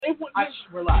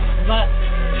We're live.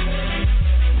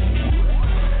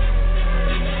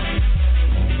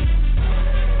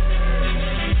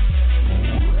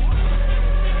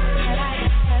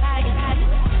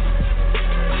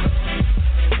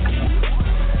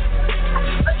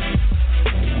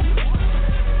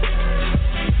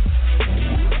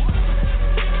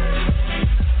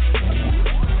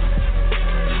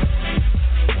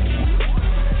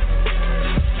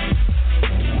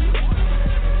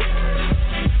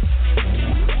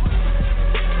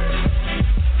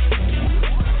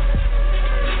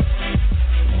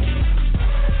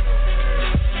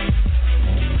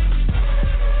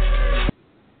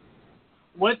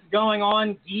 What's going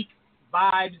on,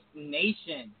 Geekvibes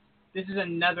Nation? This is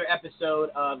another episode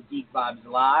of Geekvibes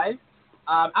Live.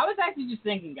 I was actually just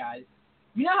thinking, guys,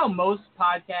 you know how most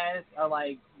podcasts are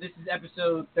like, this is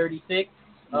episode 36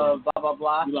 of blah, blah,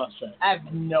 blah? You lost track. I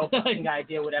have no fucking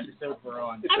idea what episode we're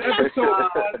on. It's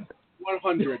episode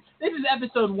 100. This is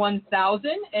episode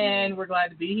 1000, and we're glad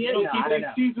to be here. They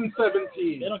don't keep season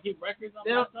 17. They don't keep records on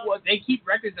that stuff? Well, they keep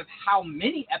records of how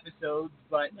many episodes,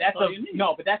 but that's all you need.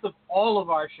 but that's of all of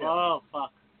our shows. Oh,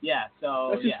 fuck. Yeah, so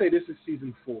Let's just say this is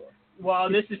season 4. Well,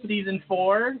 this is season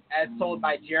 4, as told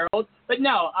by Gerald. But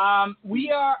no, we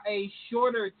are a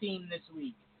shorter team this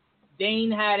week.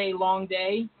 Dane had a long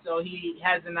day, so he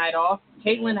has a night off.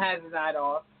 Caitlin has a night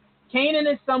off. Kanan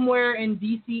is somewhere in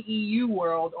DCEU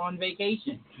world on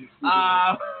vacation.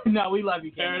 No, we love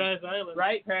you, Kanan. Paradise Island.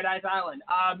 Right? Paradise Island.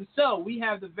 So we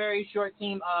have the very short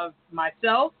team of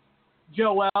myself,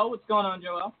 Joel. What's going on,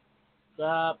 Joel? What's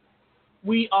up?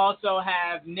 We also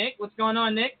have Nick. What's going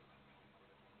on, Nick?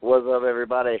 What's up,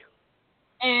 everybody?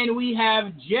 And we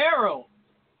have Gerald.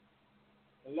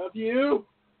 I love you.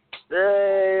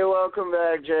 Hey, welcome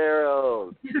back,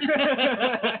 Gerald.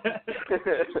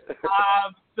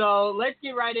 So let's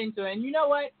get right into it. And you know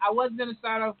what? I was going to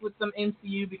start off with some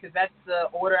MCU because that's the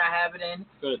order I have it in.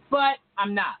 Good. But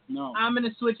I'm not. No. I'm going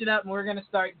to switch it up, and we're going to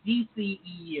start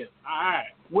DCEU. All right.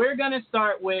 We're going to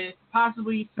start with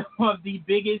possibly some of the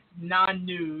biggest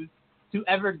non-news to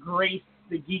ever grace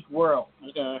the geek world.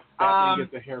 Okay. Batman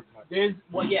gets a haircut.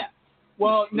 Yeah.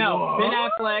 Well, no, Whoa. Ben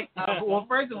Affleck. Well,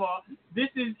 first of all, this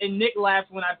is, and Nick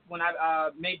laughed when I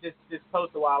made this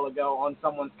post a while ago on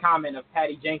someone's comment of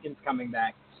Patty Jenkins coming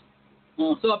back.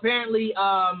 So apparently,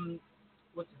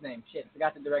 what's his name? Shit, I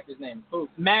forgot the director's name. Who?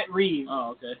 Matt Reeves.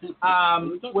 Oh, okay.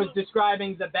 Was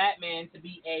describing the Batman to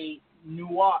be a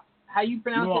noir. How you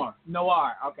pronounce Noir. it?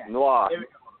 Noir. Okay. Noir.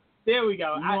 There we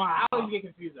go. Noir. I always get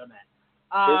confused on that.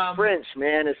 It's French,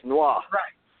 man. It's noir.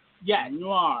 Right. Yeah.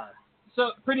 Noir.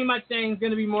 So pretty much saying it's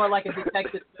going to be more like a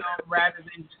detective film rather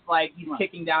than just like he's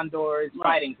kicking down doors,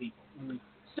 fighting people. Mm-hmm.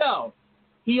 So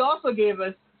he also gave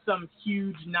us some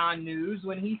huge non-news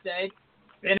when he said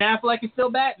Ben Affleck is still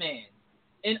Batman.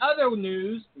 In other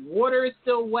news, water is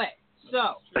still wet.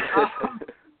 So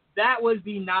that was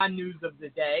the non-news of the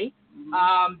day.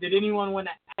 Did anyone want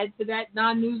to add to that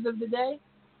non-news of the day?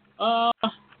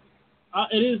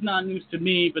 It is not news to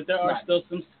me, but there are still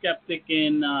some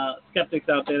skeptics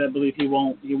out there that believe he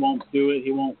won't do it.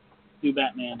 He won't do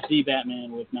the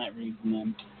Batman with Matt Reeves, and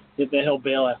then that he'll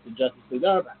bail after Justice League.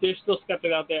 There's still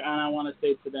skeptics out there, and I want to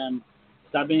say to them,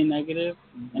 stop being negative.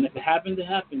 And if it happens, it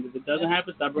happens. If it doesn't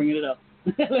happen, stop bringing it up.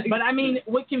 But I mean,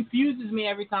 what confuses me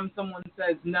every time someone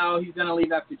says no, he's going to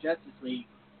leave after Justice League.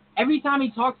 Every time he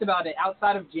talks about it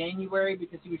outside of January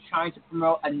because he was trying to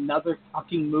promote another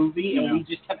fucking movie, and we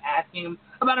just kept asking him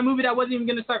about a movie that wasn't even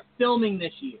going to start filming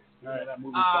this year. Right, that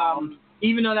movie bombed.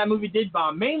 Even though that movie did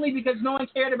bomb, mainly because no one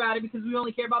cared about it because we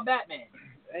only care about Batman.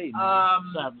 Hey,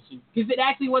 because it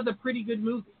actually was a pretty good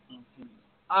movie.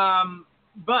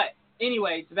 But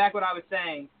anyway, to back what I was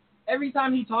saying, every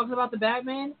time he talks about the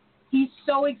Batman, he's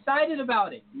so excited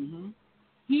about it. Mm-hmm.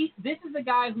 This is a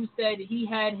guy who said he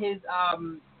had his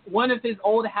one of his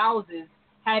old houses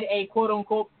had a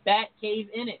quote-unquote bat cave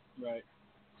in it. Right.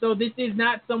 So this is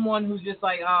not someone who's just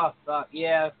like, oh, fuck,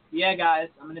 yeah, guys,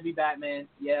 I'm going to be Batman.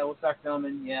 Yeah, we'll start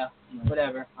filming. Yeah,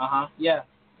 whatever. Yeah.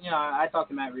 You know, I talked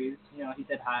to Matt Reeves. You know, he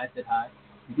said hi. I said hi.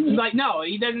 He's like, no,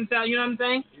 he doesn't sound, you know what I'm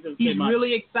saying? He's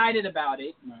really excited about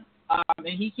it. Right.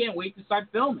 And he can't wait to start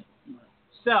filming. Right.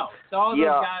 So all those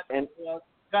guys, and go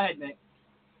ahead, Nick.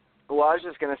 Well, I was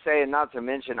just going to say, and not to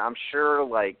mention, I'm sure,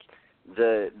 like,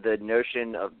 the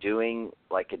notion of doing,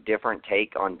 like, a different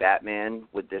take on Batman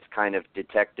with this kind of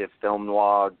detective film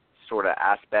noir sort of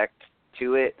aspect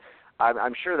to it,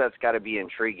 I'm sure that's got to be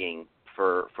intriguing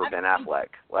for Ben Affleck.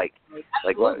 Like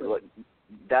what,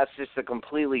 that's just a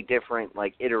completely different,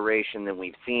 like, iteration than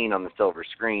we've seen on the silver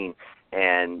screen.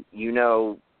 And,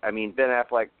 Ben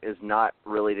Affleck is not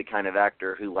really the kind of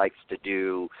actor who likes to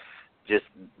do just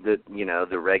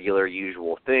the regular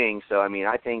usual thing. So I mean,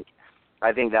 I think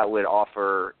that would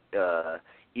offer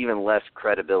even less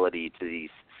credibility to these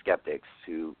skeptics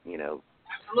who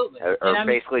Absolutely. are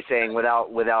basically saying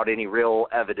without any real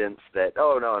evidence that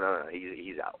no,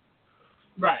 he's out.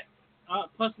 Right.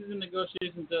 Plus, he's in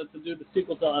negotiations to do the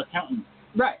sequel to Accountant.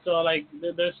 Right. So, like,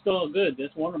 they're still good.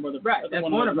 That's Warner Brothers. Right. That's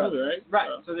Warner Brothers. Movie, right? Right.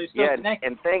 So they're still connected.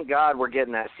 And thank God we're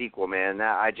getting that sequel, man.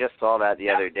 I just saw that the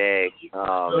other day,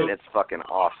 and it's fucking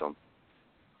awesome.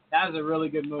 That was a really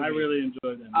good movie. I really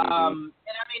enjoyed that movie. And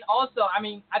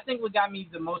I think what got me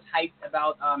the most hyped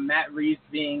about Matt Reeves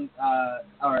being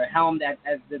or helmed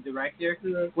as the director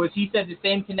was he said the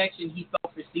same connection he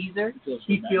felt for Caesar,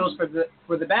 he feels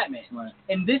for the Batman. Right.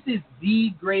 And this is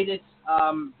the greatest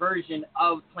version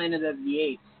of Planet of the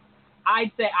Apes.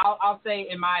 I'll say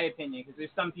in my opinion, because there's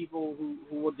some people who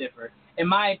will differ. In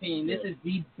my opinion, this is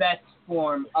the best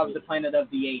form of the Planet of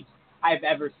the Apes I've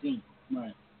ever seen.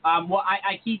 Right. Well,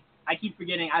 I keep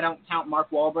forgetting I don't count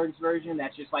Mark Wahlberg's version.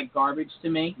 That's just like garbage to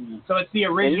me. Mm-hmm. So it's the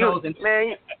originals.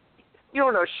 Man, you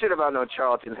don't know shit about no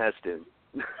Charlton Heston.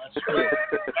 That's true.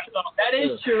 That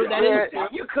is true.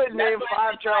 You couldn't name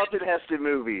 5 Charlton Heston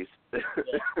movies. I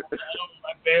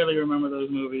barely remember those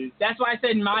movies. That's why I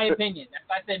said in my opinion.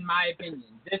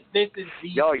 This is the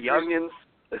Yo, youngins.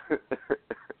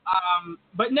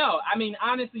 But no, I mean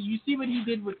honestly, you see what he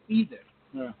did with Caesar,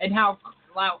 and how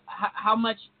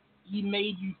much he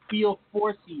made you feel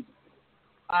for Caesar.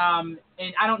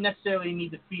 And I don't necessarily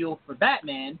need to feel for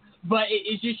Batman, but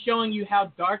it's just showing you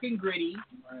how dark and gritty,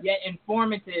 yet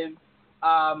informative,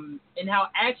 and how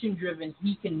action-driven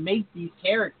he can make these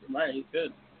characters. Right, he's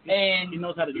good. And he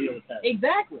knows how to deal with that.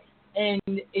 Exactly. And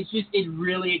it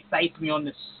really excites me on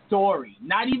the story.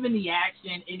 Not even the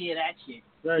action, any of that shit.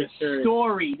 Very the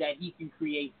story that he can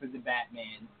create for the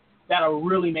Batman that'll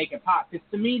really make it pop. Because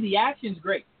to me, the action's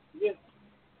great. Yeah.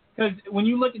 Because when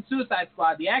you look at Suicide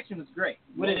Squad, the action was great.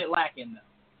 What did it lack in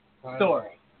the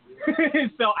story?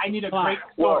 So I need a great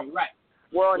story, right?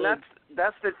 Well, and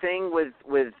that's the thing with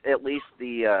at least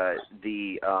the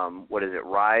what is it,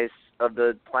 Rise of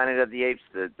the Planet of the Apes,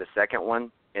 the second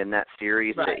one in that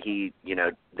series that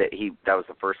that was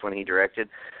the first one he directed.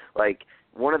 Like,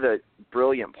 one of the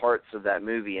brilliant parts of that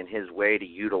movie and his way to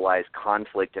utilize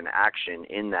conflict and action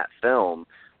in that film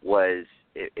was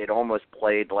it almost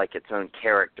played like its own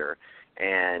character,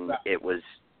 and it was,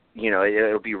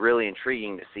 it'll be really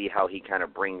intriguing to see how he kind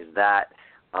of brings that,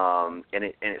 and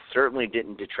it certainly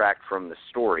didn't detract from the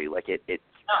story. Like, it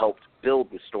helped build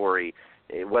the story.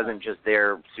 It wasn't just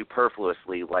there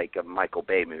superfluously like a Michael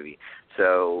Bay movie.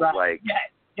 So,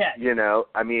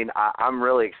 I mean, I'm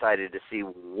really excited to see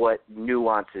what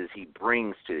nuances he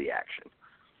brings to the action.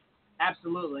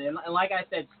 Absolutely. And like I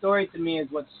said, story to me is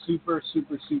what's super,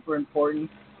 super, super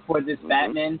important for this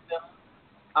Batman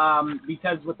film.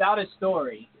 Because without a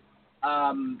story,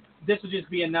 this would just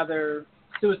be another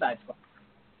Suicide Squad.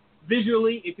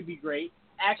 Visually, it could be great.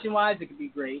 Action-wise, it could be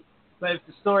great. But if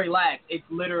the story lacks, it's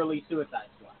literally Suicide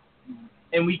Squad.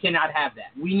 And we cannot have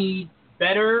that. We need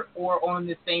better or on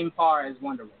the same par as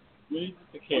Wonder Woman. We need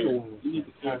the care. We need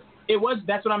the care.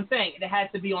 That's what I'm saying. It has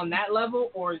to be on that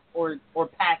level or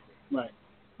past it. Right.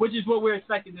 Which is what we're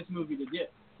expecting this movie to do.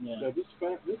 Yeah. Now,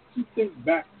 this you think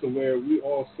back to where we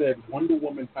all said Wonder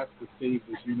Woman has to save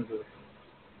this universe.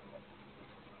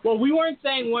 Well, we weren't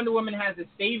saying Wonder Woman has to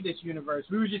save this universe.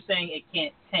 We were just saying it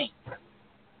can't tank.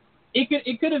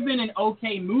 It could have been an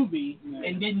okay movie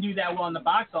and didn't do that well in the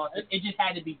box office. It just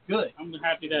had to be good. I'm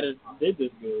happy that it did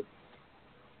this good.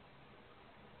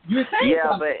 You were saying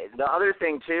something. But the other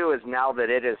thing too is now that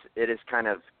it is kind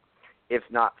of, if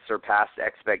not surpassed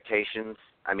expectations.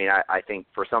 I mean, I think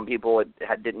for some people it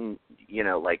didn't,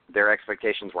 like their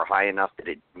expectations were high enough that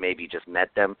it maybe just met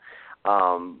them.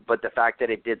 But the fact that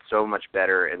it did so much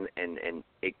better and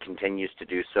it continues to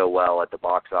do so well at the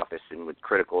box office and with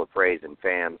critical praise and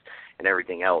fans and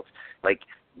everything else, like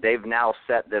they've now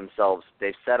set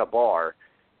a bar.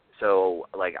 So,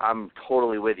 like, I'm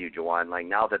totally with you, Jawan. Like,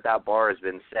 now that bar has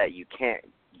been set, you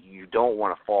don't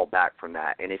want to fall back from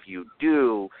that. And if you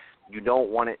do, you don't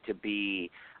want it to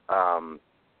be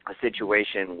a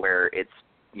situation where it's,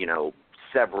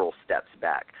 several steps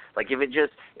back. Like,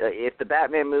 if the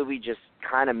Batman movie just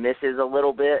kind of misses a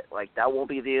little bit, like, that won't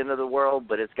be the end of the world,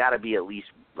 but it's got to be at least,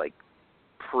 like,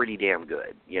 pretty damn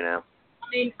good, I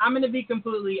mean, I'm going to be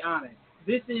completely honest.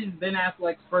 This is Ben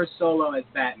Affleck's first solo as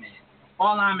Batman.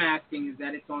 All I'm asking is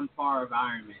that it's on par of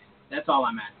Iron Man. That's all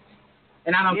I'm asking.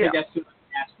 And I don't think that's too much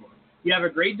to ask for. You have a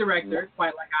great director,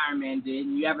 quite like Iron Man did,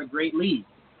 and you have a great lead.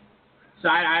 So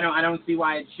I don't see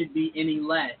why it should be any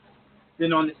less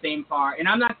than on the same par. And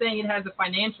I'm not saying it has to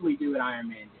financially do what Iron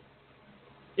Man did.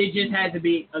 It just had to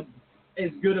be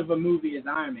as good of a movie as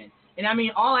Iron Man. And I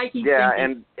mean, all I keep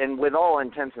thinking... and with all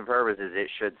intents and purposes, it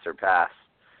should surpass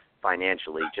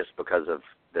financially just because of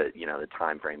the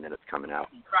time frame that it's coming out.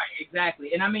 Right,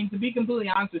 exactly. And I mean, to be completely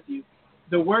honest with you,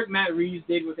 the work Matt Reeves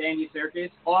did with Andy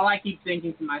Serkis, all I keep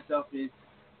thinking to myself is,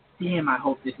 damn, I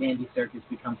hope this Andy Serkis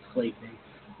becomes Clayface.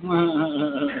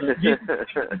 Just the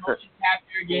motion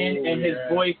capture again, and his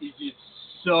voice is just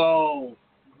so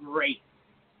great.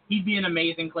 He'd be an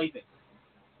amazing Clayface.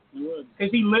 He would.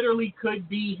 Because he literally could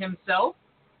be himself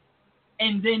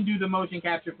and then do the motion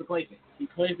capture for Clayface. And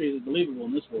Clayface is believable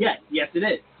in this world. Yes, it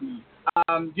is.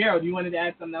 Gerald, you wanted to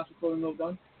add something else before we moved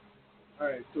on? All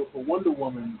right, so for Wonder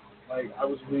Woman, like I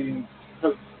was reading,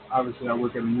 because obviously I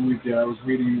work at a movie theater, I was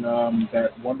reading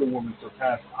that Wonder Woman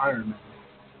surpassed Iron Man.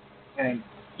 And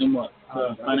in what?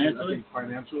 Financially? I think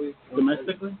financially.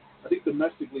 Domestically? I think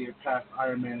domestically it passed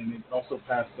Iron Man, and it also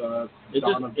passed It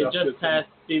just passed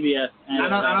CBS.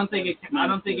 And I don't think it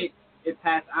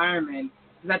passed Iron Man,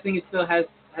 because I think it still has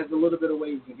a little bit of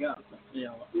ways to go.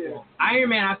 Yeah. Well, Iron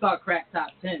Man, I thought cracked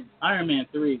top 10. Iron Man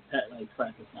 3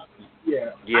 cracked the top 10.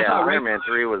 Yeah. Yeah, Iron Man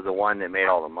 3 was the one that made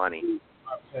all the money.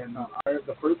 And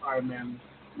the first Iron Man.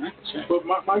 But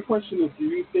my question is, do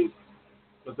you think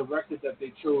the director that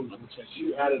they chose,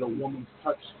 she added a woman's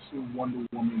touch to Wonder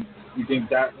Woman? You think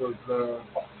that was the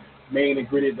main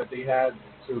ingredient that they had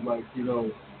to, like,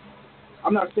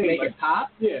 I'm not saying make it pop?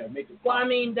 Yeah, make it pop. Well, I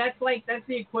mean, that's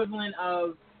the equivalent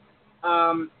of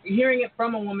hearing it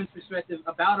from a woman's perspective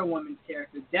about a woman's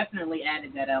character definitely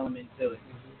added that element to it.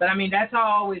 But I mean, that's how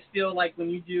I always feel like when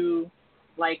you do,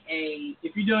 like,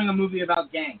 if you're doing a movie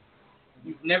about gangs,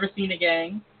 you've never seen a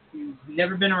gang, you've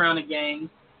never been around a gang.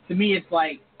 To me, it's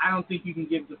like, I don't think you can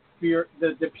give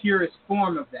the purest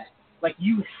form of that. Like,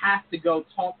 you have to go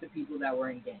talk to people that were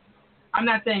in gangs. I'm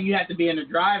not saying you have to be in a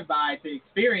drive-by to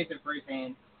experience it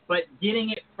firsthand, but getting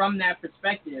it from that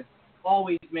perspective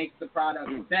always makes the product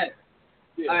better.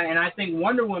 Yeah. And I think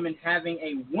Wonder Woman having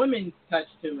a woman's touch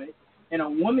to it and a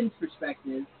woman's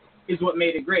perspective is what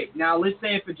made it great. Now, let's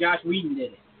say if a Josh Whedon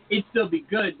did it, it'd still be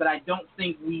good, but I don't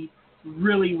think we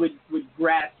really would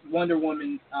grasp Wonder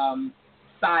Woman's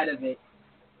side of it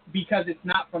because it's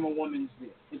not from a woman's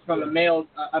view. It's from a man's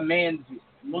view.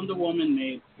 Wonder Woman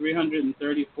made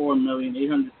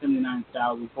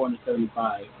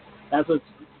 $334,879,475. That's a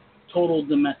total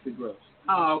domestic gross.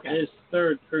 Oh, okay. It's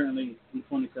third currently in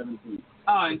 2017.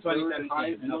 Oh, in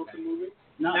 2017.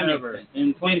 Not ever.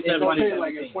 In 2017.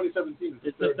 Like in 2017.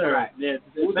 It's the third. Right. Yeah,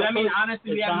 but I mean,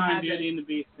 honestly, we haven't had Beauty and the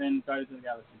Beast and Guardians of the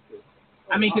Galaxy 2.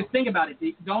 I mean, because think about it.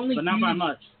 The only but not by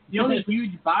much. The only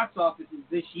huge box offices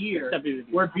this year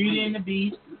were Beauty and the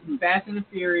Beast, Fast and the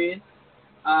Furious,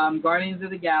 Guardians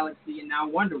of the Galaxy, and now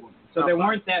Wonder Woman. So there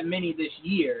weren't that many this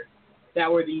year that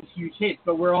were these huge hits,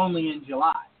 but we're only in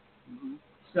July. Mm-hmm.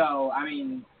 So, I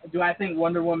mean, do I think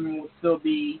Wonder Woman will still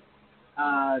be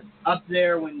up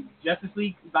there when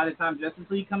by the time Justice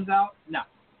League comes out? No.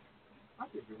 I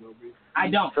think it will be. I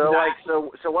don't. So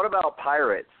what about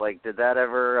Pirates? Like, did that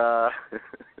ever?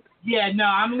 Yeah, no,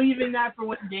 I'm leaving that for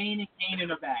when Dane and Kanan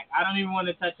are back. I don't even want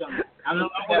to touch on that.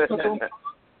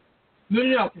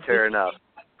 No. Fair enough.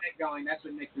 Going. That's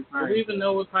what Nick's referring. Do we even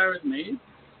know what Pirates made?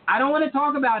 I don't want to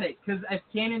talk about it because if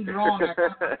Kanan's wrong,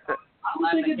 I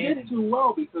don't think it did too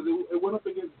well because it went up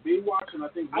against Baywatch and I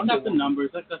think. I got the numbers.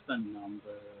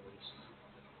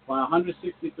 Wow,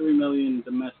 163 million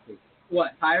domestic.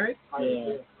 What, Pirates?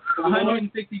 Yeah.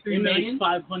 163 million?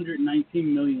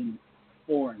 519 million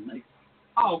foreign. Like,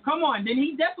 oh, come on. Then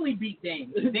he definitely beat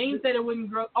Dane. Dane said it wouldn't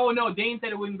gross. Oh, no, Dane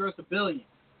said it wouldn't gross $1 billion.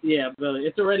 Yeah, Billy.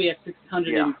 It's already at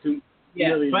 682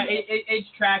 million. But its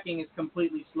tracking is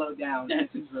completely slowed down.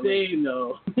 That's insane,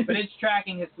 though. But its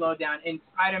tracking has slowed down. And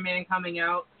Spider-Man coming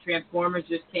out, Transformers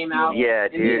just came out. Yeah,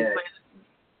 dude.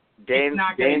 Dane's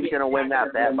going to win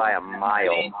that bet by a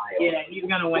mile. Yeah, he's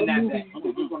going to win that bet.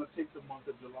 Who's going to take the month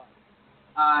of July?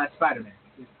 Spider-Man.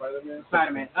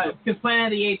 Spider-Man. Because Planet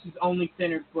of the Apes is only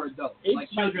centered for adults.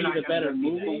 Like, children are the better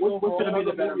movie. What's going to be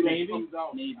the better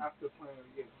movie after Planet of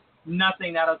the Apes?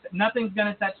 Nothing's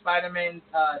going to touch Spider-Man's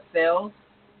sales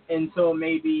until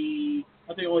maybe...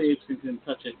 I think only Apes can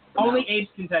touch it. Only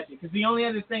Apes can touch it. Because the only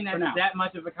other thing that's that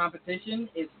much of a competition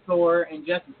is Thor and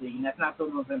Justice League, and that's not till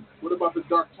November. What about the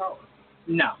Dark Tower?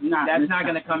 No, that's not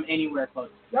going to come anywhere close.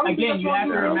 Again, you have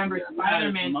to remember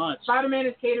Spider-Man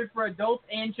is catered for adults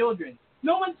and children.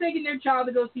 No one's taking their child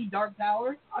to go see Dark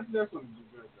Tower. I think that's going to be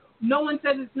good, though. No one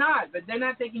says it's not, but they're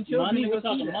not taking children to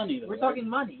go see that. We're talking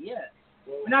money, yeah.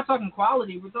 Well, we're not talking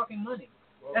quality, we're talking money.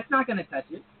 That's not going to touch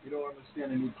it. You don't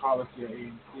understand the new policy at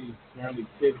AMC. Apparently,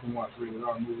 kids can watch rated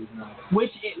R movies now.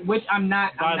 Which I'm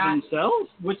not themselves?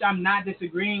 Which I'm not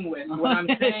disagreeing with. What I'm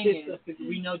saying is, because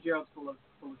we know Gerald's full of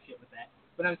shit with that.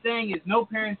 What I'm saying is, no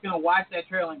parent's going to watch that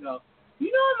trailer and go,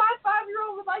 you know what my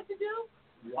 5-year-old would like to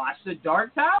do? Watch The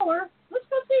Dark Tower. Let's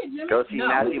go see it, Jimmy. Go see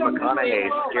Matthew McConaughey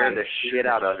scare the shit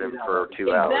out of him for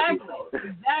 2 hours.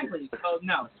 Exactly. So,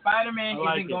 no, Spider-Man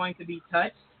isn't going to be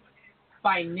touched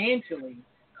financially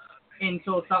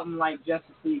until something like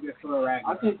Justice League or Thor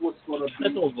Ragnarok. I think what's going to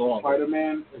be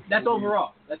Spider-Man. That's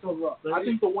overall. I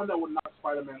think the one that would knock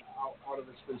Spider-Man out of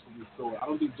his space would be Thor. I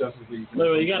don't think Justice League.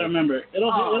 Wait, you got to remember,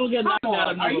 it'll get knocked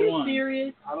out of number 1. Are you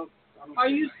serious? Are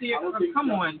you serious? Come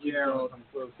on, Gerald.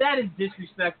 That is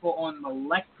disrespectful on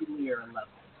molecular level.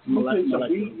 Okay, so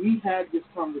we had this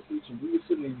conversation. We were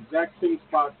sitting in the exact same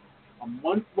spot a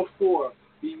month before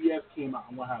BVS came out,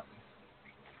 and what happened?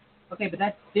 Okay, but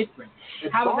that's different.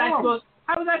 How was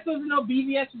I supposed to know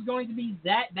BVS was going to be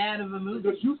that bad of a movie?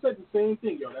 Because you said the same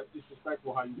thing, yo. That's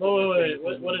disrespectful how you said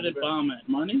Wait. What did it bomb at?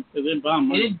 Money? It didn't bomb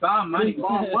money. It didn't bomb money.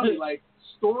 Like,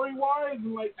 story-wise,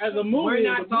 and like as a movie, we're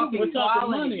not talking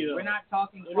quality. Money, we're not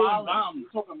talking quality.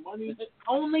 We're talking money.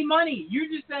 Only money. You're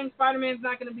just saying Spider-Man's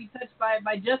not going to be touched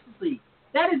by Justice League.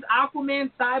 That is Aquaman,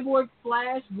 Cyborg,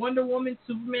 Flash, Wonder Woman,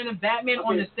 Superman, and Batman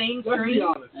on the same screen.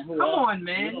 Come on,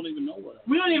 man. We don't even know what.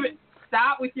 We don't even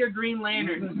stop with your Green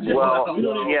Lantern. Well,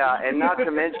 yeah, and not to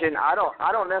mention, I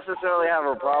don't necessarily have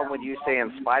a problem with you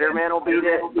saying Spider-Man will beat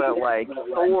it, but like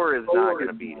Thor is not going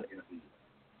to beat it.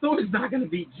 Thor's not going to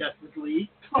beat Justice League.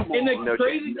 And the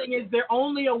crazy thing is, they're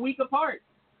only a week apart.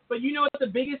 But you know what the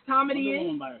biggest comedy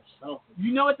is?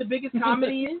 You know what the biggest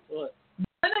comedy is? What?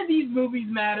 None of these movies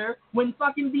matter when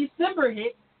fucking December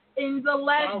hits and The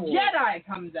Last Jedi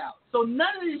comes out. So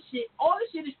none of this shit, all this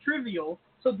shit is trivial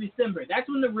till December. That's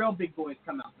when the real big boys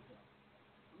come out.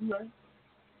 Right.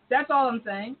 That's all I'm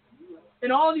saying.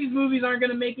 And all these movies aren't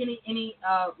going to make any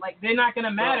like, they're not going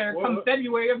to matter come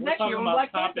February of next year when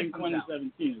Black Panther comes out.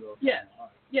 2017, though. Yeah.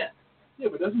 Yeah,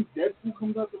 but doesn't Deadpool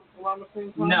come out around the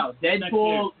same time? No,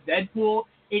 Deadpool,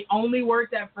 it only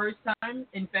worked that first time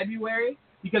in February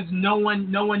because no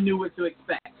one knew what to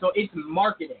expect. So its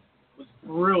marketing was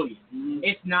brilliant. Mm-hmm.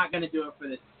 It's not going to do it for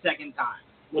the second time.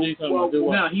 What are you talking about?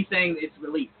 No, he's saying it's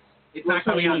released. It's not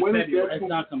coming out in February. It's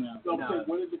not coming out. No.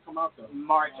 When did it come out, though?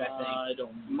 March, I think. I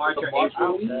don't know. March or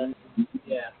April.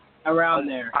 Yeah, around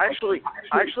there. I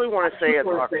actually want to say it's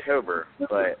October,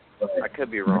 but I could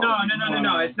be wrong.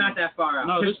 No. It's not that far out.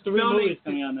 No, there's 3 movies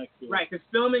coming out next year. Right, because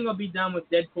filming will be done with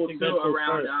Deadpool 2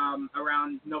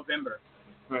 around November.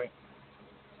 Right.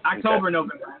 October,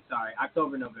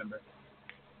 November.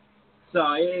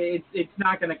 So it's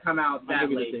not going to come out that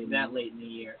late in the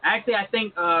year. Actually, I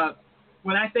think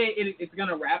when I say it's going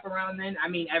to wrap around then, I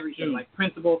mean everything, like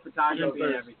principal photography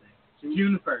and everything.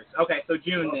 June 1st. Okay, so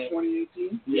June then.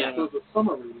 2018? Yeah. So it's a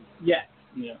summer release. Yes.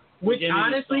 Yeah. Which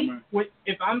honestly,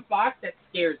 if I'm Fox, that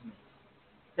scares me.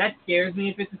 That scares me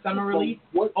if it's a summer release.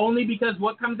 Only because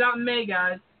what comes out in May,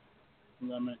 guys?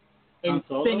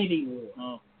 Infinity War.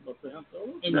 Oh.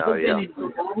 Infinity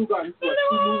War. Marvel got 2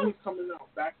 movies coming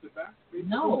out back to back.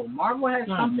 No, Marvel has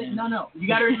something. Man. No. You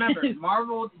got to remember,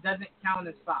 Marvel doesn't count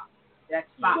as Fox. That's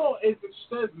Fox. No, it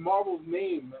says Marvel's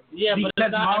name. Yeah, but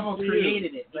because Marvel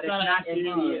created it, but it's not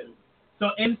MCU.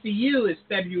 So MCU is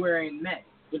February and May.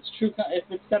 It's true. If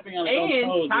it's stepping on its own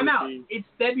toes. And time out. It's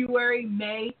February,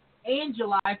 May, and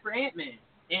July for Ant-Man.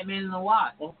 Ant-Man and the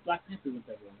Wasp. Well, Black Panther's in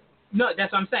February. No,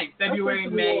 that's what I'm saying. February,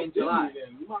 May, and July.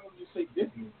 You might as well just say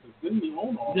Disney, because Disney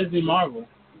owns all. Disney Marvel.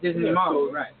 Marvel,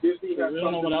 so right. Disney has we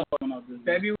don't know what else coming out.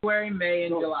 February, May,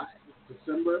 and July.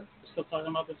 December. We're still talking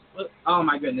about this. Oh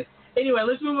my goodness. Anyway,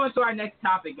 let's move on to our next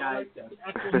topic, guys.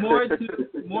 More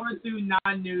to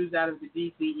non-news out of the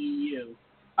DCEU.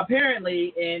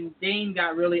 Apparently, and Dane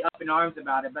got really up in arms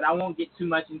about it, but I won't get too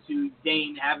much into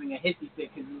Dane having a hissy fit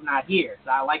because he's not here.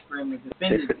 So I like for him to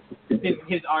defend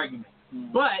his argument.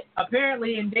 But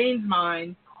apparently, in Dane's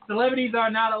mind, celebrities are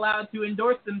not allowed to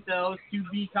endorse themselves to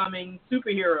becoming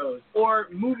superheroes or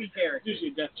movie characters.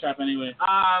 Usually Death Trap anyway.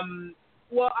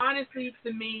 Well, honestly,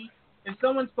 to me, if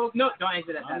someone spoke, no, don't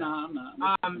answer that. I'm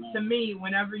not. To me,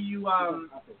 whenever you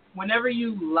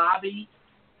lobby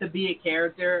to be a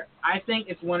character, I think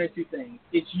it's one or two things.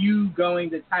 It's you going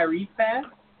the Tyrese path,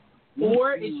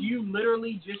 or it's you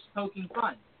literally just poking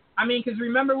fun. I mean, because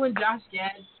remember when Josh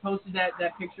Gad posted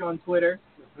that picture on Twitter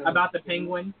about the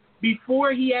Penguin?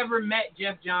 Before he ever met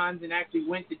Jeff Johns and actually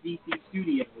went to DC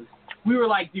Studios, we were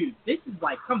like, dude, this is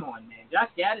like, come on, man. Josh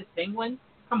Gad is Penguin?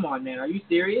 Come on, man. Are you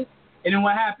serious? And then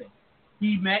what happened?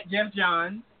 He met Jeff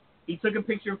Johns. He took a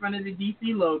picture in front of the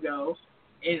DC logo.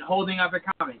 and holding up a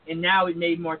comic, and now it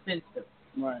made more sense to us.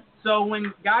 Right. So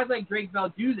when guys like Drake Bell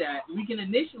do that, we can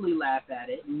initially laugh at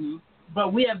it,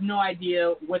 but we have no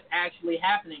idea what's actually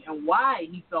happening and why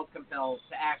he felt compelled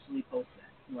to actually post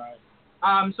that. Right.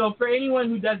 So for anyone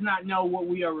who does not know what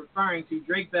we are referring to,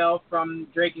 Drake Bell from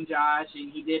Drake and Josh,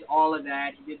 and he did all of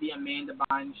that. He did the Amanda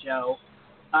Bynes show.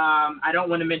 I don't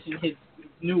want to mention his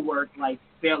new work, like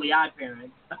Fairly Odd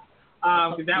Parents,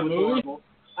 because that was horrible.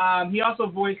 He also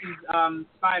voices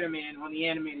Spider-Man on the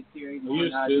animated series on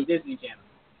the Disney Channel.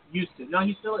 Used to. No,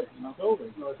 he still is. No, it's over.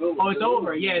 Oh, it's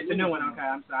over. Yeah, it's a new one. Okay,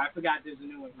 I'm sorry. I forgot there's a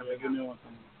new one coming.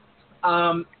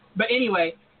 But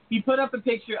anyway, he put up a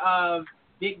picture of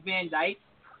Dick Van Dyke.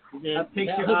 A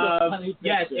picture of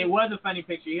yes, it was a funny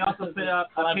picture. He also put up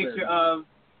a picture of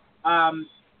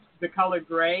the color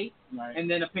gray, and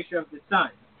then a picture of the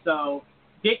sun. So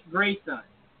Dick Grayson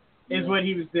is what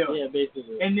he was doing. Yeah,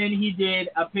 basically. And then he did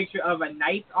a picture of a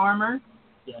knight's armor,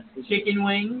 chicken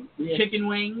wings.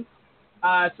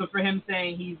 So for him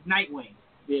saying he's Nightwing.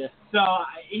 Yeah. So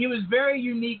he was very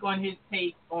unique on his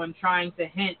take on trying to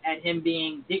hint at him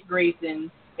being Dick Grayson,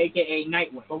 a.k.a.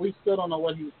 Nightwing. But we still don't know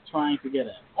what he was trying to get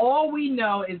at. All we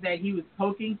know is that he was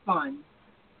poking fun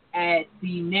at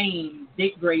the name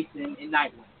Dick Grayson and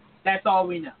Nightwing. That's all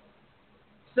we know.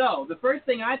 So the first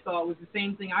thing I thought was the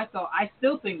same thing I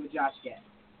still think with Josh Gad.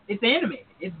 It's animated.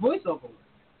 It's voiceover work.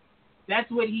 That's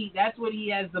what he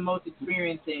has the most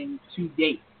experience in to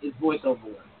date is voiceover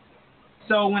work.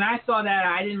 So when I saw that,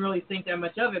 I didn't really think that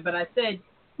much of it, but I said,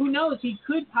 who knows? He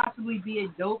could possibly be a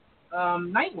dope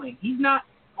Nightwing. He's not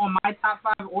on my top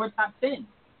 5 or top 10.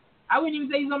 I wouldn't even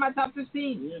say he's on my top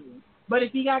 15. Yeah. But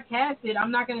if he got casted,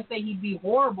 I'm not going to say he'd be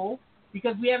horrible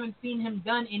because we haven't seen him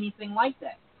done anything like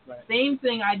that. Right. Same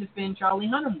thing I defend Charlie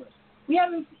Hunnam with. We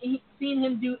haven't seen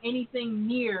him do anything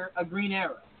near a Green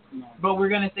Arrow. No. But we're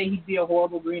going to say he'd be a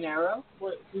horrible Green Arrow?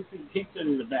 What? You think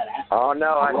Hickson is a badass? Oh,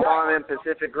 no, I saw him in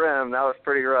Pacific Rim. That was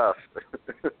pretty rough.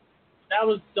 That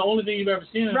was the only thing you've ever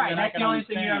seen him. Right, that's the only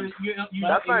thing you ever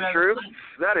That's not true.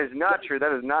 That is not true.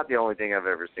 That is not the only thing I've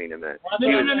ever seen him in. No.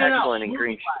 He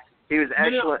was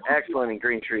excellent in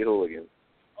Green Tree Hooligans.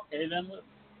 Okay, then.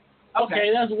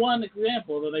 Okay, that's one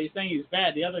example that you're saying he's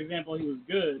bad. The other example, he was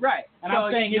good. Right. And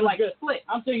I'm saying he was good. Split.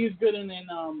 I'm saying he's good in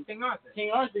King Arthur.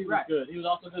 King Arthur, he was good. He was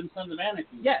also good in Sons of Anarchy.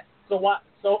 Yes. So what?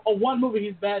 So one movie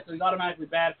he's bad, so he's automatically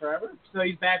bad forever. So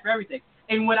he's bad for everything.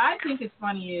 And what I think is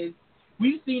funny is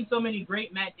we've seen so many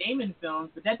great Matt Damon films,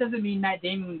 but that doesn't mean Matt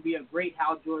Damon would be a great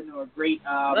Hal Jordan or a great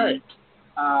Oliver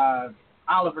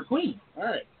Queen. All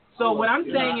right. So what I'm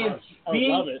saying is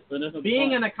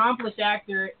being an accomplished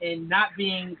actor and not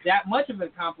being that much of an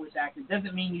accomplished actor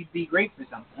doesn't mean you'd be great for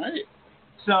something. Right.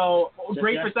 So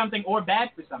great for something or bad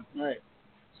for something. Right.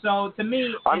 So to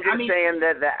me, I'm saying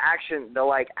that the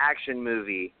action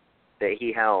movie that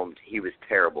he helmed, he was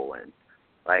terrible in.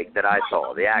 Like that I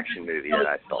saw, the action movie that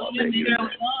I saw. That he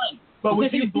was in. But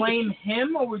would you blame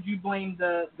him or would you blame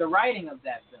the writing of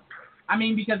that film? I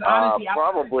mean, because honestly,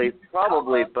 probably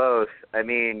both. I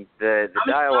mean, the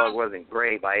dialogue wasn't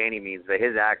great by any means, but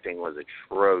his acting was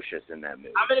atrocious in that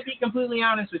movie. I'm going to be completely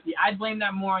honest with you. I'd blame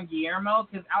that more on Guillermo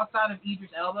because outside of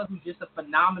Idris Elba, who's just a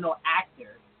phenomenal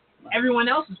actor, everyone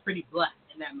else was pretty black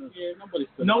in that movie. Yeah,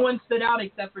 no one stood out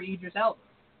except for Idris Elba.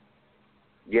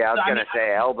 Yeah, I was going to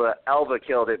say Elba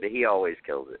killed it, but he always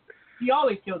kills it. He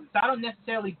always kills it. So I don't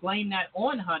necessarily blame that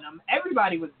on Hunnam.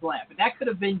 Everybody was black, but that could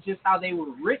have been just how they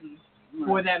were written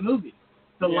for that movie.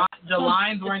 The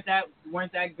lines weren't that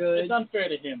good. It's unfair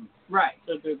to him. Right.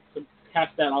 To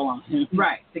cast that all on him.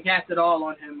 Right. To cast it all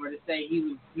on him or to say he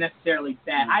was necessarily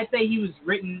bad. I say he was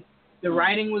written, the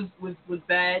writing was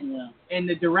bad, and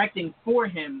the directing for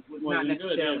him was not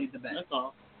necessarily the best. That's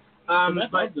all. I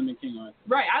loved him in King Arthur.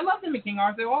 Right. I loved him in King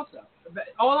Arthur also. But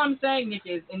all I'm saying, Nick,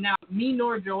 is, and now me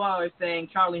nor Joel are saying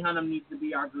Charlie Hunnam needs to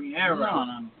be our Green Arrow.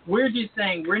 No. We're just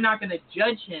saying we're not going to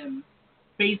judge him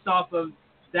based off of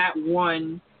that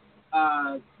one,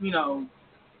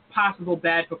 possible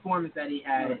bad performance that he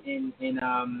had in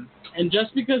and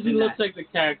just because he looks like the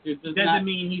character doesn't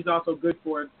mean he's also good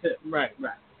for it too. Right. He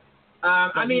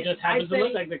just happens to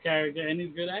look like the character, and he's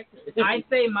a good actor. I'd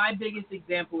say my biggest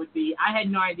example would be I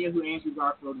had no idea who Andrew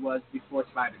Garfield was before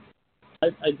Spider-Man.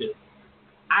 I did.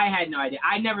 I had no idea.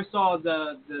 I never saw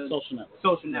the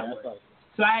Social Network.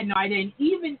 So I had no idea. And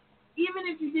even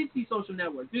if you did see Social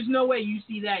Network, there's no way you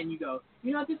see that and you go,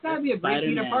 this got to be a great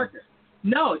Peter Parker.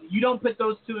 No, you don't put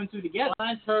those two and two together. When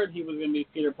I heard he was going to be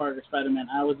Peter Parker Spider-Man,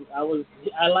 I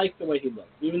liked the way he looked.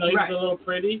 Even though he was a little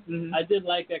pretty, I did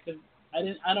like that because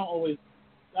I don't always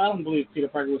I don't believe Peter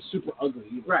Parker was super ugly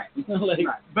either. Right. Like,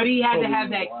 right. But he had to totally have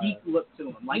that wild. geek look to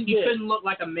him. Like, he couldn't look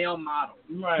like a male model.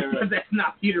 Right. Because that's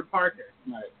not Peter Parker.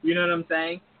 Right. You know what I'm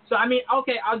saying? So, I mean,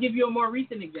 okay, I'll give you a more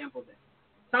recent example then.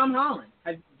 Tom Holland.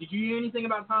 Did you hear anything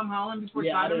about Tom Holland before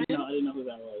Spider-Man? I didn't know who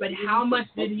that was. But how much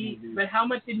did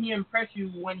he impress you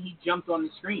when he jumped on the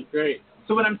screen? Great.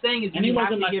 So what I'm saying is, and he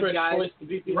wasn't my first guys, choice to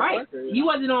be Peter right. Parker. He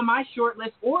wasn't on my short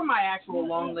list or my actual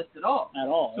long list at all. At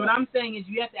all. So what I'm saying is,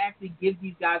 you have to actually give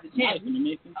these guys a chance.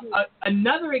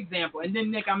 Another example, and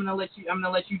then Nick, I'm gonna let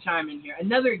you chime in here.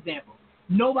 Another example.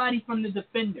 Nobody from the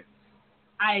Defenders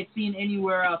I had seen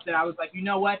anywhere else that I was like, you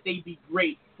know what, they'd be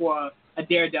great for a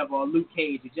Daredevil, a Luke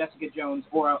Cage, a Jessica Jones,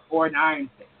 or an Iron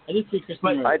Fist. I did see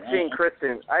Kristen Ritter. I'd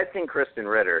seen Kristen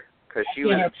Ritter because she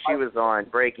was on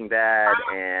Breaking Bad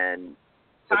and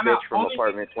the bitch from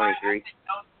Apartment 23.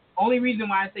 Only reason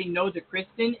why I say no to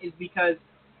Kristen is because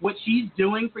what she's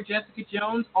doing for Jessica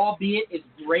Jones, albeit is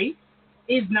great,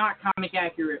 is not comic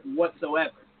accurate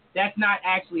whatsoever. That's not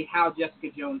actually how Jessica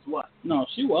Jones was. No,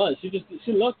 she was. She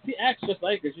acts just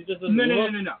like her. She just doesn't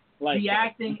no. Like the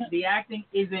acting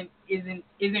isn't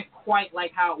quite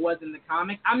like how it was in the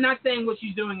comic. I'm not saying what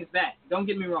she's doing is bad. Don't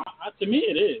get me wrong. To me,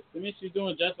 it is. To me, she's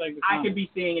doing just like the comic. I could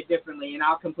be seeing it differently, and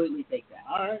I'll completely take that.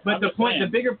 All right. But the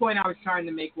bigger point I was trying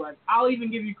to make was, I'll even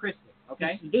give you Kristen.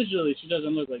 Okay. Visually, she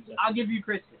doesn't look like that. I'll give you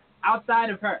Kristen. Outside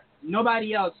of her,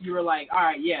 nobody else, you were like, all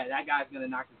right, yeah, that guy's gonna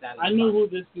knock this out of the park. I knew who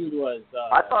this dude was.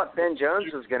 I thought Finn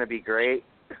Jones was gonna be great,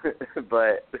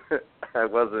 but I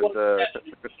wasn't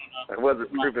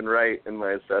proven right in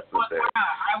my assessment there.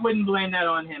 I wouldn't blame that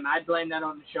on him. I'd blame that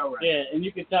on the showrunner. Yeah, and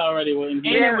you can tell already what. And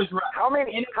it was rough.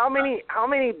 How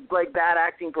many like bad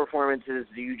acting performances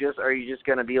are you just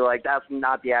gonna be like, that's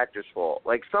not the actor's fault?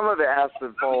 Like, some of it has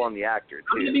to fall on the actor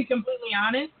too. To be completely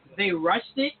honest, they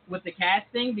rushed it with the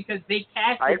casting because they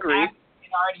cast I it agree. after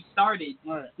it already started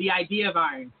the idea of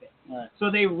Iron Fist. Right. So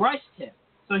they rushed him.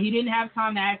 So he didn't have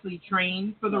time to actually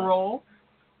train for the role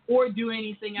or do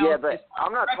anything else. Yeah, but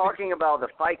I'm not talking about the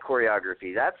fight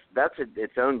choreography. That's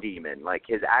its own demon. Like,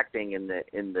 his acting in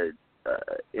the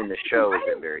show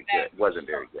wasn't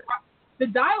very good. The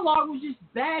dialogue was just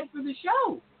bad for the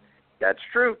show. That's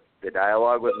true. The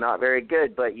dialogue was not very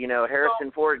good, but,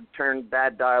 Harrison Ford turned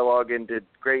bad dialogue into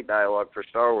great dialogue for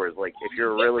Star Wars. Like, if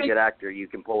you're a really good actor, you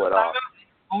can pull it off.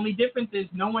 Only difference is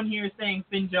no one here is saying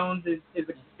Finn Jones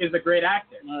is a great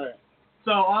actor. All right.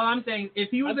 So all I'm saying, if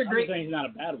he was I'm saying he's not a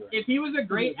bad one. If he was a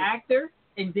great actor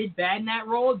and did bad in that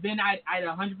role, then I'd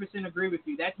 100% agree with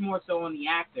you. That's more so on the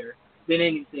actor than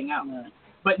anything else. Right.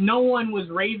 But no one was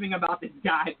raving about this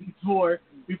guy before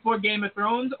Game of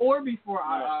Thrones or before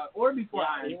Iron. He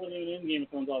wasn't even in Game of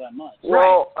Thrones all that much.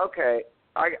 Well, okay,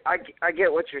 I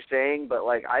get what you're saying, but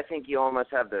like, I think you almost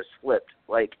have those flipped.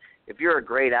 Like, if you're a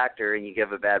great actor and you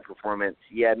give a bad performance,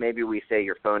 yeah, maybe we say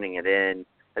you're phoning it in.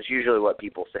 That's usually what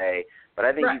people say. But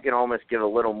I think you can almost give a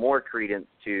little more credence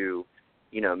to,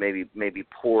 maybe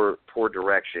poor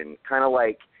direction. Kind of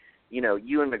like,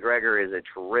 Ewan McGregor is a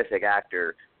terrific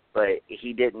actor, but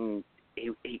he didn't.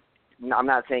 I'm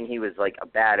not saying he was like a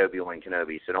bad Obi-Wan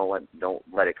Kenobi, so don't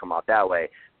let it come off that way.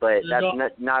 But that's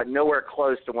not nowhere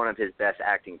close to one of his best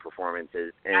acting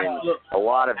performances, and a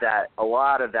lot of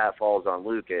that falls on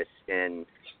Lucas and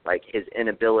like his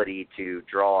inability to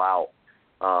draw out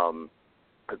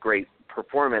a great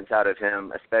performance out of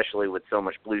him, especially with so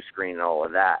much blue screen and all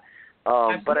of that.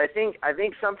 But I think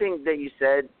something that you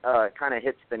said kind of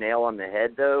hits the nail on the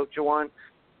head, though, Jawan.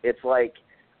 It's like,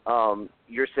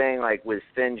 you're saying, like, with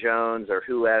Finn Jones or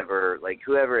whoever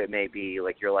it may be,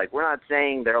 like, you're like, we're not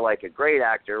saying they're like a great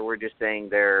actor, we're just saying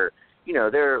they're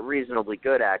a reasonably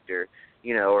good actor,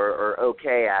 or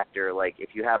okay actor. Like, if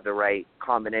you have the right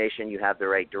combination, you have the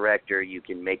right director, you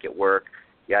can make it work,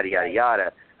 yada yada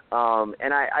yada.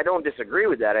 And I don't disagree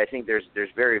with that. I think there's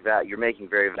you're making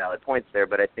very valid points there,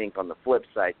 but I think on the flip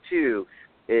side too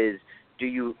is, do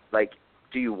you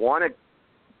want a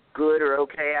good or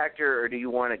okay actor, or do you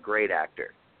want a great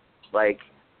actor? Like,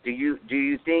 do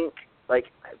you think, like,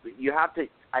 you have to,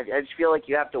 I just feel like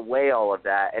you have to weigh all of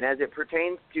that. And as it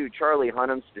pertains to Charlie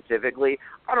Hunnam specifically,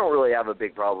 I don't really have a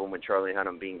big problem with Charlie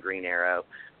Hunnam being Green Arrow.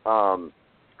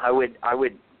 I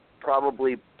would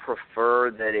probably prefer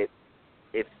that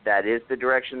if that is the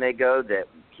direction they go, that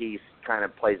he kind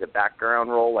of plays a background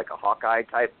role, like a Hawkeye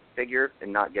type figure,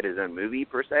 and not get his own movie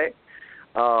per se.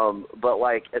 But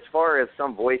like, as far as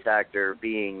some voice actor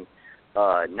being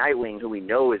Nightwing, who we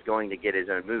know is going to get his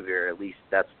own movie, or at least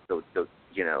that's the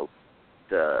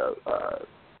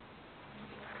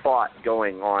thought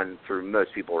going on through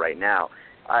most people right now.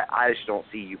 I just don't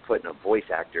see you putting a voice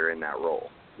actor in that role.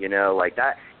 Like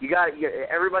that,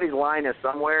 everybody's line is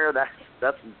somewhere.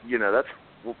 that's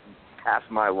past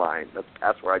my line. That's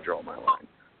past where I draw my line.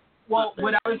 Well,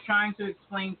 what I was trying to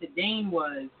explain to Dane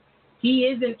was he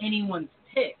isn't anyone's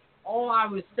pick. All I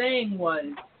was saying was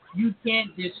you can't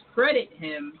discredit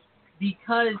him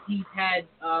because he's had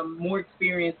more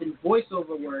experience in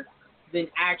voiceover work than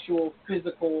actual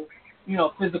physical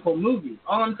movies.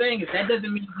 All I'm saying is that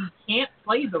doesn't mean he can't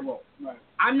play the role. Right.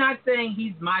 I'm not saying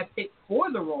he's my pick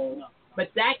for the role, but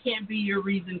that can't be your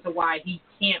reason to why he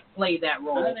can't play that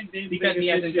role because he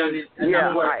hasn't done it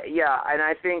enough work. And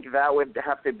I think that would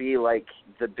have to be like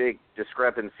the big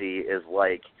discrepancy is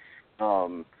like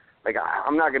I'm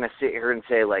not going to sit here and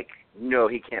say like no,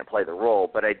 he can't play the role,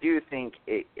 but I do think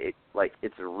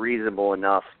it's reasonable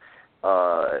enough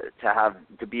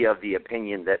to be of the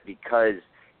opinion that because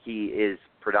he is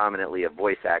predominantly a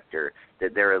voice actor,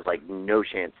 that there is like no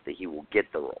chance that he will get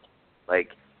the role. Like,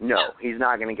 no, he's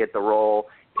not going to get the role.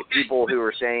 If people who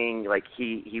are saying like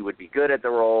he would be good at the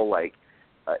role, like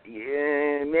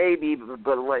yeah, maybe,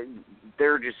 but like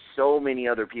there are just so many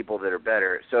other people that are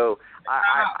better. So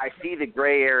I see the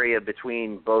gray area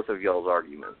between both of y'all's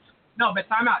arguments. No, but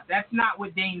time out. That's not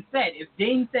what Dane said. If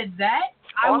Dane said that,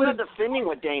 I would. I'm not defending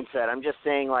what Dane said. I'm just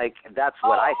saying like that's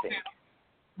what I think.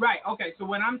 Right, okay, so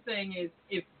what I'm saying is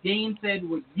if Dane said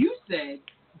what you said,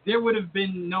 there would have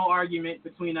been no argument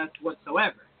between us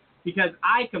whatsoever because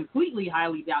I completely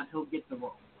highly doubt he'll get the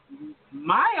role.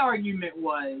 My argument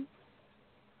was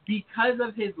because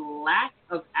of his lack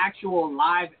of actual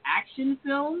live action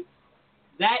films,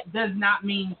 that does not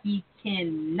mean he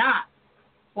cannot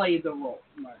play the role.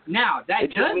 Now, that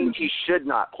it just means he should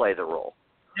not play the role.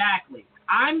 Exactly.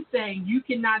 I'm saying you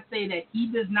cannot say that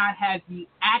he does not have the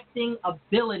acting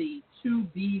ability to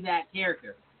be that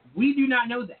character. We do not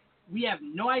know that. We have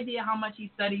no idea how much he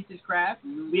studies his craft.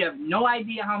 Mm-hmm. We have no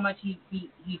idea how much he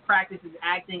practices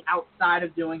acting outside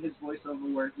of doing his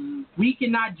voiceover work. Mm-hmm. We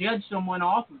cannot judge someone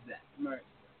off of that. Right.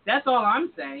 That's all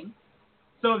I'm saying.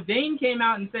 So if Dane came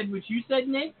out and said what you said,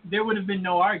 Nick, there would have been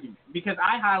no argument because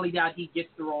I highly doubt he gets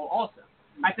the role also.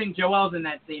 Mm-hmm. I think Joel's in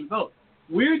that same boat.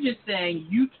 We're just saying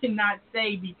you cannot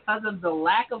say because of the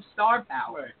lack of star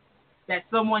power that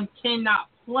someone cannot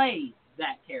play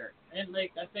that character. And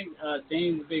like I think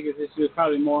Dane's biggest issue is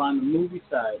probably more on the movie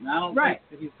side. And I don't think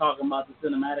that he's talking about the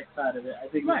cinematic side of it. I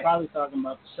think he's probably talking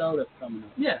about the show that's coming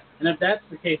up. Yeah. And if that's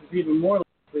the case, it's even more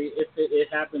likely if it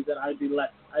happens that I'd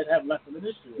have less of an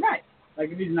issue. Right. Like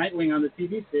if he's Nightwing on the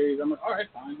TV series, I'm like, all right,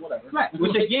 fine, whatever. Right.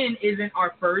 Which again isn't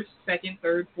our first, second,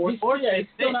 third, fourth. It's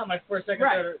still not my first, second,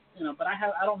 third. But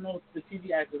I don't know the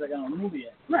TV actors I got on the movie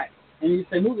yet. Right. And you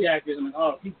say movie actors, I'm like,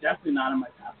 oh, he's definitely not in my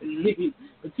top 15.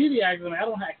 But TV actors, I'm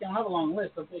like, I can't have a long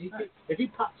list. So if he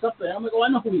pops up there, I'm like, oh, I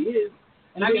know who he is.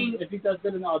 And if he does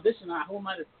good in the audition, who am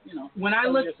I to, When I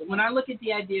look at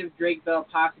the idea of Drake Bell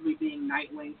possibly being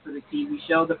Nightwing for the TV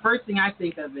show, the first thing I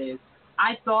think of is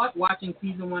I thought watching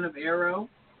season 1 of Arrow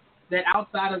that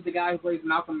outside of the guy who plays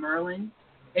Malcolm Merlin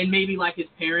and maybe like his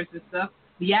parents and stuff,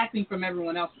 the acting from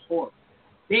everyone else was horrible.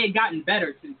 They had gotten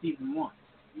better since season 1.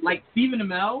 Like Stephen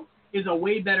Amell is a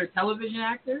way better television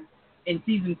actor in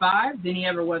season 5 than he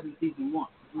ever was in season 1.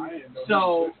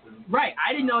 So,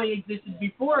 I didn't know he existed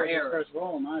before Arrow.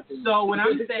 So what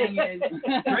I'm saying is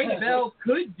Drake Bell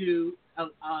could do a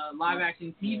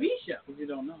live-action TV show. Because you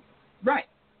don't know. Right.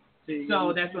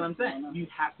 So that's what I'm saying. You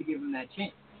have to give him that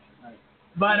chance. Right.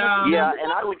 But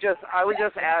and I would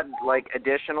just add like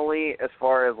additionally as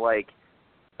far as like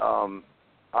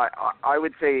I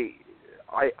would say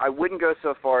I wouldn't go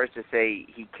so far as to say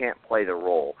he can't play the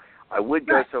role. I would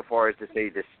go so far as to say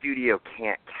the studio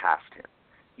can't cast him.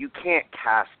 You can't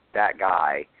cast that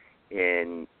guy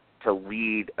in to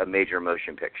lead a major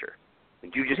motion picture.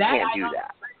 You just can't do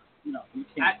that. No, you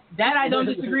can't. That I don't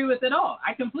disagree with at all.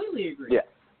 I completely agree. Yeah.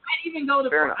 I'd even go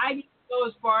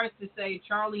as far as to say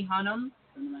Charlie Hunnam,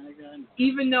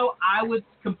 even though I would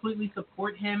completely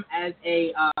support him as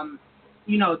a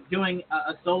doing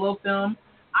a solo film.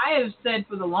 I have said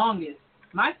for the longest,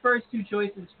 my first two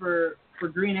choices for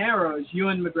Green Arrow is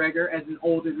Ewan McGregor as an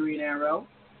older Green Arrow,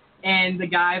 and the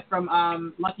guy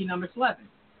from Lucky Number 11.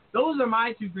 Those are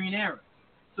my two Green Arrows.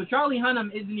 So Charlie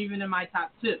Hunnam isn't even in my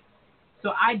top 2. So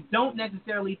I don't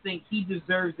necessarily think he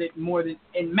deserves it more than...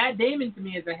 And Matt Damon, to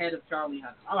me, is ahead of Charlie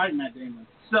Hunnam. I like Matt Damon.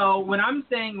 So what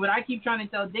I keep trying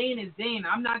to tell Dane is, Dane,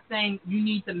 I'm not saying you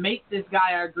need to make this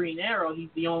guy our Green Arrow. He's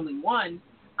the only one.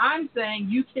 I'm saying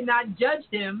you cannot judge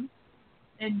him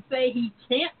and say he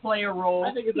can't play a role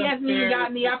he hasn't even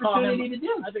gotten the opportunity to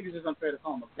do. I think it's just unfair to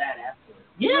call him a bad actor.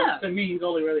 Yeah. To me, he's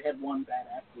only really had one bad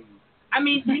actor. I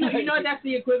mean, you know what that's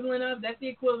the equivalent of? That's the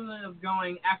equivalent of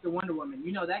going after Wonder Woman.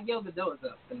 That Gal Gadot is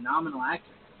a phenomenal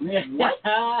actress. What?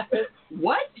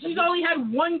 What? She's only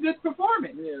had one good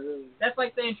performance. Yeah, really. That's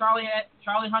like saying Charlie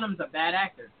Hunnam's a bad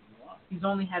actor. He's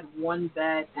only had one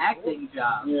bad acting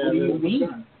job. Yeah, what do you really.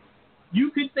 mean? You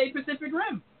could say Pacific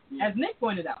Rim, as Nick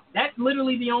pointed out. That's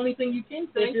literally the only thing you can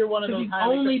say. If you're one of those he's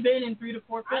only been in 3 to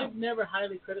 4 films. I've never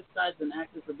highly criticized an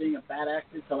actor for being a bad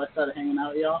actor until I started hanging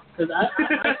out with y'all. Because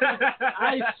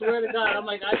I swear to God, I'm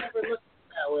like, I never looked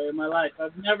that way in my life.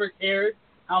 I've never cared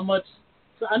how much.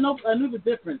 So I knew the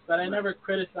difference, but I never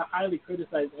highly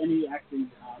criticized any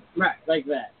acting job like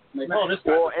that. Like, oh, this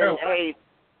guy's and hey,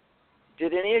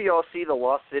 did any of y'all see The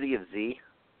Lost City of Z?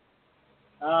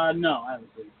 No, I haven't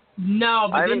seen it. No,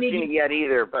 but I haven't seen it yet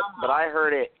either, but I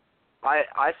heard it.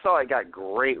 I saw it got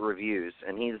great reviews,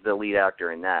 and he's the lead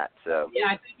actor in that. So yeah,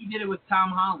 I think he did it with Tom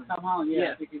Holland. Tom Holland,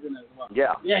 yeah. I think he's in it as well.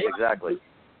 Yeah, exactly.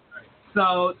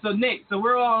 So Nick,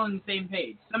 we're all on the same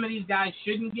page. Some of these guys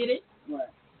shouldn't get it,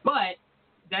 but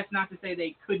that's not to say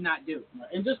they could not do it. Right.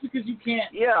 And just because you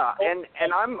can't. Yeah, and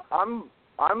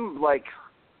I'm like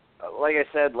I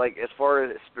said, like as far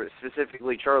as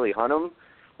specifically Charlie Hunnam,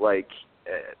 like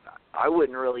I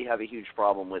wouldn't really have a huge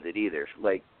problem with it either.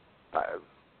 Like,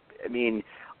 I mean,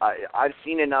 I've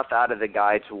seen enough out of the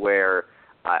guy to where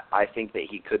I think that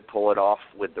he could pull it off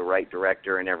with the right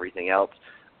director and everything else.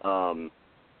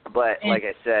 But like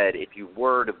I said, if you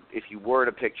were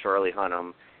to pick Charlie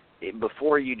Hunnam,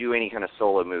 before you do any kind of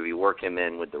solo movie, work him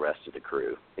in with the rest of the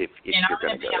crew. If you're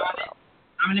going to go that route.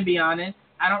 I'm going to be honest.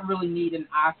 I don't really need an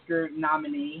Oscar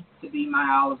nominee to be my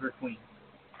Oliver Queen.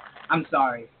 I'm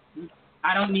sorry.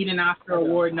 I don't need an Oscar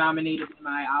award nominee to be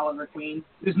my Oliver Queen.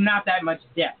 There's not that much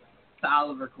depth to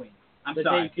Oliver Queen. I'm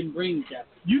sorry. But you can bring depth.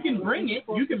 You can bring it.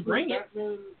 You can bring it.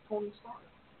 They're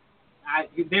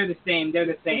the same.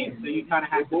 So you kind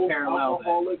of have to parallel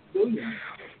that.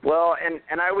 Well,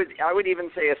 and I would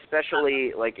even say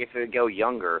especially like if they go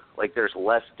younger, like there's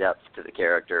less depth to the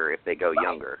character if they go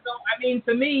younger. So I mean,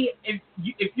 to me,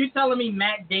 if you're telling me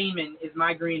Matt Damon is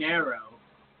my Green Arrow,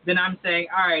 then I'm saying,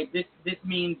 all right, this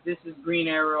means this is Green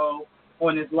Arrow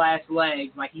on his last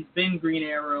legs. Like he's been Green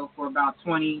Arrow for about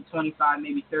 20, 25,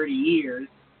 maybe 30 years,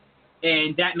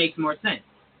 and that makes more sense.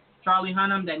 Charlie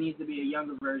Hunnam, that needs to be a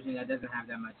younger version that doesn't have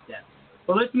that much depth.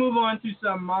 But let's move on to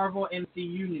some Marvel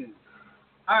MCU news.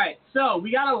 All right, so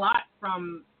we got a lot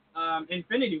from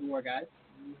Infinity War, guys.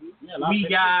 Yeah, we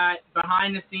got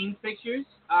behind-the-scenes pictures.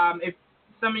 If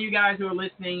some of you guys who are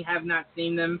listening have not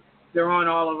seen them, they're on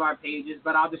all of our pages,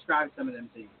 but I'll describe some of them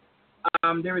to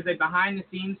you. There was a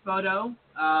behind-the-scenes photo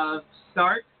of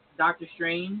Stark, Doctor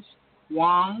Strange,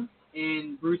 Wong,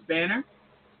 and Bruce Banner.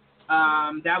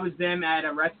 That was them at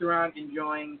a restaurant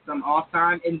enjoying some off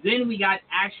time. And then we got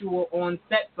actual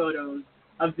on-set photos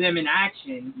of them in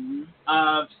action,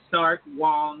 of Stark,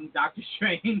 Wong, Doctor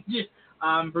Strange,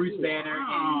 Bruce Banner,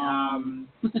 and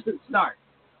Stark.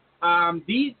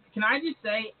 These, can I just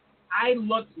say, I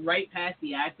looked right past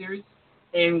the actors,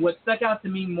 and what stuck out to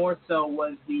me more so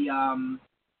was the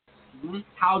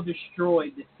how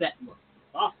destroyed the set looked.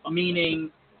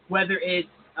 Meaning, whether it's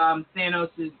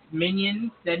Thanos'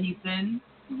 minions that he sends,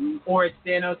 or it's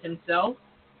Thanos himself,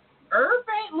 Earth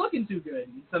ain't looking too good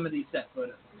in some of these set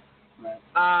photos.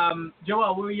 Right.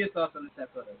 Joel, what were your thoughts on the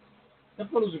set photos? The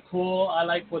photos are cool. I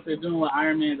like what they're doing with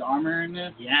Iron Man's armor in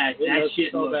this. Yeah, that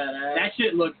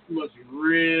shit looks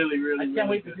really, really. I can't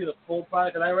wait to see the full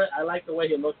product. And I like the way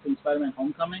he looks in Spider-Man: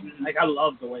 Homecoming. Mm-hmm. Like I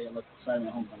love the way it looks in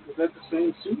Spider-Man: Homecoming. Is that the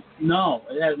same suit? No,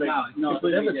 it has no, it's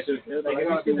a different suit.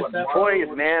 Toys,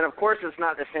 man. Of course, it's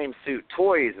not the same suit.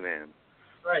 Toys, man.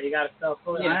 Right, you gotta sell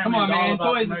toys. Yeah, come on, man.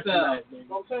 Toys and stuff.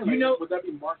 You know, would that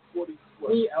be Mark 40?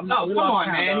 Come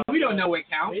on, man. We don't know what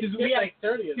counts. Because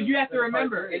you have to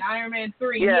remember, in Iron Man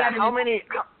 3, he had how many? Of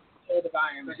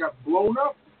Iron Man. They got blown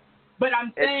up. But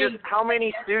I'm saying, it's just how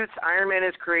many suits Iron Man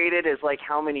has created is like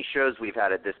how many shows we've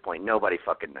had at this point. Nobody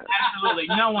fucking knows. Absolutely,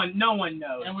 no one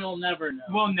knows, and we'll never know.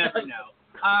 We'll never know.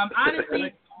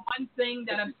 Honestly, one thing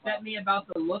that upset me about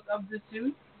the look of the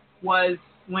suit was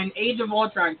when Age of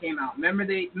Ultron came out. Remember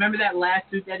that last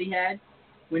suit that he had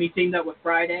when he teamed up with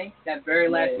Friday? That very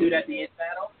last suit at the end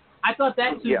battle? I thought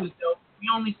that suit was dope. We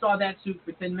only saw that suit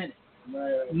for 10 minutes.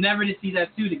 Right. Never to see that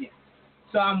suit again.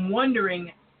 So I'm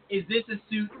wondering, is this a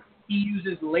suit he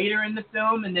uses later in the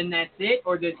film and then that's it?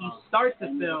 Or does he start the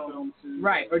film?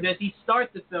 Right. Or does he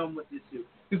start the film with this suit?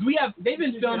 Because they've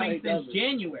been filming since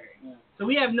January. Yeah. So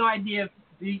we have no idea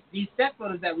if these set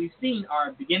photos that we've seen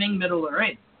are beginning, middle, or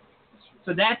end.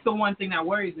 So that's the one thing that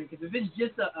worries me, because if it's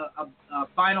just a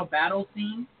final battle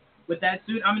scene with that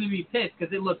suit, I'm going to be pissed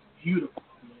because it looks beautiful.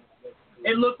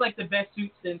 It looks like the best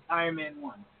suit since Iron Man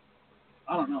 1.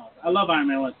 I don't know. I love Iron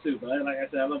Man 1 too, but like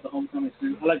I said, I love the Homecoming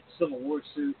suit. I like the Civil War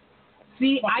suit.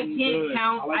 See, I can't good.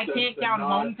 count. I the can't count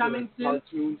nod Homecoming to the suit.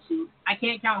 cartoon suit. I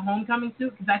can't count Homecoming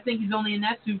suit because I think he's only in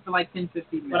that suit for like 10, 15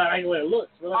 minutes. But I like the way it looks.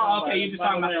 Oh, okay, you're just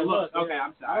talking about the look. Okay,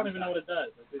 I'm sorry. I don't even know what it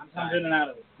does. It I'm comes sorry. in and out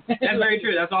of it. That's very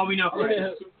true. That's all we know. I like Right?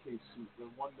 the suitcase suit. The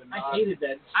one that I hated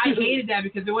that. I hated that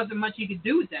because there wasn't much you could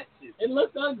do with that suit, It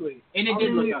looked ugly. and it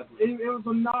did look ugly. It was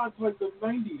a nod to like the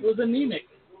 90s. It was anemic.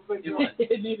 It was.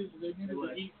 It needed to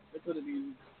eat. That's what it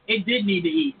needed. It did need to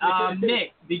eat.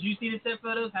 Nick, did you see the set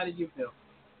photos? How did you feel?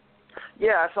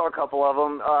 Yeah, I saw a couple of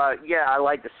them. Yeah, I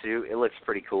like the suit. It looks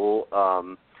pretty cool.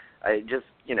 I just,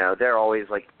 they're always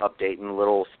like updating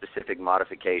little specific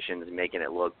modifications, making it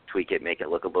tweak it, make it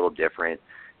look a little different.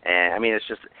 And I mean,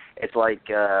 it's like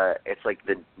the,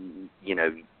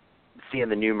 seeing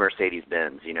the new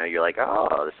Mercedes-Benz. You're like,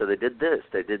 oh, so they did this,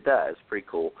 they did that. It's pretty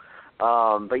cool.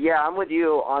 But yeah, I'm with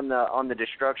you on the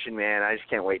destruction, man. I just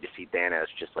can't wait to see Thanos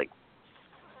just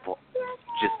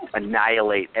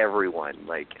annihilate everyone.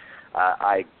 Like,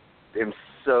 I am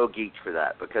so geeked for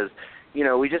that because,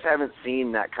 we just haven't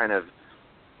seen that kind of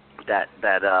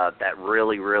that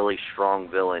really, really strong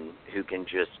villain who can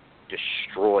just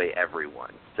destroy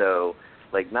everyone. So,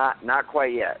 like, not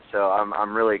quite yet. So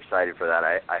I'm really excited for that.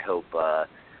 I hope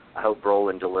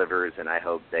Brolin delivers, and I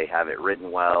hope they have it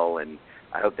written well, and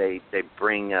I hope they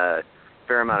bring a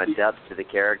fair amount of depth to the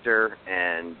character.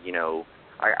 And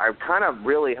I kind of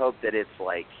really hope that it's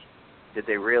like that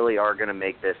they really are going to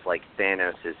make this like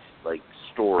Thanos' like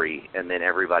story, and then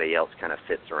everybody else kind of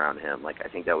fits around him. Like, I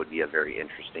think that would be a very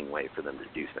interesting way for them to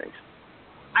do things.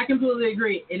 I completely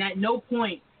agree, and at no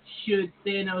point should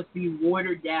Thanos be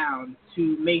watered down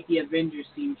to make the Avengers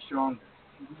seem stronger.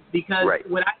 Because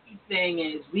what I keep saying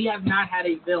is we have not had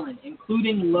a villain,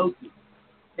 including Loki,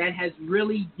 that has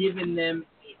really given them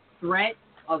a threat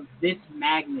of this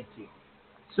magnitude.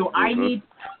 So I need to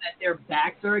know that their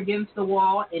backs are against the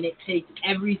wall, and it takes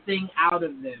everything out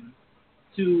of them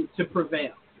to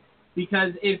prevail.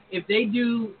 Because if they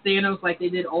do Thanos like they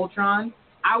did Ultron,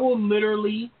 I will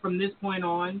literally, from this point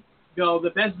on, go,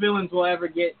 the best villains we'll ever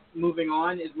get moving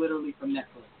on is literally from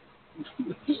Netflix.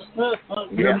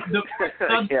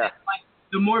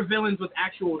 The more villains with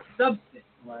actual substance,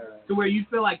 to where you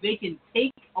feel like they can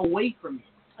take away from you.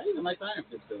 I even like the Iron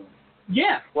Fist villain.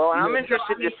 Yeah. Well, I'm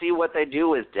interested to see what they do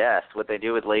with Death, what they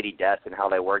do with Lady Death, and how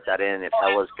they work that in. If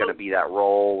Hela's going to be that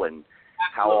role, and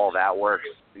how all that works.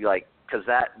 Like, because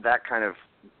that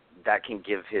can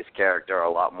give his character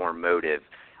a lot more motive,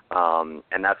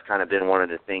 and that's kind of been one of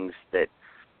the things that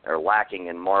are lacking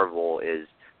in Marvel is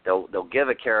they'll give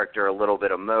a character a little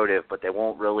bit of motive, but they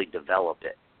won't really develop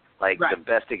it. Like, the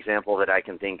best example that I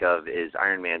can think of is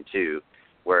Iron Man 2,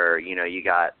 where, you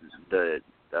got the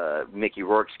Mickey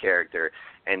Rourke's character,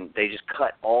 and they just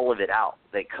cut all of it out.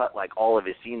 They cut, like, all of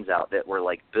his scenes out that were,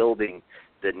 like, building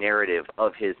the narrative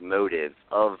of his motive,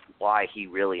 of why he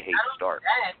really hates Stark.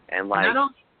 And, like...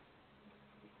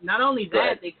 Not only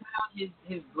that, they cut out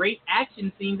his great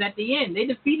action scenes at the end. They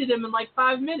defeated him in, like,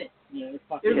 5 minutes. Yeah, it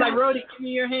was like, Rhodey, give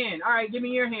me your hand. All right, give me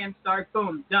your hand, Stark.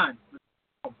 Boom, done.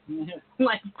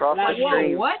 Like,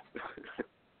 whoa, what?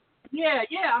 Yeah.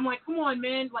 I'm like, come on,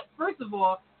 man. Like, first of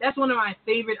all, that's one of my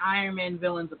favorite Iron Man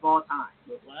villains of all time.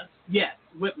 Whiplash? Yes,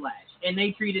 Whiplash. And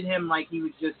they treated him like he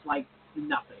was just like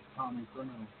nothing.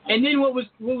 And then what was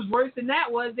worse than that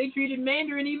was they treated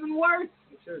Mandarin even worse.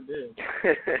 They sure did.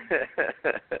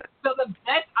 So the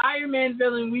best Iron Man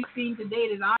villain we've seen to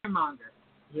date is Ironmonger.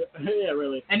 Yeah,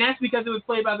 really. And that's because it was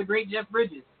played by the great Jeff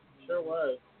Bridges. Sure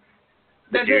was.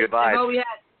 That's it. That's all we had.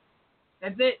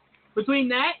 That's it. Between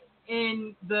that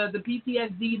and the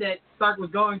PTSD that Stark was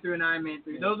going through in Iron Man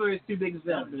 3, those were his two biggest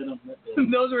villains.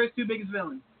 Those were his two biggest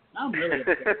villains. I'm really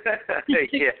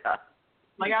yeah.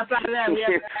 Like, outside of that, we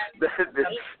have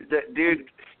dude,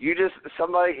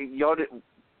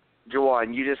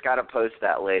 Jawan, you just got to post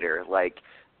that later. Like,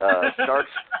 Stark's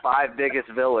 5 biggest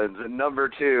villains, and number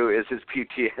 2 is his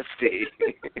PTSD.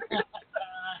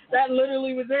 That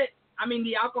literally was it. I mean,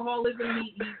 the alcoholism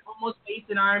he almost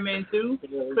faced in Iron Man 2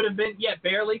 could have been,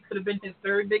 barely, could have been his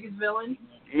 3rd biggest villain.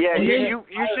 Yeah, you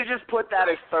should just put that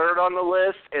as 3rd on the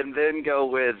list, and then go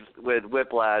with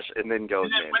Whiplash, and then go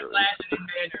with Mandarin. Whiplash and then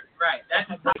Mandarin, right.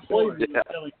 That's the poison. Yeah.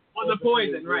 Well, the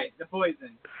poison, right, the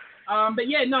poison. But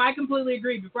yeah, no, I completely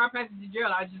agree. Before I pass it to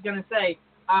Gerald, I was just going to say,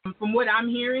 from what I'm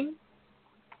hearing,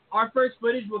 our first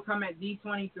footage will come at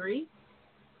D23.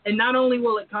 And not only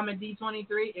will it come at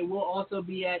D23, it will also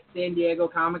be at San Diego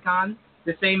Comic-Con,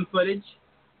 the same footage.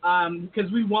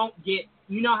 Because we won't get,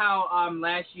 how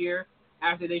last year,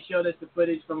 after they showed us the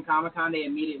footage from Comic-Con, they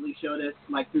immediately showed us,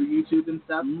 like, through YouTube and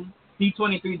stuff.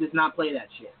 D23 does not play that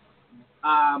shit.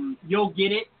 You'll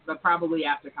get it, but probably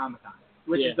after Comic-Con.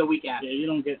 which is the week after. Yeah, you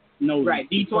don't get no. Right,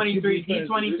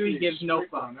 D23 gives no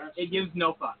fuck. It gives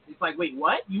no fuck. It's like, wait,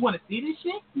 what? You want to see this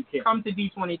shit? Come to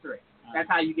D23. That's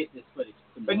how you get this footage.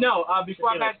 But no,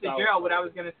 before I pass to Gerald, what I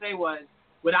was gonna say was,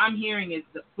 what I'm hearing is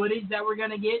the footage that we're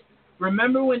gonna get.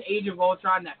 Remember when Age of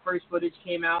Ultron, that first footage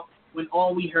came out, when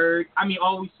all we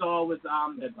saw was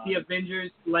the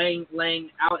Avengers laying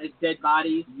out as dead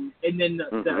bodies, and then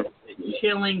the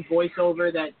chilling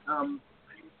voiceover that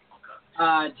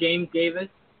James gave us.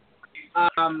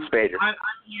 I'm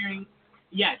hearing,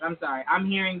 yes, I'm sorry. I'm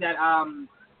hearing that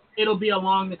it'll be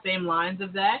along the same lines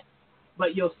of that,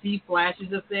 but you'll see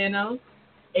flashes of Thanos,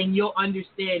 and you'll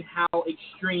understand how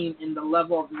extreme in the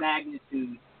level of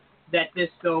magnitude that this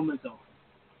film is on.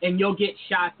 And you'll get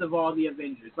shots of all the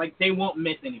Avengers. Like, they won't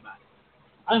miss anybody.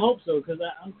 I hope so, because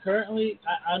I'm currently,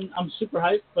 I'm super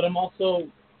hyped, but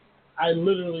I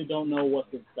literally don't know what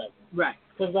to expect. Right.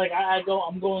 Because, like,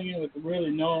 I'm going in with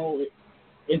really no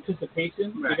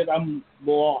anticipation, because I'm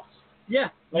lost. Yeah,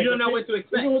 like, you don't know what to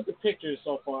expect. Even with the pictures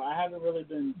so far, I haven't really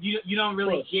been. You don't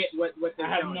really get what they're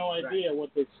I have no idea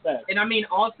what to expect. And I mean,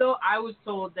 also, I was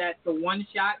told that the one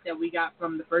shot that we got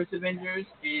from the first Avengers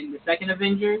and the second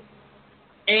Avengers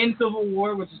and Civil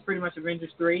War, which is pretty much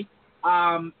Avengers 3,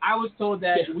 I was told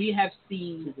that we have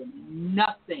seen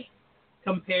nothing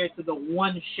compared to the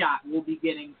one shot we'll be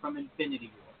getting from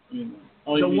Infinity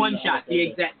War. The one shot,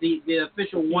 the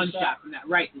official one shot from that,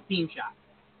 right? The team shot.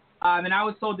 And I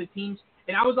was told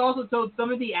and I was also told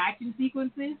some of the action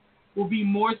sequences will be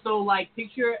more so like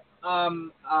picture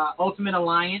Ultimate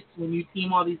Alliance when you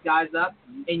team all these guys up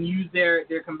and use their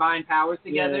combined powers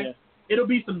together. Yeah. It'll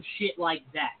be some shit like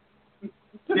that.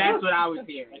 That's what I was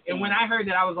hearing. And when I heard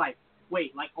that, I was like,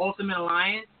 wait, like Ultimate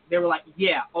Alliance? They were like,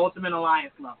 yeah, Ultimate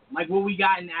Alliance level. Like what we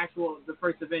got in the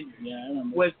first Avengers. Yeah, I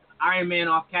remember. With Iron Man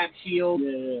off Cap's shield,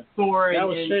 Thor and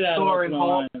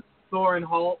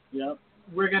Hulk. Yep.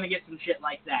 We're going to get some shit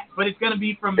like that. But it's going to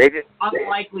be from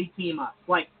unlikely team-ups.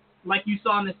 Like you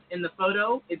saw in the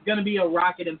photo, it's going to be a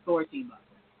Rocket and Thor team-up.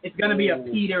 It's going to be a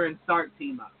Peter and Stark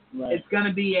team-up. Right. It's going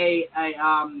to be a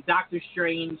Doctor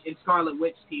Strange and Scarlet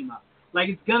Witch team-up. Like,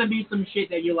 it's going to be some shit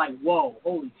that you're like, whoa,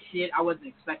 holy shit, I wasn't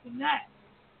expecting that.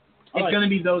 It's going to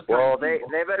be those kinds of they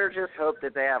better just hope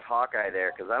that they have Hawkeye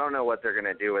there, because I don't know what they're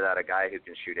going to do without a guy who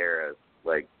can shoot arrows.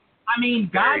 Like, I mean,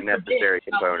 God necessary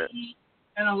component.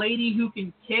 And a lady who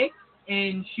can kick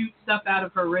and shoot stuff out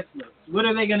of her wristlets. What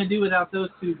are they going to do without those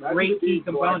two great key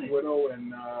components? Black Widow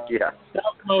and,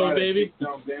 baby.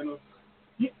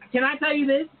 Can I tell you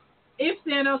this? If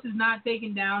Thanos is not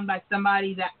taken down by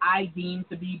somebody that I deem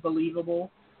to be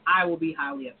believable, I will be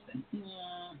highly upset.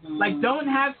 Mm-hmm. Like, don't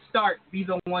have Stark be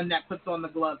the one that puts on the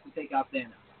gloves to take out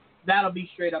Thanos. That'll be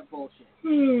straight up bullshit.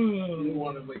 You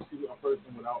want to see a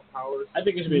person without powers? I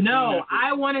think it should be. No,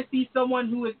 I want to see someone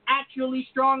who is actually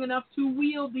strong enough to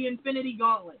wield the Infinity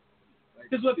Gauntlet.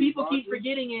 Because what people keep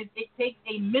forgetting is it takes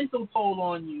a mental toll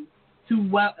on you to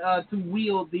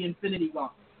wield the Infinity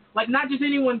Gauntlet. Like, not just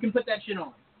anyone can put that shit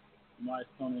on. Why is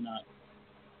Tony not?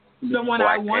 Someone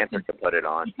Black I want Panther to put it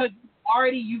on. Because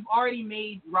you've already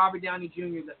made Robert Downey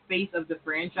Jr. the face of the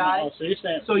franchise. Oh, so you're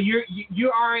saying? So you're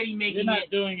already making it. You're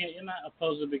not doing it. You're not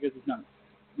opposed because he's not.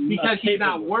 Because he's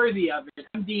not worthy of it.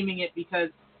 I'm deeming it because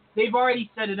they've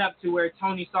already set it up to where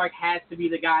Tony Stark has to be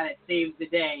the guy that saves the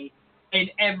day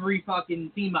in every fucking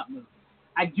team-up movie.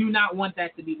 I do not want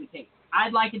that to be the case.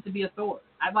 I'd like it to be a Thor.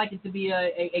 I'd like it to be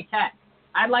a Cat.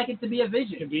 I'd like it to be a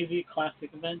Vision. It could be the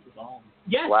classic Avengers.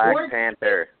 Yes, Black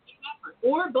Panther.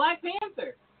 Or Black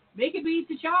Panther. Make it be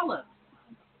T'Challa.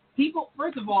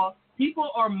 First of all,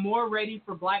 people are more ready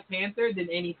for Black Panther than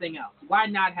anything else. Why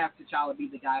not have T'Challa be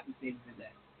the guy who saves the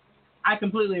day? I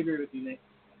completely agree with you, Nick.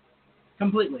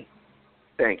 Completely.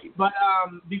 Thank you. But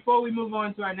before we move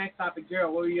on to our next topic,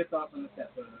 Gerald, what were your thoughts on the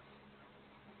set photo?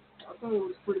 I thought it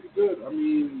was pretty good. I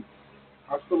mean,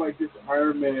 I feel like this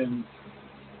Iron Man.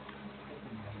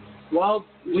 Well,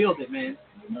 wield it, man.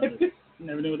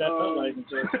 Never knew what that felt like.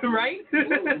 Right?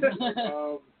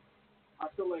 I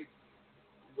feel like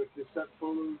with the set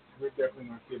photos, we're definitely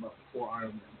going to see about 4 Iron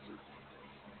Man suits.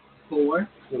 4?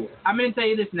 4. I'm going to tell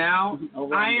you this now.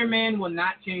 Iron Man will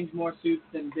not change more suits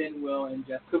than Ben will in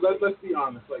Justice. Because let's be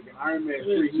honest, like in Iron Man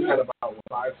 3, he had about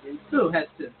 5 suits. Who has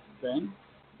 2? Ben?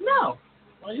 No.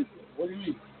 What do you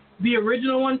mean? The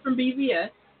original one from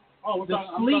BVS. Oh, the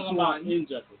sleek one. In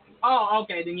Justice. Oh,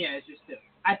 okay, then yeah, it's just 2.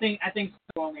 I think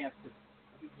he'll only have 2.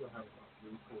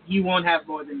 He won't have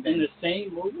more than Ben. In the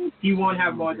same movie? He won't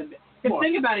have more than Ben. Because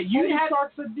think about it, you'd have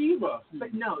Stark's a diva.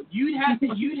 No, you'd have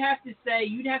to say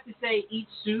each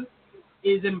suit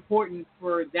is important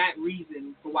for that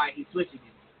reason for why he's switching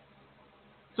it.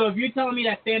 So if you're telling me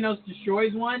that Thanos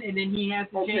destroys one and then he has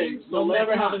to change, so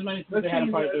never have as many suits they had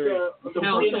in part 3.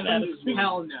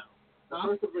 Hell no. The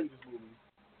first Avengers movie,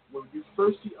 when you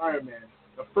first see Iron Man,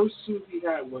 the first suit he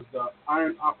had was the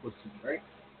Iron Aqua suit, right?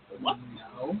 What?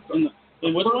 No.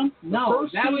 In which one? No,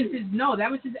 that was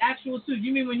his actual suit.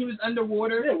 You mean when he was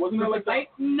underwater? Yeah, wasn't it like that?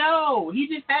 No, he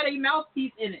just had a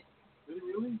mouthpiece in it.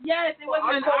 Really? Yes, it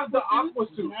wasn't an aqua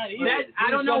suit.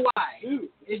 I don't know why.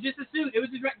 It's just a suit. It was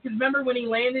just because remember when he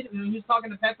landed and when he was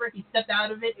talking to Pepper, he stepped out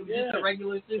of it. It was just a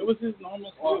regular suit. It was his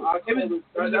normal suit. It was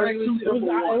a regular suit. It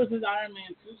was his Iron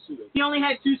Man 2 suit. He only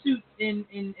had 2 suits in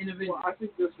Avengers. Well, I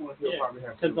think this one he'll probably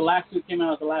have. Because the last suit came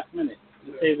out at the last minute.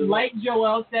 Like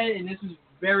Joel said, and this was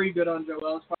very good on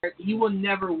Joel's part, he will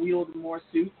never wield more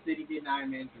suits than he did in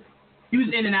Iron Man 3. He was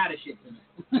in and out of shit tonight.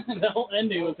 The whole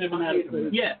ending was him and out of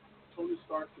suit. Yeah. Tony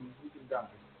Stark and he can die.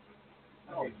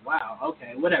 Oh, wow.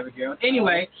 Okay, whatever, Gerald.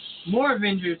 Anyway, more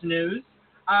Avengers news.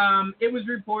 It was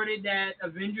reported that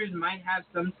Avengers might have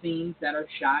some scenes that are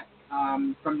shot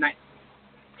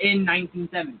in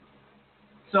 1970.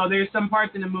 So there's some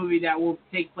parts in the movie that will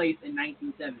take place in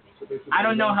 1970. So I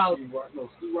don't know how. Steve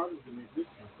Rogers didn't exist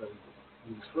in 1970.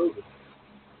 He was frozen.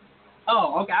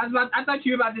 Oh, okay. I thought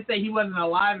you were about to say he wasn't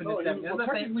alive in the 70s.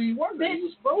 Technically he wasn't. He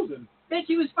was frozen. Bitch,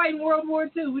 he was fighting World War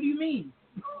II. What do you mean?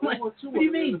 World War II what do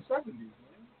you mean? In the 70s, man.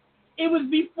 It was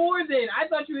before then. I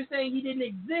thought you were saying he didn't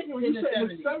exist in the 70s. In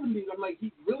the 70s, I'm like,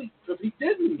 he really, because he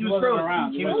didn't. He was frozen.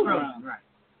 Around. He was frozen, right.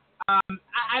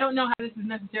 I don't know how this is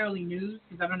necessarily news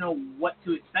because I don't know what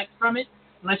to expect from it.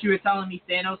 Unless you were telling me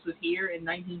Thanos was here in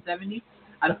 1970.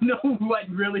 I don't know what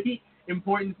really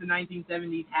importance the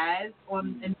 1970s has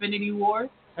on Infinity War.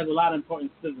 Has a lot of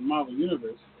importance to the Marvel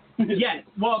Universe. Yes.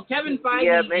 Well, Kevin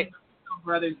Feige and the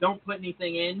brothers don't put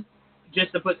anything in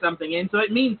just to put something in. So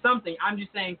it means something. I'm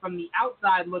just saying from the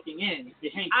outside looking in,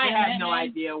 I have no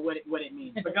idea what it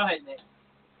means. But go ahead, Nick.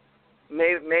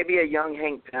 Maybe a young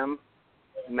Hank Pym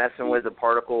messing with the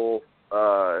particle,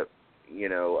 planes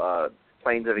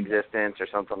of existence or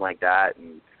something like that,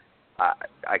 and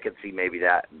I could see maybe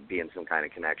that being some kind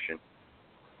of connection.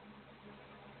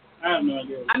 I have no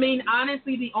idea. I mean,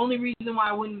 honestly, the only reason why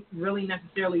I wouldn't really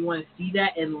necessarily want to see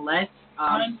that unless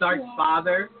Stark's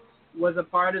father was a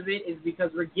part of it is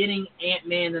because we're getting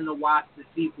Ant-Man and the Wasp, the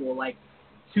sequel, like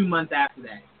 2 months after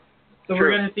that. So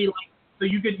we're going to see, like, so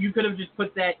you could have just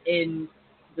put that in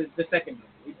the second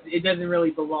movie. It doesn't really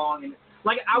belong in it.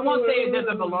 Like, I won't say it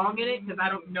doesn't belong in it because I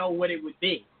don't know what it would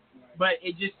be. But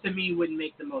it just, to me, wouldn't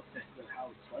make the most sense. The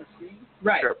Howard Stark scene?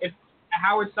 Right. Sure. If a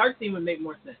Howard Stark scene would make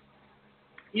more sense.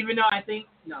 Even though I think,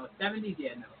 70s,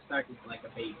 Stark is like a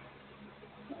baby.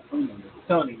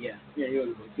 Tony, yeah. Yeah, he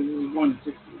was born in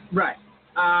the 60s. Right.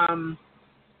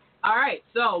 All right,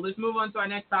 so let's move on to our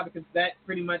next topic because that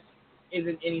pretty much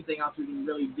isn't anything else we can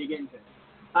really dig into.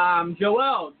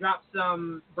 Joel dropped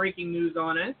some breaking news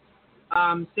on us.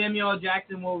 Samuel L.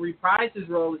 Jackson will reprise his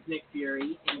role as Nick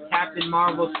Fury in Captain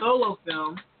Marvel's solo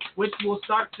film, which will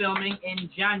start filming in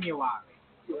January.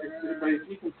 So, is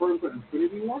he confirmed for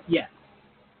Infinity War? Yes.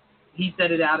 He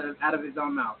said it out of his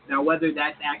own mouth. Now, whether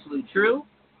that's actually true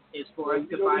is for us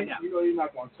to find out. You're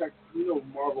not going to text.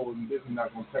 Marvel and Disney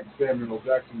not going to text Samuel L.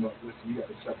 Jackson. But listen, you got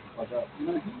to shut the fuck up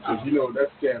because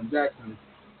that's Sam Jackson.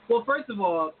 Well, first of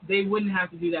all, they wouldn't have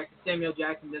to do that because Samuel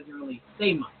Jackson doesn't really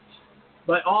say much.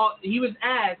 But he was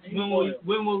asked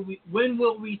when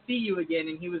will we see you again,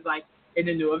 and he was like, in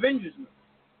the new Avengers movie,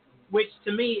 which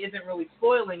to me isn't really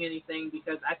spoiling anything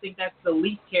because I think that's the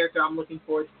least character I'm looking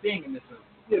forward to seeing in this movie.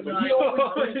 Yeah, but he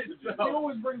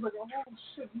always brings like, oh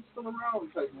shit, he's still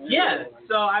around type. Yeah,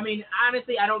 so I mean,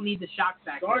 honestly, I don't need the shock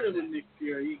factor. Started with Nick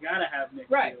Fury, you gotta have Nick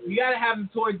Fury. Right, you gotta have him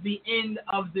towards the end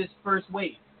of this first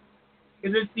wave,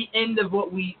 because it's the end of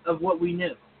what we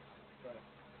knew. Right.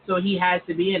 So he has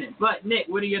to be in it. But Nick,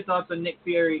 what are your thoughts on Nick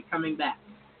Fury coming back?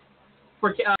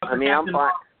 For I mean, I'm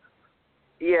fine.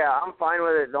 Yeah, I'm fine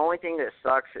with it. The only thing that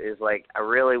sucks is like I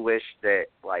really wish that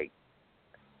like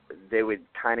they would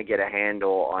kind of get a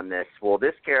handle on this. Well,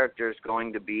 this character is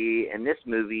going to be in this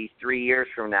movie 3 years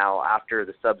from now after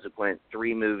the subsequent 4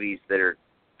 movies or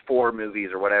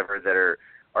whatever that are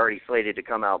already slated to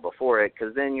come out before it,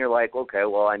 because then you're like, okay,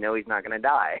 well, I know he's not going to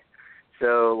die.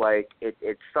 So, like,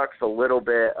 it sucks a little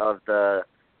bit of the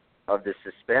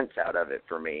suspense out of it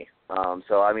for me.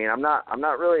 So, I mean, I'm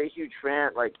not really a huge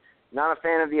fan, like, not a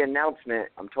fan of the announcement.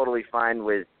 I'm totally fine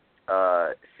with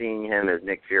seeing him as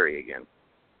Nick Fury again.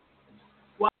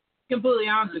 Completely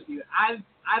honest with you,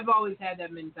 I've always had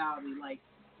that mentality. Like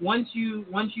once you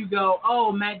go,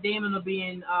 oh, Matt Damon will be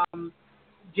in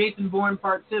Jason Bourne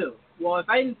Part 2. Well, if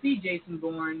I didn't see Jason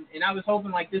Bourne and I was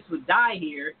hoping like this would die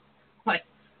here, like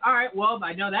all right, well,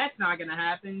 I know that's not gonna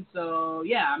happen, so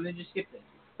yeah, I'm gonna just skip this.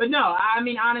 But no, I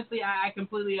mean honestly, I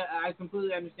completely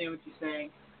understand what you're saying.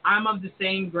 I'm of the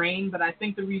same grain, but I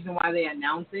think the reason why they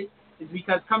announce it is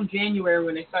because come January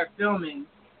when they start filming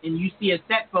and you see a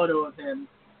set photo of him,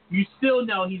 you still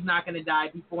know he's not gonna die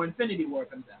before Infinity War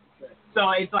comes out. So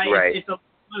it's like it's a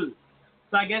move.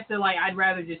 So I guess they're like, I'd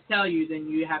rather just tell you than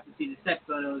you have to see the set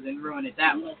photos and ruin it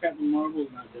that way. Captain Marvel's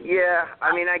not doing Yeah,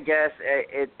 I mean, I guess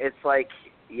it's like,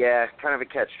 yeah, kind of a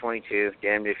catch-22.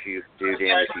 Damned if you do,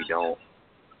 damned if you don't.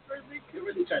 They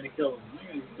really tried to kill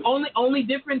him. Only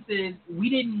difference is we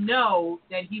didn't know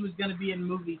that he was going to be in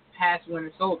movies past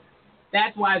Winter Soldier.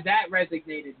 That's why that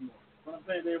resonated more. But I'm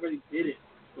saying they already did it.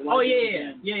 Oh,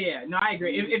 yeah. No, I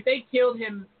agree. If they killed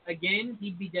him again,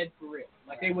 he'd be dead for real.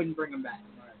 Like, they wouldn't bring him back.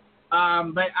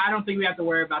 But I don't think we have to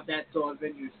worry about that till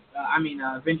Avengers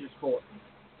 4,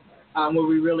 where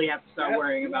we really have to start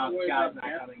worrying about guys not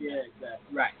coming. Yeah,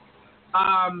 exactly. Right.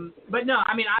 But no,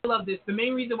 I mean, I love this. The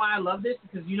main reason why I love this is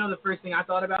because you know the first thing I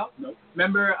thought about? Nope.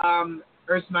 Remember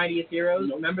Earth's Mightiest Heroes?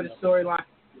 Nope. Remember the storyline?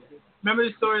 Remember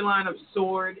the storyline of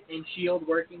Sword and S.H.I.E.L.D.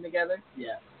 working together?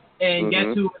 Yeah. And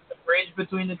guess who was the bridge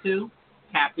between the two?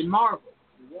 Captain Marvel.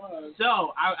 It was.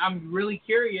 So I'm really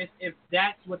curious if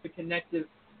that's what the connective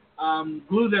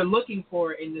glue they're looking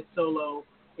for in this solo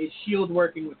is S.H.I.E.L.D.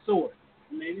 working with Sword.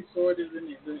 Maybe Sword is in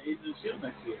the Agent of S.H.I.E.L.D.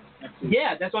 next year.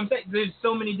 Yeah, that's what I'm saying. There's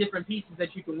so many different pieces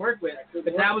that you can work with,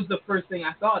 but that was the first thing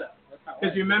I thought of.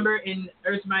 Because remember in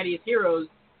Earth's Mightiest Heroes,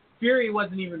 Fury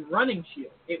wasn't even running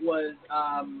S.H.I.E.L.D. It was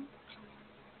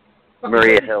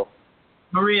Maria Hill.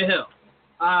 Maria Hill.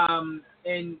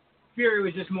 And Fury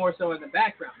was just more so in the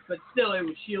background, but still it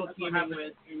was S.H.I.E.L.D. teaming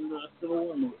with in the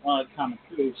Civil War comic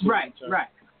too. Right.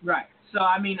 So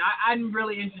I mean, I'm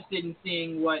really interested in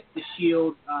seeing what the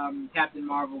S.H.I.E.L.D. Captain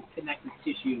Marvel connective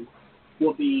tissue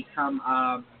will be come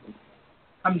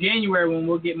January when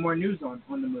we'll get more news on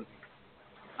the movie.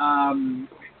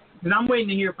 Because I'm waiting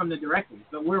to hear from the directors,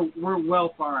 but we're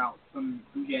well far out from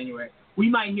January. We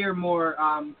might hear more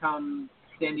come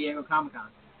San Diego Comic-Con.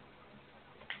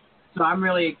 So I'm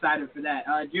really excited for that.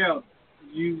 Gerald,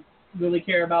 do you really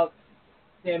care about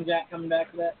Sam Jack coming back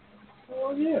for that?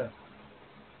 Oh, yeah.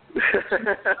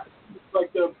 It's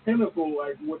like the pinnacle,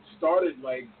 like what started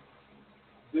like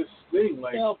this thing,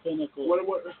 like pinnacle.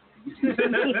 What?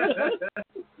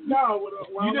 No,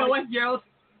 you know what, Gerald?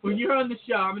 When you're on the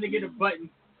show, I'm gonna get a button.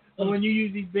 And when you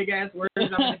use these big ass words, I'm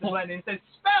gonna hit the button and it says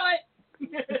spell it.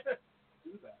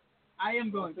 Do that. I am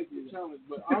going to to do the challenge,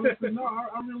 but honestly, no,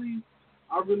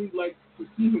 I really like to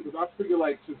see him because I figure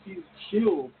like since he's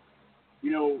S.H.I.E.L.D.,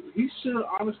 you know, he should have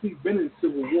honestly been in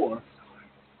Civil War.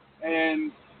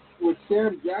 And with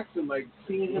Sam Jackson, like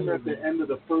seeing him at the end of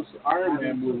the first Iron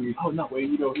Man movie, where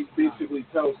you know he basically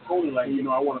tells Tony like, you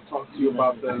know, I want to talk to you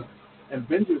about the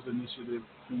Avengers initiative.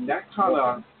 That kind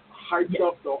of hyped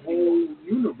up the whole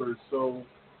universe. So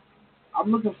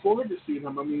I'm looking forward to seeing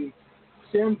him. I mean,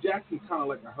 Sam Jackson's kind of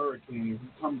like a hurricane.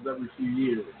 He comes every few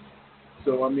years.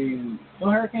 So I mean,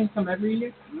 don't hurricanes come every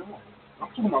year? No, I'm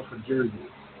talking about for Jersey.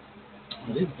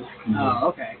 Oh,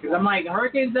 okay. Because I'm like,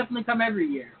 hurricanes definitely come every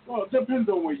year. Well, it depends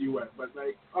on where you at, but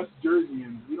like us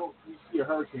Jerseyans, we see a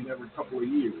hurricane every couple of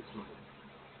years. So.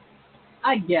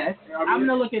 I guess. I mean, I'm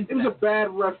gonna look into it. It was a bad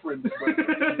reference. But,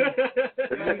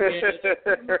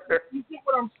 you get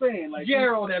what I'm saying, like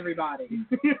Gerald, everybody.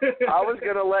 I was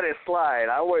gonna let it slide.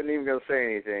 I wasn't even gonna say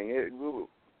anything.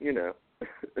 You know.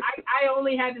 I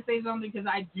only had to say something because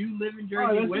I do live in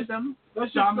Jersey with them.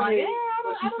 Let's so just I'm say, like, yeah,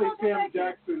 let's just say Sam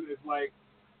Jackson is like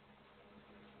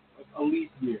a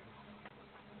leap year.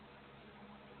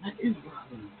 That is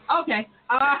okay.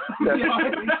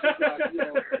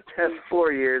 That's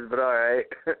 4 years, but all right.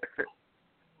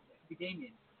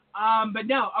 But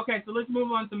no, okay, so let's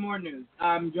move on to more news.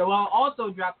 Joel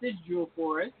also dropped this jewel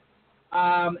for us.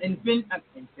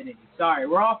 Infinity. Sorry,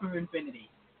 we're off of Infinity.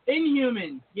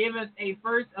 Inhumans gave us a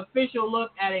first official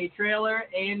look at a trailer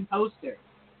and poster,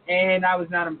 and I was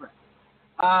not impressed.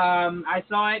 I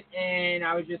saw it, and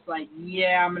I was just like,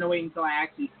 yeah, I'm going to wait until I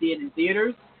actually see it in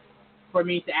theaters for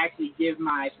me to actually give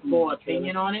my full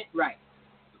opinion on it. Right.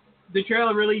 The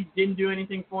trailer really didn't do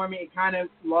anything for me. It kind of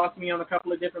lost me on a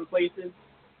couple of different places.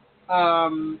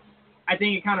 I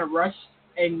think it kind of rushed,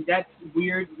 and that's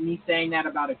weird, me saying that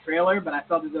about a trailer, but I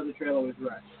felt as though the trailer was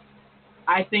rushed.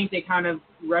 I think they kind of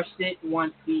rushed it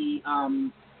once the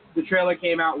trailer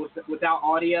came out without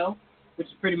audio, which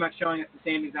is pretty much showing us the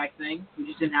same exact thing. We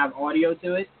just didn't have audio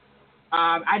to it.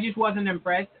 I just wasn't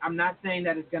impressed. I'm not saying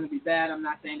that it's going to be bad. I'm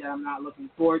not saying that I'm not looking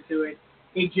forward to it.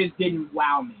 It just didn't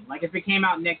wow me. Like, if it came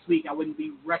out next week, I wouldn't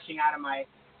be rushing out of my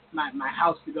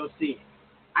house to go see it.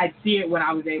 I'd see it when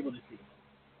I was able to see it.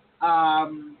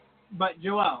 But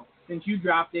Joel, since you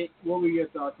dropped it, what were your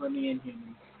thoughts on the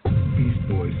Inhumans? Beast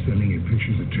Boys sending in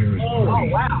pictures of terrorist Oh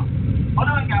parties. wow! Hold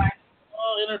on, guys.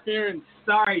 Oh, interference.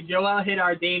 Sorry, Joel hit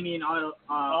our Damien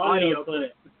audio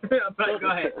clip. But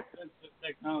go ahead. That's just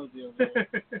technology over there.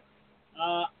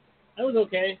 It was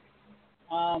okay.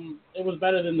 It was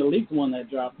better than the leaked one that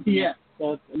dropped. Yeah.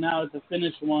 So now it's a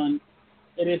finished one.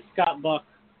 It is Scott Buck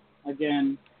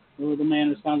again, who was the man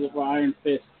responsible for Iron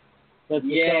Fist. That's the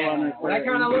showrunner for that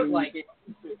kind of looked like it.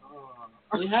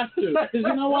 You have to, because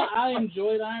you know what? I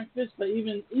enjoyed Iron Fist, but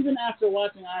even after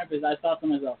watching Iron Fist, I thought to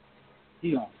myself,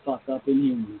 he gonna fuck up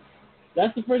Inhumans.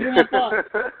 That's the first thing I thought.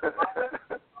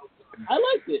 I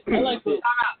liked it.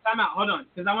 Time out. Hold on,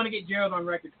 because I want to get Gerald on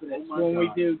record for this when we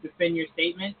do defend your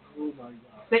statement. Oh my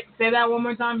God. Say that one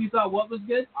more time. You thought what was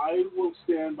good? I will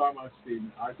stand by my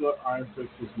statement. I thought Iron Fist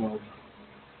was well done.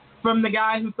 From the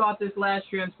guy who thought this last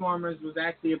Transformers was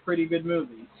actually a pretty good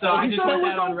movie. So I just want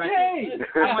that on record.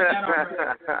 I want that on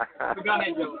record. But go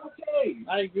ahead, Joe.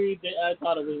 I agree. I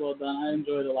thought it was well done. I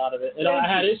enjoyed a lot of it. I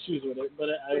had issues with it, but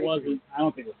I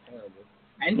don't think it was terrible.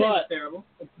 I didn't think it was terrible.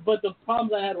 But the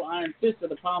problems I had with Iron Fist are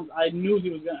the problems I knew he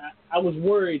was gonna. I was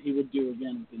worried he would do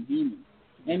again with Inhumans.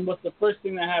 And what's the first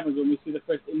thing that happens when we see the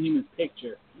first Inhumans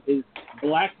picture is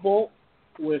Black Bolt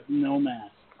with no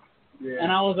mask. Yeah.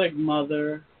 And I was like,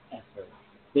 mother effer.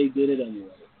 They did it anyway.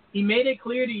 He made it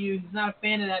clear to you he's not a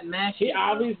fan of that mask. He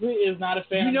obviously is not a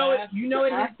fan of masks. You know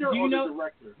it. Actor You or know the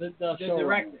director? The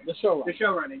director. The showrunner. The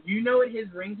showrunner. You know what his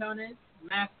ringtone is?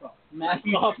 Mask off. Mask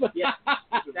off. Yeah.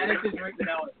 That is his ringtone.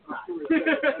 No, it's not.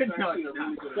 No, it's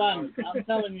not. Son, I'm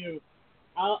telling you,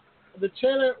 the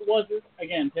trailer wasn't,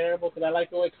 again, terrible because I like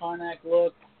the way Karnak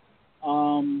looked.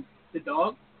 The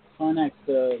dog? Karnak's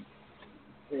the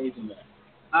Asian guy.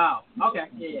 Oh, okay.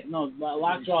 Yeah. No,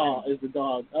 Lockjaw is the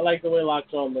dog. I like the way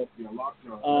Lockjaw looked. Yeah,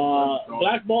 Lockjaw.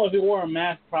 Black Bolt, if he wore a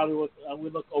mask, probably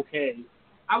would look okay.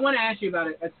 I want to ask you about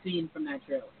a scene from that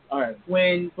trailer. All right.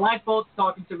 When Black Bolt's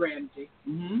talking to Ramsey,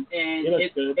 Mm-hmm.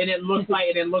 and it looks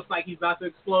like he's about to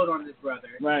explode on his brother.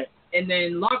 Right. And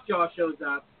then Lockjaw shows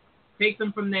up, takes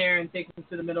him from there, and takes him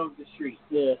to the middle of the street.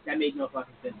 Yeah. That made no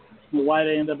fucking sense to me. Why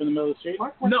they end up in the middle of the street?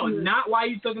 No, not why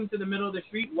you took him to the middle of the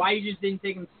street. Why you just didn't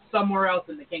take him somewhere else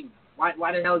in the kingdom? Why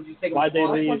the hell did you take him? Why'd they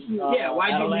leave? Why'd you leave?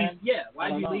 Adelan? Yeah,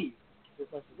 why'd you leave?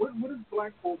 What is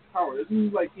Black Bolt's power? Isn't he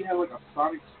like he had like a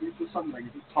sonic speech or something? Like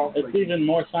if he talks It's like even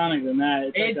more sonic than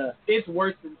that. It's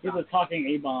worse than he's a talking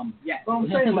A-bomb. Yeah. But I'm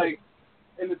saying like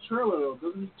in the trailer though,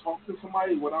 doesn't he talk to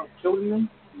somebody without killing them?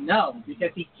 No, because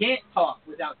he can't talk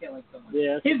without killing someone.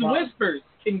 Yeah. His whispers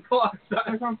can cause. That's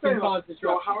what I'm saying. Cause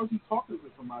So how is he talking to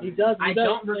somebody? He does. I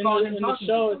don't recall him in the talking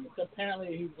show. to someone.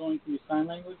 Apparently, he's going through sign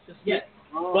language. Yes.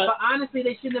 But honestly,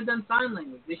 they shouldn't have done sign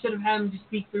language. They should have had him just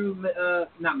speak through,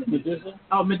 not Medusa.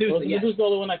 Oh, Medusa, well, yes. Medusa's the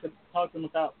only one that could talk to him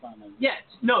without sign language. Yes.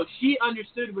 No, she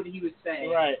understood what he was saying.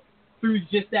 Right. Through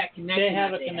just that connection. They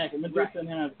have a connection. Medusa and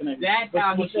him have a connection. That's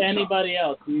how he with anybody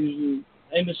else, usually,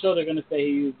 in the show, they're going to say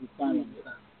he uses sign language.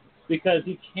 Because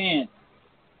he can't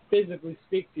physically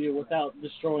speak to you without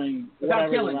destroying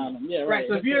whatever's around him. Yeah, right.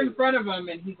 So if you're in front of him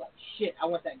and he's like, shit, I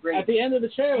want that grade. At the end of the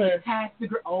trailer,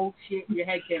 oh shit, your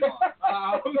head came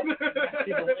off.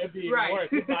 It'd be even worse.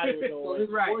 His body would go so his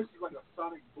voice is like a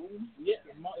sonic boom? Yeah.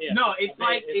 No, it's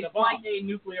like a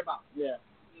nuclear bomb. Yeah.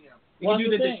 You do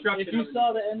the destruction. If you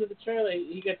saw the end of the trailer,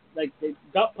 he gets like they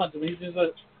gut punch him.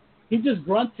 He just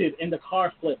grunted and the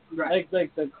car flipped. Right.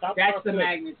 Like the top That's car the flipped.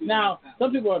 magnitude. Now,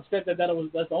 some people are upset that's the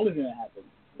only thing that happened.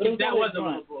 But that was a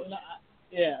little bullshit.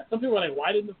 Yeah. Some people are like,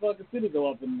 why didn't the fucking city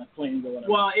go up in the flames or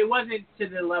whatever? Well, it wasn't to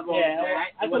the level of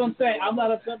that. That's what I'm saying. I'm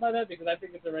not upset by that because I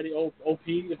think it's already OP. If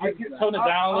you tone it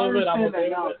down a little bit, I'm okay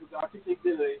with it. I think they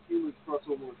did a human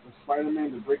crossover with the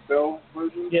Spider-Man, the Drake Bell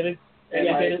version. Yeah,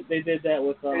 they did that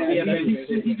with.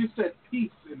 He just said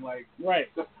peace and like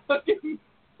the fucking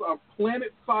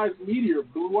planet-sized meteor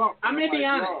blew up. I'm gonna be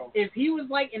honest. If he was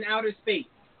like in outer space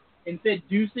and said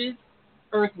deuces,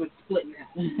 Earth would split in half.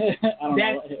 I don't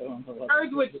know. Earth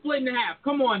would split in half.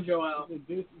 Come on, Joel.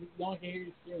 No one can hear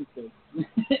you scream, too.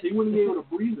 He wouldn't be able to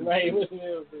breathe. Right, he wouldn't be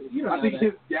able to breathe. I think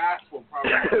his gas will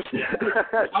probably.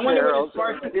 I wonder what his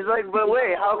spark. He's like, but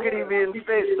wait, how could he be in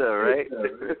space though, right?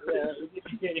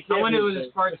 I wonder what his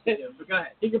sparks do. But go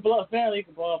ahead. Apparently he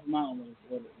can blow off a mountain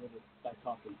with it by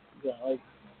talking. Yeah, like.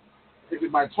 Is it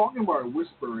by talking or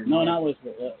whispering? No, not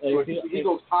whispering. So he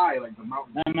goes high, like the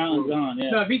mountain. That mountain's gone, yeah.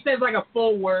 No, if he says like a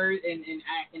full word in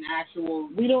actual...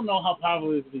 We don't know how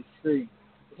powerful it is to be screamed.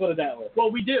 Let's put it that way.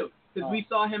 Well, we do, because we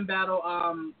saw him battle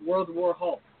World War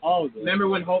Hulk. Oh, yeah. Remember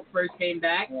when Hulk first came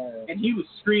back? Yeah. And he was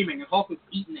screaming, and Hulk was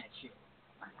eating that shit.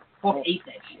 Hulk ate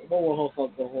that shit.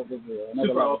 Hulk is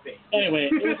super OP. Anyway,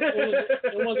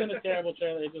 it wasn't a terrible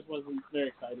trailer. It just wasn't very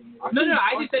exciting. No,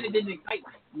 I just said it didn't excite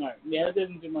me. No, yeah, it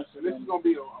didn't do much. So this is gonna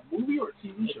be a movie or a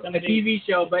TV show? A TV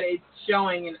show, but it's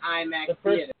showing in IMAX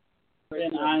theater.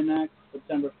 In IMAX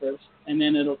September 1st, and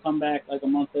then it'll come back like a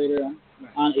month later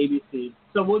on ABC.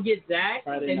 So we'll get that,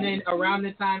 Friday and night. then around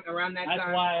that time. That's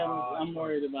why I'm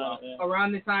worried about it. Yeah.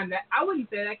 Around the time that I wouldn't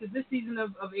say that because this season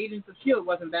of Agents of S.H.I.E.L.D.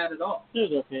 wasn't bad at all. It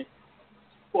was okay.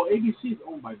 Well, ABC is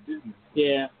owned by Disney.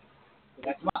 Yeah.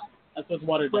 That's why. That's what's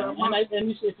watered down. And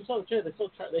if you saw the trailer,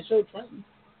 they showed Trenton.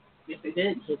 Yes, they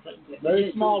did.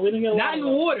 Very small. We didn't get a not in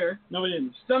the water. No, we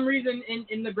didn't. For some reason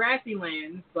in the grassy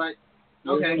lands, but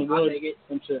okay, I'll take it.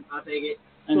 I'll take it.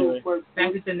 Anyway,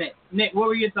 back to Nick. Nick, what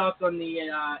were your thoughts on the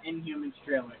Inhumans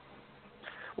trailer?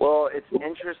 Well, it's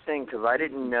interesting because I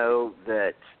didn't know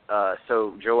that.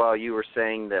 So, Joel, you were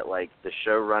saying that like the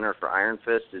showrunner for Iron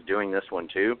Fist is doing this one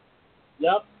too.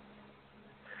 Yep.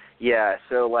 Yeah.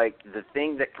 So, like the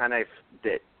thing that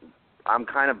I'm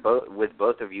kind of with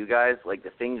both of you guys. Like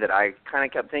the thing that I kind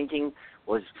of kept thinking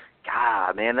was,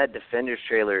 God, man, that Defenders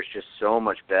trailer is just so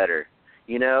much better.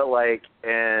 You know, like,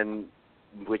 and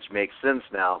which makes sense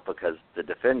now because the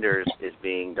Defenders is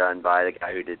being done by the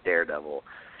guy who did Daredevil.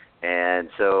 And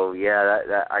so, yeah,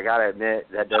 that I got to admit,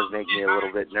 that does make me a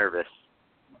little bit nervous.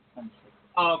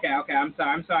 Oh, okay. I'm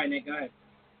sorry, Nick. Go ahead.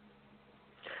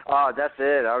 Oh, that's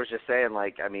it. I was just saying,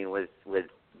 like, I mean, with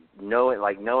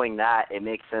knowing that, it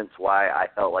makes sense why I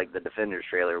felt like the Defenders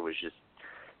trailer was just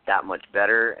that much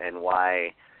better and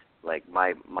why, like,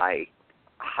 my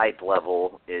hype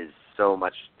level is so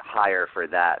much higher for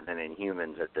that than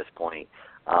Inhumans at this point.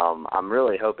 I'm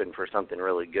really hoping for something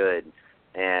really good.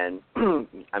 And,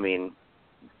 I mean,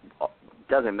 it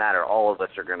doesn't matter. All of us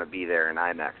are going to be there in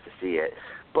IMAX to see it.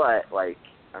 But, like,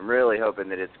 I'm really hoping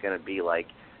that it's going to be, like,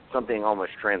 something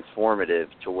almost transformative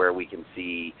to where we can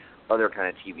see other kind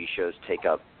of TV shows take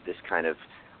up this kind of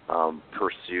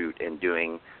pursuit and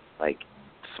doing, like,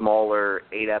 smaller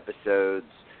 8 episodes,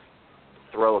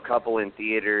 throw a couple in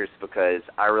theaters because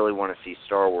I really want to see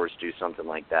Star Wars do something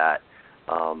like that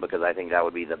because I think that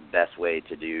would be the best way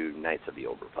to do Knights of the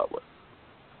Old Republic.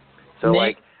 So, Nick,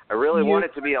 like, I really want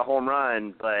it to be a home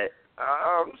run, but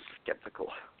I'm skeptical.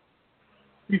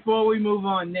 Before we move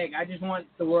on, Nick, I just want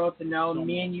the world to know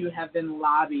me and you have been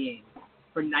lobbying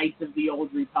for Knights of the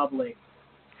Old Republic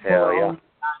Hell yeah.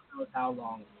 God knows how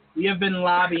long. We have been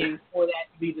lobbying for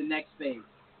that to be the next phase.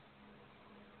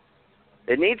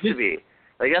 It needs to be.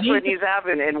 Like, that's what needs to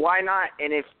happen, and why not?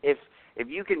 And if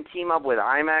you can team up with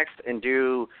IMAX and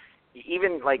do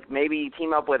even, like, maybe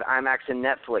team up with IMAX and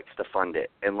Netflix to fund it,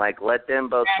 and, like, let them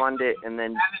both fund it, and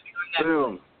then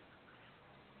boom.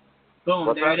 Boom,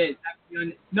 What's there that? it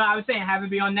is. No, I was saying have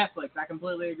it be on Netflix. I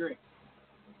completely agree.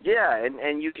 Yeah,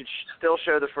 and you could still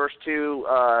show the first two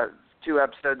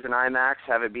episodes in IMAX,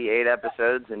 have it be 8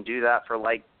 episodes, and do that for,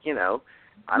 like, you know,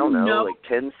 I don't know, like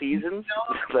 10 seasons,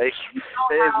 like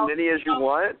as many as you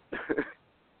want.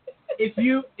 If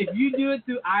you do it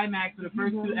through IMAX for the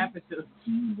first 2 episodes,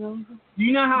 do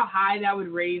you know how high that would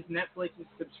raise Netflix's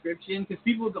subscription? Because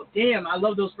people would go, damn, I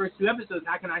love those first 2 episodes.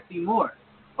 How can I see more?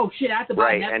 Oh shit, I have to buy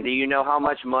Right, Netflix. and do you know how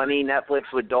much money Netflix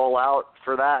would dole out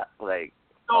for that? Like,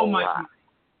 so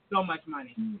much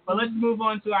money. But let's move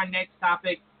on to our next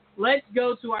topic. Let's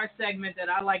go to our segment that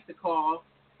I like to call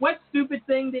 "What Stupid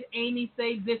Thing Did Amy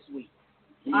Say This Week?"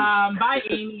 By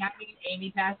Amy, I mean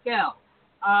Amy Pascal.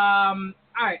 All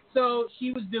right, so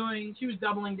she was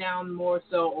doubling down more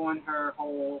so on her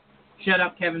whole "Shut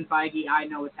up, Kevin Feige. I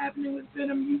know what's happening with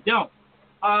Venom. You don't."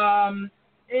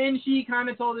 And she kind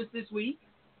of told us this week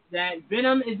that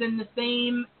Venom is in the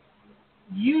same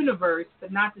universe,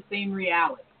 but not the same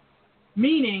reality.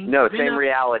 Meaning, no, Venom, same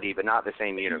reality, but not the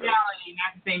same universe. Reality,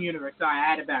 not the same universe. Sorry, I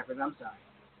had it backwards. I'm sorry.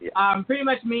 Yeah. Pretty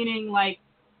much meaning like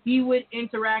he would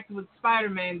interact with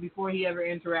Spider-Man before he ever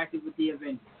interacted with the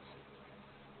Avengers.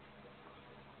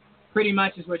 Pretty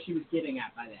much is what she was getting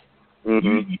at by that. Mm-hmm.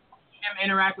 You see him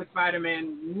interact with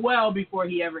Spider-Man well before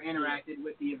he ever interacted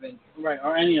with the Avengers. Right,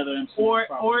 or any other MCU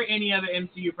property. Or any other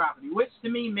MCU property, which to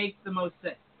me makes the most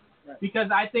sense. Right. Because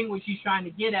I think what she's trying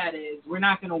to get at is we're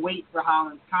not going to wait for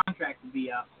Holland's contract to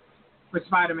be up for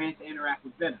Spider-Man to interact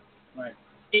with Venom. Right.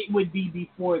 It would be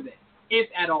before then, if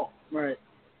at all. Right.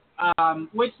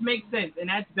 Which makes sense, and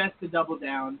that's best to double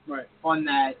down on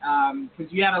that.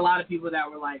 Because you had a lot of people that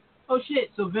were like, oh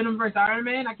shit, so Venom versus Iron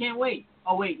Man? I can't wait.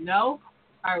 Oh wait, no?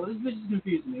 All right, well, this bitch is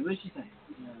confusing me. What is she saying?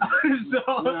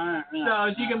 Yeah.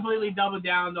 So she completely doubled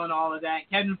down on all of that.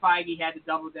 Kevin Feige had to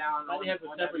double down on he has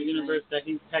a separate universe that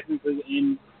he's technically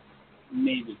in,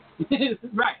 maybe.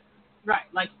 Right. Right,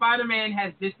 like Spider-Man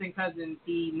has distant cousins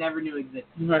he never knew existed.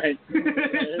 Right.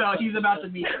 So he's about to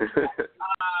meet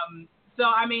them. So,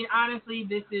 I mean, honestly,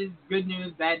 this is good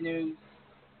news, bad news,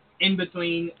 in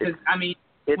between. Because, I mean,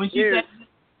 when she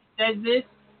says this,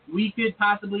 we could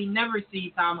possibly never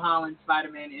see Tom Holland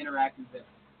Spider-Man interact with them.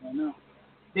 I know.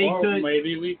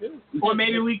 Maybe we could. Or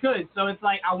maybe we could. So it's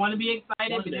like, I want to be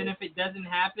excited, but then if it doesn't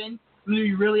happen, I'm going to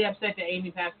be really upset that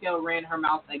Amy Pascal ran her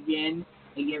mouth again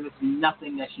and gave us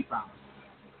nothing that she promised.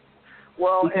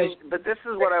 Well, but this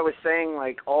is what I was saying,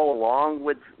 like, all along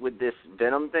with this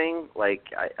Venom thing, like,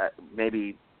 I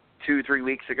maybe 2-3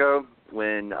 weeks ago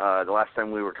when the last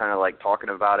time we were kind of, like, talking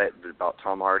about it, about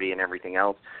Tom Hardy and everything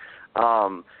else,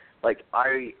 like,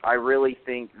 I really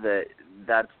think that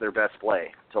that's their best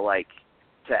play, to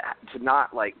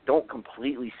not, like, don't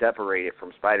completely separate it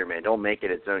from Spider-Man. Don't make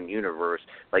it its own universe.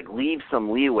 Like, leave some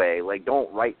leeway. Like,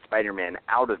 don't write Spider-Man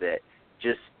out of it.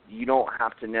 Just, you don't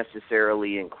have to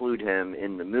necessarily include him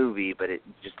in the movie, but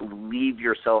just leave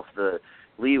yourself the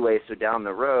leeway so down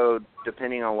the road,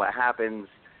 depending on what happens,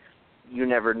 you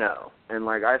never know. And,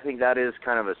 like, I think that is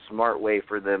kind of a smart way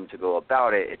for them to go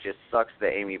about it. It just sucks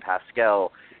that Amy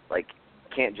Pascal, like,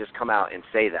 can't just come out and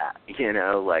say that, you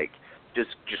know, like,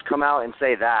 just come out and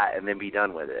say that and then be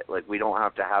done with it. Like, we don't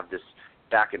have to have this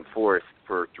back and forth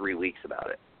for 3 weeks about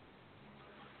it.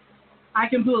 I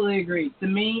completely agree. To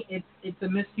me, it's a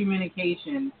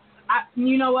miscommunication.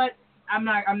 You know what? I'm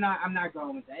not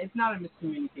going with that. It's not a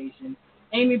miscommunication.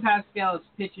 Amy Pascal is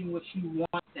pitching what she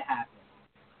wants to happen.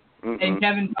 Mm-hmm. And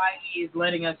Kevin Feige is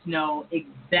letting us know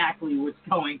exactly what's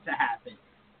going to happen.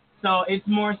 So it's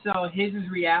more so his is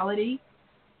reality,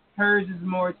 hers is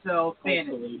more so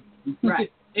fantasy.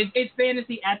 Right. It's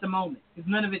fantasy at the moment because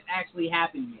none of it's actually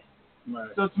happened yet. Right.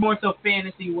 So it's more so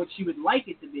fantasy what she would like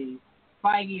it to be.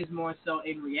 Feige is more so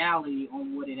in reality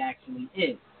on what it actually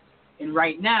is. And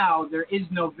right now, there is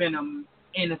no Venom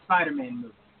in a Spider-Man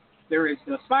movie. There is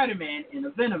no Spider-Man in a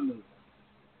Venom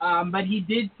movie. But he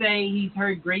did say he's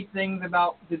heard great things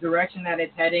about the direction that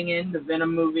it's heading in, the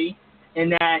Venom movie,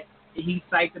 and that he's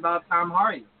psyched about Tom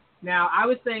Hardy. Now, I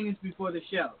was saying this before the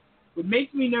show. What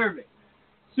makes me nervous,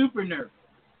 super nervous,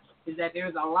 is that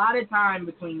there's a lot of time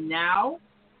between now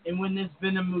and when this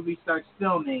Venom movie starts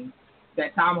filming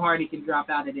that Tom Hardy can drop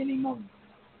out at any moment.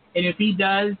 And if he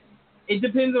does, it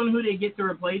depends on who they get to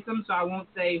replace him, so I won't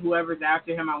say whoever's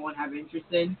after him I won't have interest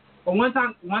in. But once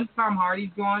Tom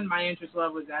Hardy's gone, my interest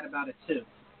level is at about a 2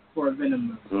 for a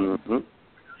Venom movie. Mm-hmm.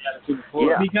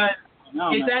 Yeah. Because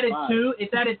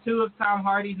it's at a 2 if Tom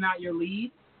Hardy's not your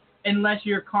lead, unless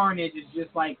your Carnage is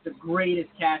just like the greatest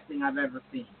casting I've ever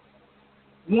seen.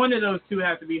 One of those two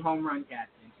have to be home run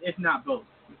castings, if not both.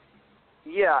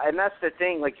 Yeah, and that's the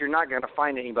thing. Like, you're not going to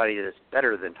find anybody that's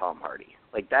better than Tom Hardy.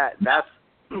 Like that's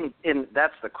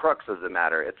the crux of the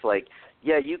matter. It's like,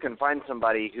 yeah, you can find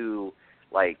somebody who,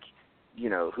 like, you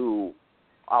know, who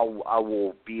I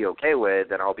will be okay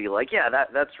with, and I'll be like, yeah,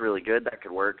 that's really good. That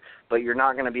could work. But you're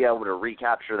not going to be able to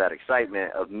recapture that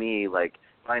excitement of me, like,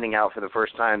 finding out for the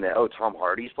first time that, oh, Tom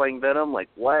Hardy's playing Venom? Like,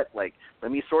 what? Like,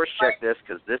 let me source check this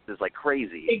because this is, like,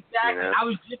 crazy. Exactly. You know? I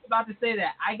was just about to say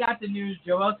that. I got the news.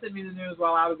 Joel sent me the news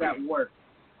while I was at work.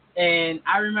 And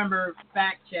I remember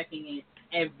fact-checking it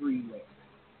everywhere.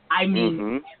 I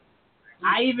mean,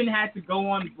 I even had to go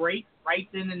on break right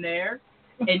then and there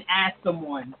and ask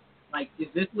someone, like, is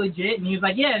this legit? And he was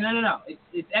like, yeah, no.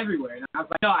 It's everywhere. And I was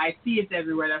like, no, I see it's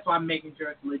everywhere. That's why I'm making sure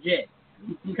it's legit.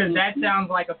 Because that sounds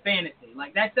like a fantasy.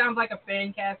 Like, that sounds like a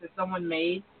fan cast that someone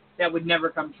made that would never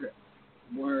come true.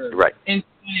 Word. Right. And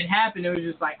when it happened, it was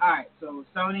just like, all right, so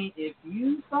Sony, if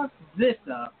you fuck this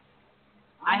up,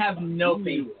 I have no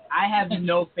faith. I have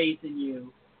no faith in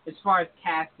you as far as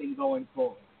casting going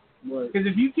forward. Because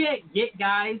if you can't get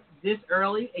guys this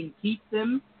early and keep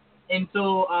them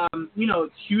until,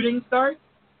 shooting starts,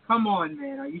 come on,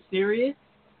 man. Are you serious?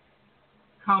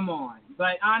 Come on.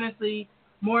 But honestly,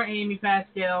 more Amy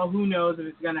Pascal. Who knows if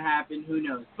it's going to happen? Who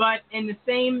knows? But in the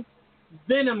same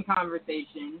Venom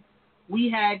conversation, we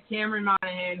had Cameron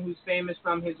Monaghan, who's famous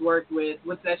from his work with,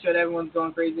 what's that show that everyone's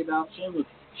going crazy about?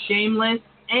 Shameless.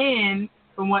 And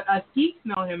from what us geeks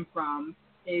know him from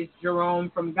is Jerome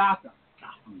from Gotham.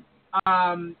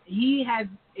 He has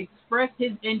expressed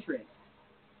his interest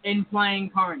in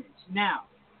playing Carnage. Now,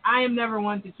 I am never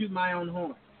one to toot my own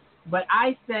horn, but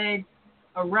I said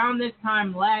around this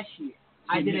time last year,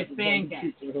 I did a fan cast.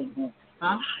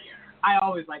 Huh? I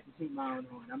always like to toot my own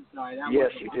horn. I'm sorry.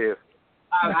 Yes, you do.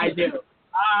 I do.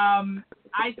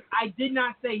 I did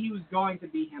not say he was going to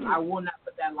be him. I will not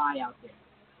put that lie out there.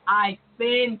 I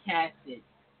fan casted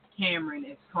Cameron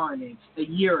as Carnage a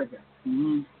year ago.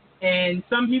 Mm-hmm. And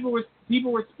some people were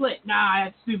people were split. Nah,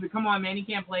 that's stupid. Come on, man, he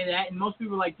can't play that. And most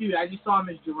people were like, dude, I just saw him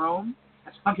as Jerome.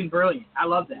 That's fucking brilliant. I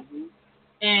love that.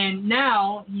 And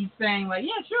now he's saying, like,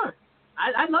 yeah, sure.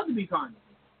 I'd love to be Carnage.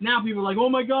 Now people are like, oh,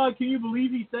 my God, can you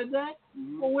believe he said that?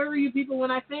 Well, where were you people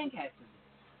when I fan casted it?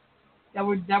 That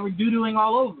were doodling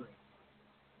all over it.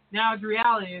 Now it's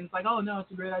reality, and it's like, oh, no,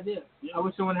 it's a great idea. I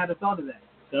wish someone had a thought of that.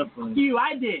 Definitely. You,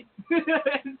 I did.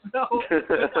 So,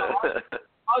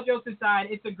 all jokes aside,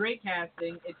 it's a great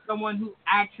casting. It's someone who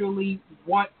actually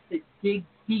wants to dig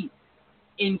deep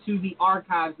into the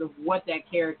archives of what that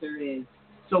character is,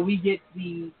 so we get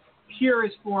the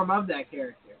purest form of that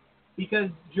character. Because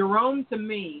Jerome, to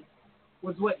me,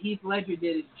 was what Heath Ledger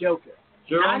did as Joker.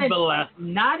 Jerome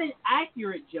not an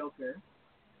accurate Joker,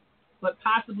 but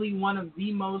possibly one of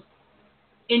the most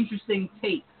interesting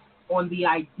takes on the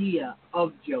idea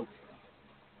of Joker.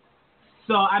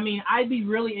 So, I mean, I'd be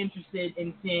really interested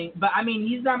in seeing, but I mean,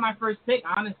 he's not my first pick,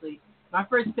 honestly. My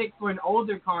first pick for an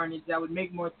older Carnage that would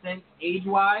make more sense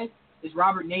age-wise is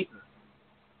Robert Napier.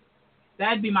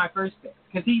 That'd be my first pick,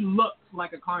 because he looks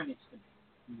like a Carnage to me.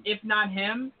 If not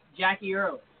him, Jackie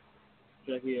Earle.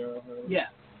 Jackie Earle. Yeah.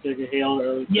 Jackie Hale,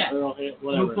 Earle, yeah. Earle,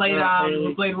 whatever.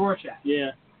 Who played Rorschach.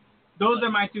 Yeah. Those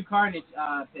are my two Carnage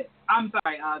picks. I'm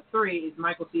sorry, 3 is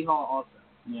Michael C. Hall also.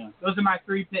 Yeah. Those are my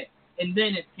 3 picks. And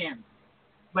then it's Cameron.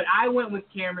 But I went with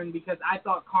Cameron because I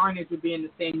thought Carnage would be in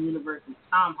the same universe as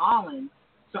Tom Holland.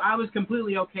 So I was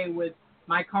completely okay with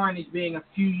my Carnage being a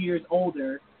few years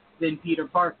older than Peter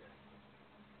Parker.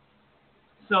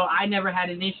 So I never had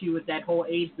an issue with that whole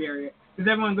age barrier.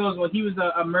 Because everyone goes, well, he was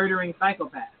a murdering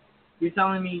psychopath. You're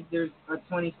telling me there's a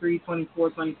 23,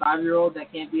 24, 25-year-old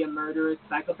that can't be a murderous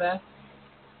psychopath?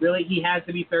 Really? He has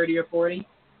to be 30 or 40?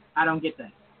 I don't get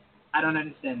that. I don't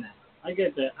understand that. I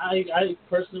get that. I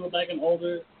personally would like an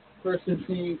older person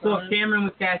seeing. So if Cameron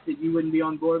was casted, you wouldn't be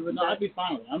on board with that? No, I'd be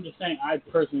fine with it. I'm just saying I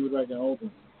personally would like an older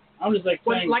one. I'm just like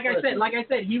saying. Like I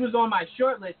said, he was on my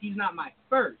short list. He's not my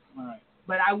first. All right.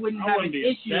 But I wouldn't have an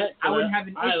issue. I wouldn't have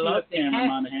an issue. I love if Cameron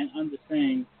Monaghan. I'm just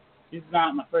saying he's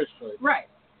not my first choice. Right.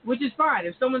 Which is fine.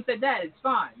 If someone said that, it's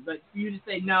fine. But for you to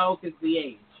say no because of the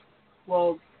age,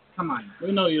 well, come on.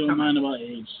 We know you don't mind about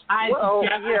age. I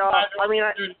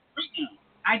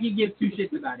could give 2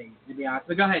 shits about age, to be honest.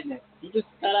 But go ahead, Nick. You just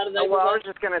got out of that. Well, I was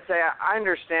just gonna say I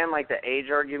understand like the age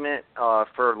argument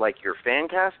for like your fan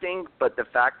casting, but the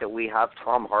fact that we have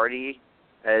Tom Hardy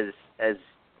as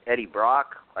Eddie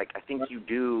Brock, like I think you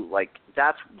do like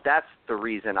that's the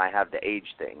reason I have the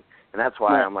age thing, and that's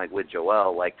why I'm like with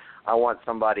Joel. Like I want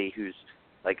somebody who's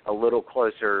like a little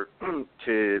closer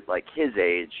to like his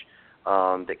age.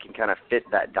 That can kind of fit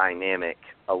that dynamic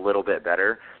a little bit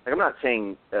better. Like I'm not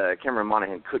saying Cameron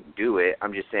Monaghan couldn't do it.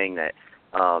 I'm just saying that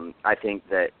I think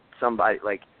that somebody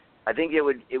like I think you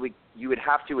would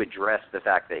have to address the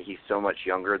fact that he's so much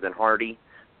younger than Hardy,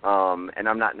 and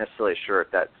I'm not necessarily sure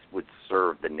if that would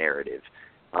serve the narrative.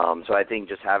 So I think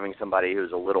just having somebody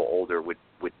who's a little older would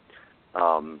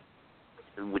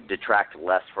detract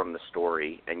less from the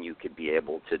story, and you could be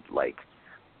able to like.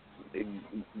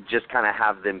 Just kind of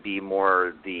have them be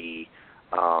more the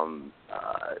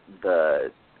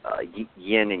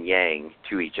yin and yang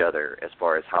to each other as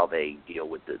far as how they deal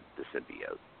with the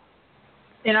symbiote.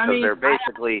 And I mean, they're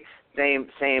basically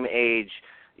same age,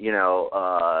 you know,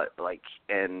 like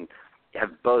and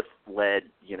have both led,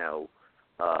 you know,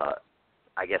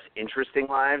 I guess interesting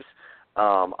lives.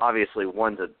 Obviously,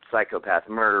 one's a psychopath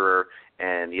murderer,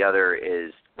 and the other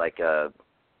is like a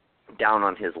down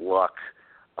on his luck.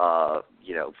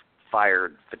 You know,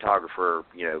 fired photographer,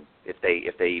 you know, if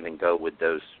they even go with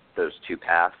those 2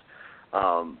 paths.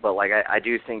 But like I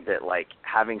do think that like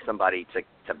having somebody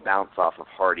to bounce off of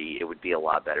Hardy, it would be a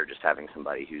lot better just having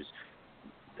somebody who's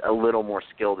a little more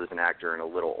skilled as an actor and a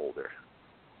little older.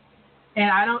 And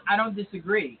I don't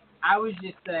disagree. I was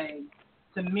just saying,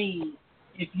 to me,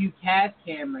 if you cast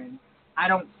Cameron, I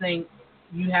don't think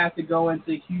you have to go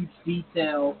into huge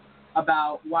detail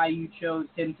about why you chose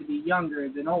him to be younger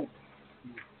than older.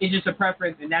 It's just a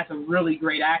preference, and that's a really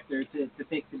great actor to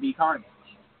pick to be Carnage.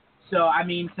 So, I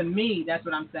mean, to me, that's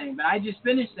what I'm saying. But I just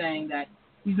finished saying that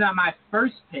he's not my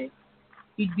first pick.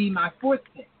 He'd be my 4th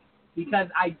pick. Because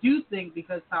I do think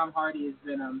because Tom Hardy is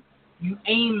Venom, you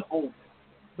aim older.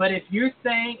 But if you're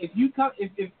saying, if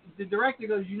the director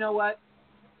goes, you know what,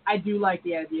 I do like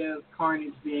the idea of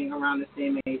Carnage being around the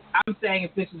same age. I'm saying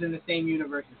if this is in the same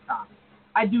universe as Tom.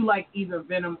 I do like either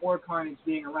Venom or Carnage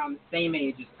being around the same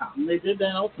age as Tom. And they did that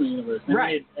in Ultimate Universe. They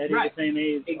made Eddie the same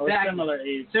age, exactly. Or similar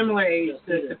age. Similar age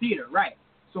to Peter, right.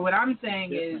 So what I'm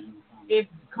saying is, if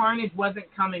Carnage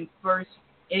wasn't coming first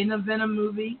in a Venom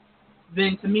movie,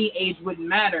 then to me, age wouldn't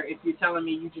matter if you're telling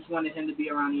me you just wanted him to be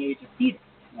around the age of Peter.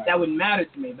 Right. That wouldn't matter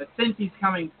to me. But since he's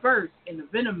coming first in the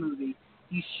Venom movie,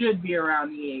 he should be around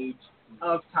the age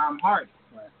of Tom Hardy.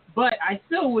 Right. But I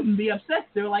still wouldn't be upset.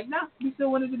 They're like, no, we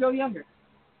still wanted to go younger.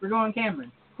 We're going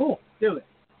Cameron. Cool, do it.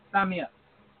 Sign me up.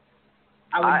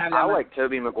 I like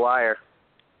Tobey Maguire.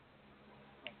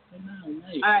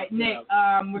 All right, Nick,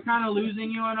 we're kind of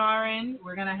losing you on our end.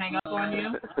 We're going to hang up on you.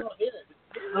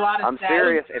 A lot of I'm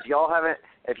serious. If y'all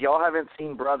haven't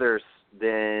seen Brothers,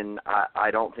 then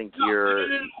I don't think you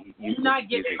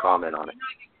can comment on it.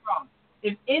 Wrong.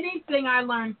 If anything I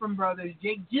learned from Brothers,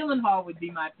 Jake Gyllenhaal would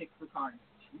be my pick for Carnage.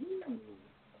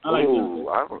 I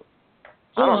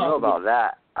don't know about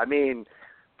that. I mean,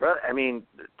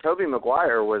 Tobey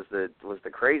Maguire was the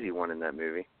crazy one in that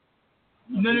movie.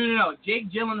 No.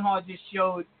 Jake Gyllenhaal just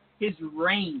showed his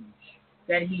range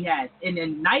that he has. And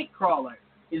then Nightcrawler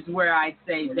is where I'd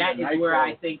say where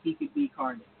I think he could be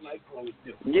Carnage.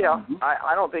 Yeah,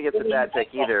 I don't think it's a bad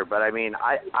pick either, but I mean,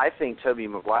 I think Tobey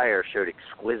Maguire showed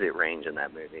exquisite range in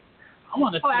that movie. I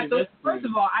want to see this. First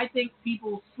of all, I think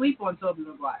people sleep on Tobey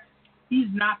Maguire. He's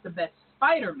not the best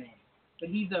Spider-Man, but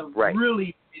he's a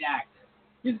really good actor.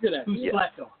 He's a good actor. Who's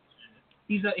slept on.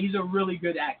 He's a really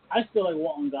good actor. I still like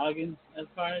Walton Goggins as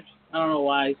Carnage. I don't know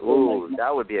why. Ooh,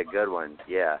 that would be a good one.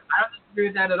 Yeah. I don't disagree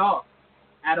with that at all.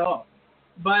 At all.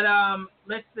 But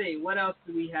let's see. What else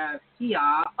do we have here?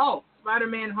 Oh,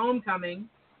 Spider-Man Homecoming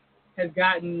has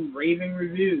gotten raving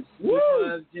reviews. People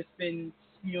have just been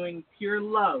spewing pure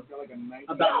love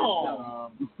about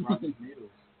it. Rotten Tomatoes.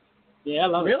 Yeah, I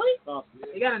love really? it.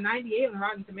 Really? They got a 98 on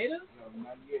Rotten Tomatoes? No,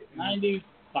 98. 95.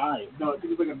 No, I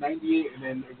think it was like a 98, and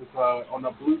then it was on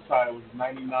the blue side it was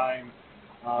 99.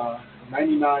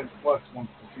 99 plus once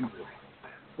the Super.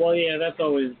 Well, yeah, that's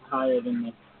always higher than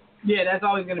the. Yeah, that's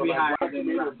always going to be higher than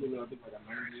the. I think like a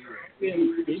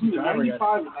 95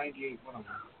 or 98, one of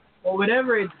them. Well,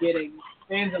 whatever it's getting,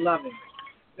 fans are loving it.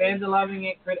 Fans are loving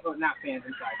it. Not fans,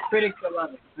 I'm sorry. Critics are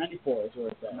loving it. 94 is where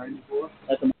it's at. 94?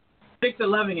 Critics are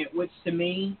loving it, which to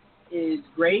me is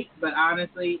great, but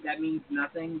honestly, that means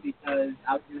nothing because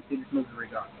I was going to see this movie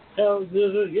regardless. Hell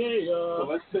yeah. So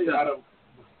let's say out of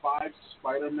the 5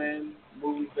 Spider-Man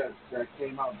movies that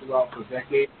came out throughout the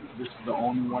decade, this is the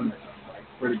only one that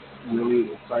critics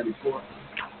really excited for.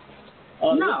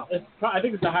 No, I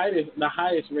think it's the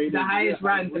highest rated. The highest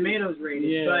Rotten Tomatoes rated,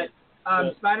 yeah.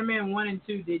 But Spider-Man 1 and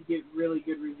 2 did get really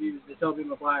good reviews. The Tobey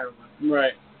Maguire one.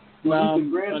 Right. Well,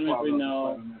 we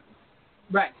know. Spider-Man.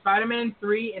 Right, Spider-Man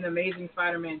 3 and Amazing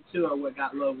Spider-Man 2 are what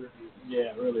got low reviews.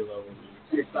 Yeah, really low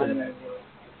reviews. Spider-Man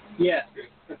 2. Yeah.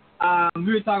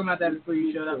 We were talking about that before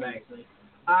you showed up, actually.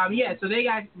 Yeah, so they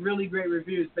got really great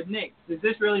reviews. But Nick, does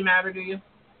this really matter to you?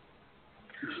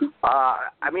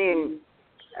 I mean,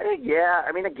 yeah.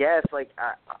 I mean, I guess like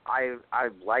I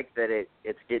like that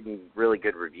it's getting really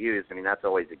good reviews. I mean, that's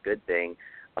always a good thing.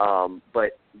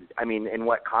 But I mean, in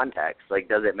what context? Like,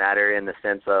 does it matter in the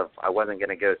sense of I wasn't going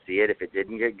to go see it if it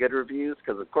didn't get good reviews?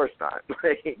 Because of course not.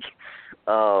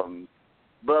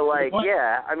 But like,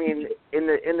 yeah. I mean, in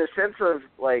the sense of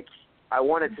like, I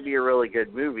want it to be a really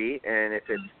good movie, and if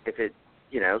it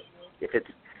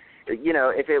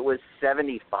was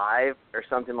 75 or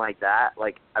something like that,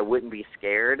 like I wouldn't be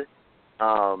scared,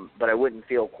 but I wouldn't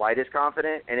feel quite as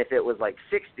confident. And if it was like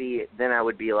 60, then I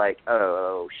would be like,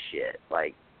 oh shit,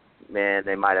 like man,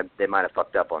 they might have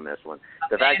fucked up on this one.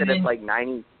 The fact that it's like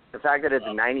 90, the fact that it's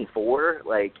 94,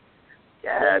 like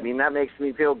yeah, I mean that makes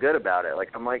me feel good about it. Like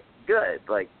I'm like good,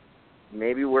 like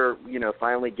maybe we're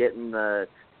finally getting the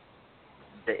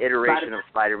iteration of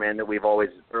Spider-Man that we've always,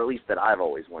 or at least that I've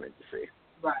always wanted to see.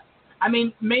 Right. I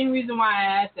mean, main reason why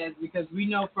I asked that is because we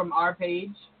know from our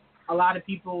page, a lot of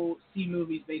people see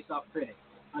movies based off critics,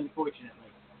 unfortunately.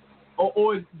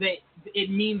 Or it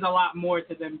means a lot more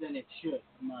to them than it should.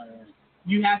 Right.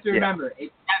 You have to remember,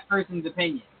 it's that person's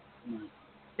opinion. Right.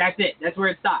 That's it. That's where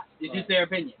it stops. It's just their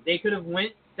opinion. They could have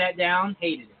went, sat down,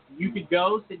 hated it. You could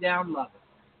go, sit down, love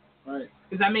it. Right.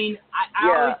 Because, I mean,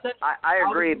 I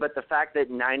agree, but the fact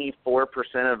that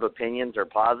 94% of opinions are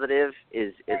positive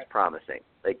is promising.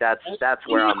 Like, that's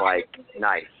where I'm like,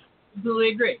 nice. Completely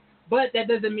agree. But that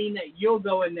doesn't mean that you'll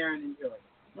go in there and enjoy it.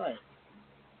 Right.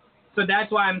 So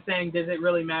that's why I'm saying, does it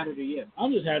really matter to you?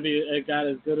 I'm just happy it got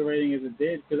as good a rating as it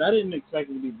did, because I didn't expect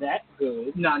it to be that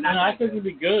good. No, not that I expected it to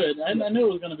be good. I knew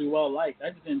it was going to be well-liked. I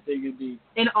just didn't think it'd be...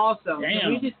 And also, damn. Can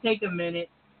we just take a minute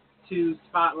to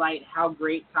spotlight how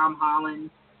great Tom Holland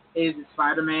is as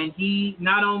Spider-Man? He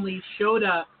not only showed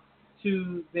up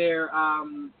to their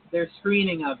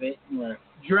screening of it,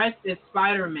 dressed as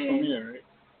Spider-Man,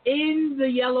 in the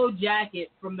yellow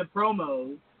jacket from the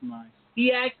promos,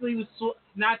 He actually was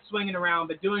not swinging around,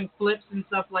 but doing flips and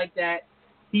stuff like that.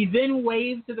 He then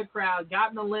waved to the crowd,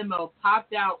 got in the limo,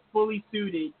 popped out fully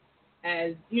suited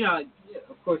as,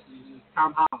 of course, he's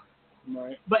Tom Holland.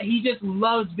 Right. But he just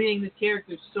loves being this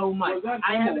character so much.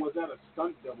 Was that a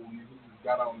stunt double when he just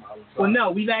got out on the outside? Well,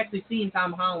 no, we've actually seen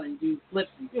Tom Holland do flips.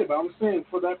 Yeah, but I'm saying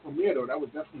for that premiere, though, that was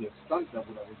definitely a stunt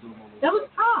double that was doing all that was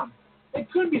Tom.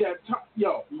 It could be that Tom.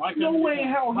 Yo, no way in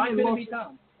hell Why couldn't it be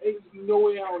Tom? There's no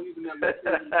way how he's in that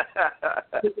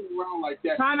flipping around like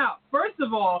that. Time out. First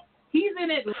of all, he's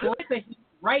in Atlanta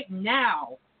right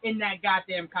now in that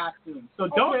goddamn costume. So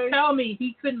don't tell me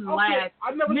he couldn't last.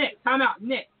 Nick, time out.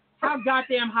 Nick, how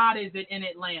goddamn hot is it in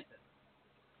Atlanta?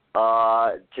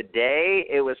 Today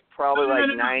it was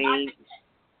probably 90.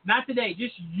 Not today.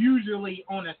 Just usually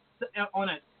on a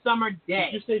summer day.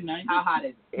 Did you say 90? How hot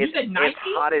is it? You said 90? It's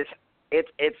hot as it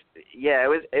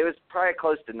was probably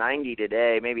close to 90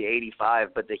 today, maybe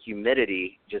 85, but the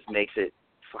humidity just makes it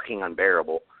fucking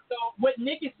unbearable. So what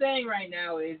Nick is saying right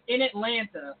now is in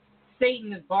Atlanta,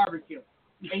 Satan is barbecuing.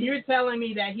 And you're telling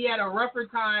me that he had a rougher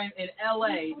time in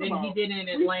L.A. than he did in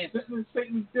Atlanta. This is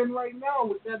Satan's den right now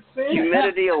with that sand.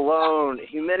 Humidity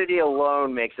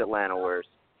alone makes Atlanta worse.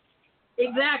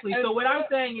 Exactly. So what I'm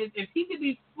saying is if he could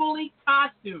be fully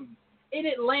costumed in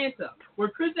Atlanta, where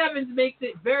Chris Evans makes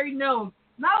it very known,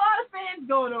 not a lot of fans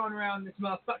going on around this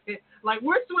motherfucker. Like,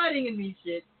 we're sweating in these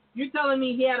shit. You're telling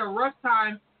me he had a rough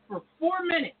time for 4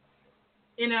 minutes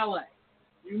in L.A.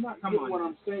 You're not getting what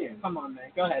I'm saying. Come on,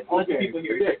 man. Go ahead. Let the people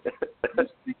hear you.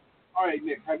 All right,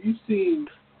 Nick. Have you seen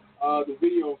the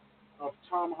video of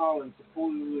Tom Holland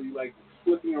supposedly like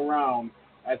flipping around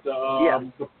at the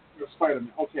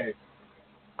Spider-Man? Okay.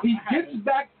 He gets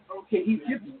back. Okay, he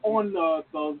gets on the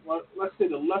let's say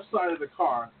the left side of the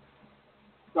car.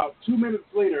 About 2 minutes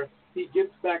later, he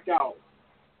gets back out.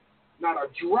 Not a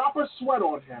drop of sweat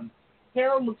on him.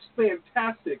 Hair looks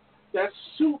fantastic. That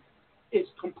suit is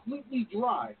completely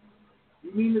dry.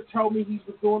 You mean to tell me he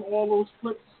was doing all those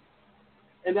flips?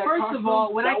 And that First of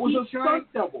all, what I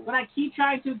keep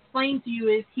trying to explain to you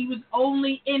is he was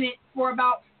only in it for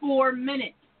about 4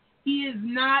 minutes. He is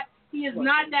not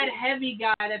that heavy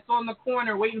guy that's on the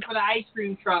corner waiting for the ice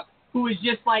cream truck who is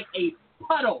just like a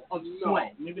puddle of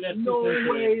sweat. Maybe that's no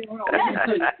way in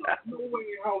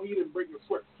hell he didn't break the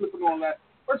sweat flipping on that.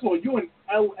 First of all, you in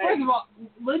L.A. First of all,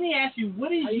 let me ask you,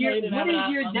 what is your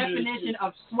definition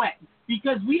of sweat?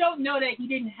 Because we don't know that he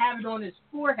didn't have it on his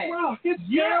forehead. Well, his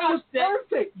hair was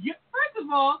perfect. First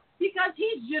of all, because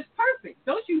he's just perfect.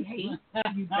 Don't you hate,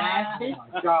 you bastard? Oh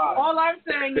my God. All I'm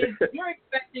saying is you're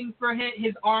expecting for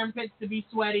his armpits to be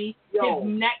sweaty, his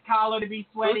neck collar to be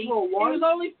sweaty. It was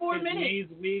only 4 minutes. Knees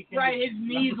weak. Right, his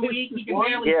knees weak. He can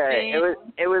barely stand. Yeah,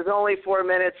 it was only 4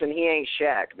 minutes, and he ain't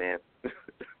Shaq, man.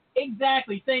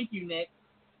 Exactly. Thank you, Nick.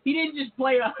 He didn't just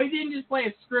play a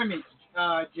scrimmage,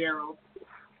 Gerald.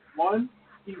 One,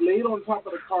 he laid on top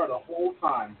of the car the whole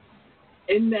time,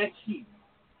 in that heat,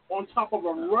 on top of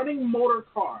a running motor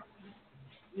car.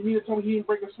 You mean to tell me he didn't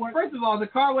break a sweat? First of all, the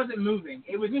car wasn't moving.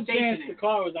 It was stationary. The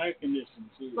car was air conditioned,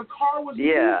 too. The car was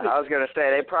moving. Yeah, I was going to say,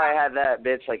 they probably had that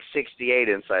bitch like 68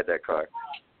 inside that car.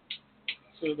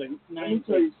 So it was like Let me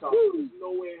tell you something. There's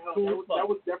no way in hell. That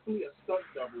was definitely a stunt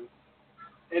double.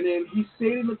 And then he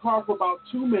stayed in the car for about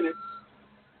 2 minutes,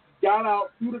 got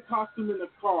out, threw the costume in the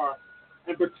car,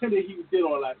 and pretended he did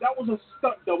all that. That was a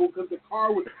stunt double because the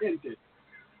car was tinted.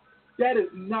 That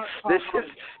is not Tom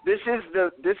Holland. This is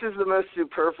the most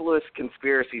superfluous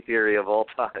conspiracy theory of all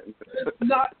time. It's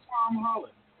not Tom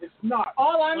Holland. It's not.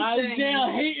 All I'm saying,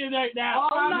 hating right now.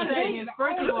 All I'm saying is,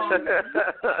 first of all,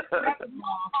 that's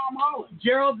Tom Holland.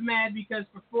 Gerald's mad because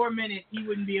for 4 minutes he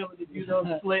wouldn't be able to do those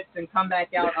flips and come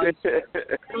back out unscathed. But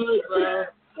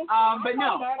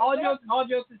no, all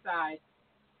jokes aside,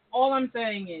 all I'm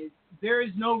saying is there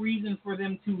is no reason for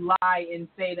them to lie and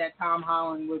say that Tom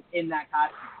Holland was in that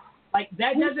costume. Like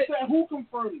that doesn't. Who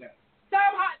confirmed that?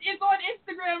 It's on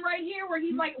Instagram right here where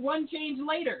he's like one change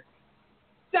later.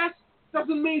 That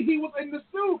doesn't mean he was in the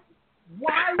suit.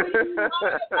 Why would you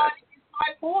lie about it? Is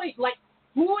my point. Like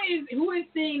who is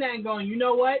seeing that and going, you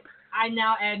know what? I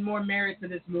now add more merit to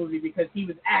this movie because he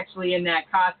was actually in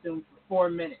that costume for 4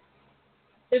 minutes.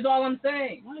 Is all I'm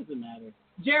saying. Why does it matter?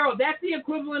 Gerald, that's the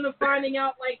equivalent of finding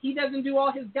out like he doesn't do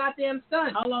all his goddamn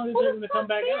stunts. How long is it going to come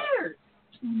back out?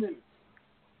 2 minutes.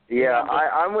 Yeah,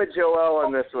 I'm with Joel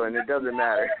on this one. It doesn't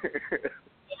matter.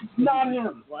 It's not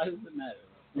him. Why does it matter?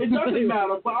 It doesn't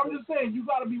matter, but I'm just saying you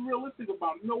got to be realistic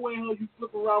about it. No way in hell you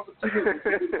flip around for 2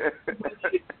 minutes.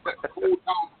 Cool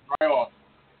down, dry off.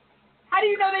 How do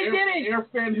you know they didn't? Air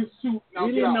fan his suit. Now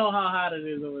We didn't know how hot it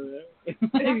is over there.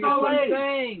 That's all I'm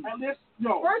saying. And this,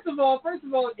 no. First of all,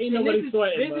 Ain't nobody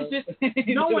sweating, this is just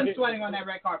no one's sweating on that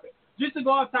red carpet. Just to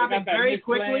go off topic very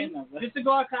quickly,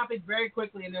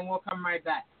 and then we'll come right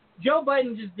back. Joe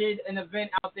Budden just did an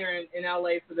event out there in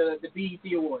LA for the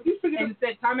BET Awards and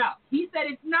said, time out. He said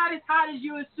it's not as hot as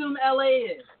you assume LA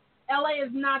is. LA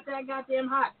is not that goddamn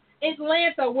hot.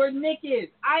 Atlanta, where Nick is,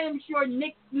 I am sure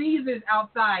Nick sneezes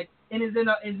outside and is in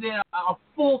a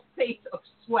full face of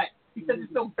sweat because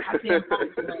it's so goddamn hot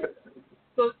in Atlanta.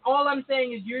 So all I'm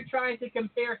saying is you're trying to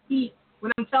compare heat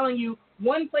when I'm telling you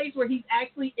one place where he's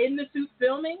actually in the suit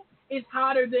filming is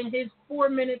hotter than his 4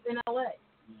 minutes in LA.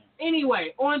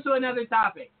 Anyway, on to another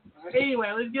topic.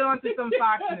 Anyway, let's get on to some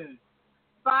Fox news.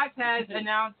 Fox has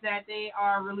announced that they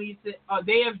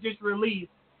have just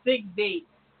released 6 dates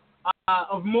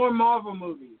of more Marvel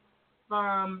movies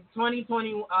from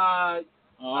 2020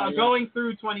 going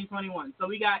through 2021. So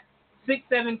we got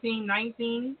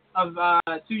 6/17/19 of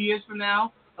 2 years from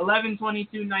now,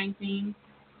 11/22/19,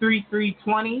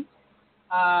 3/3/20.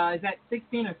 Is that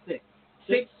 16 or 6?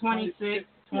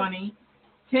 6/26/20,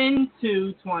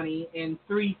 10/2/20, and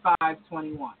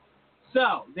 3/5/21.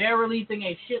 So they're releasing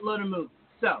a shitload of movies.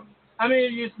 So I'm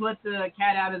going to just let the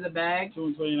cat out of the bag.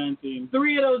 2019.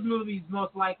 3 of those movies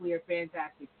most likely are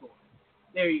Fantastic Four.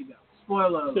 There you go.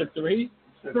 Spoiler alert. 3?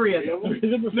 3 of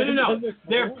them. No.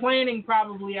 They're planning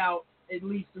probably out at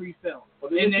least 3 films.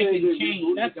 And they can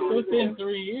change. That's within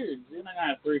 3 years. You're not going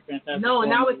to have 3 Fantastic No, Four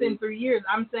not movies. within 3 years.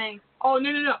 I'm saying, oh,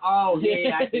 no. Oh,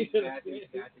 yeah, I think.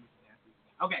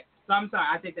 Okay, so I'm sorry.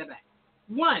 I take that back.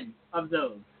 2 of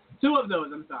those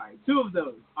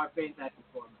are Fantastic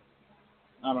Four movies.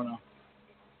 I don't know.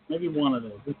 Maybe one of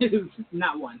those.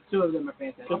 Not 1. 2 of them are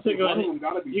Fantastic Four.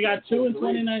 You got 2 in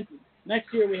 2019.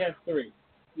 Next year we have 3.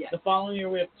 Yeah. The following year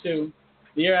we have 2.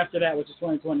 The year after that, which is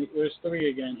 2020, there's 3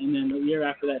 again, and then the year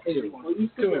after that, 2. Well, you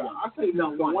 2 again. again. I say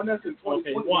no. The one that's in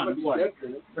 2020. Okay, 1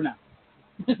 for now.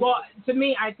 Well, to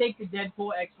me, I take the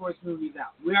Deadpool X-Force movies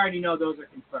out. We already know those are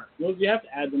confirmed. Well, you have to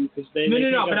add them because they.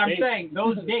 No, but I'm saying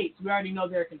those dates, we already know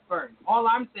they're confirmed. All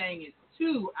I'm saying is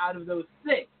 2 out of those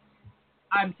 6,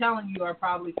 I'm telling you, are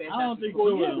probably Fantastic. I don't think Well,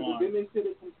 2 of them yeah, are. didn't they say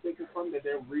they confirmed that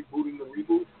they're rebooting the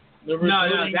reboot? No,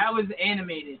 that was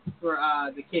animated for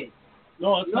the kids.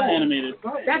 No, it's not animated.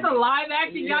 That's a live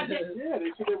action. Yeah, they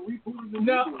said they're rebooting the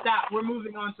No, reboot. stop. We're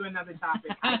moving on to another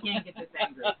topic. I can't get this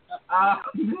angry.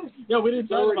 Yeah, we didn't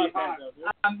talk about that,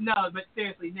 though. No, but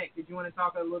seriously, Nick, did you want to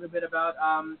talk a little bit about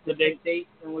the dates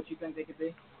and what you think they could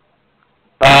be?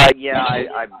 Yeah,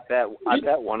 I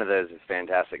bet one of those is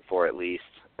Fantastic Four at least.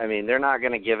 I mean, they're not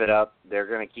going to give it up. They're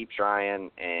going to keep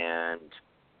trying, and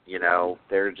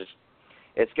they're just.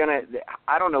 It's gonna.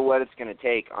 I don't know what it's going to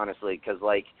take, honestly, because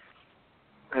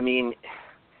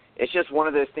it's just one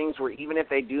of those things where even if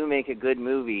they do make a good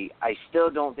movie, I still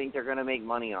don't think they're going to make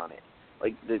money on it.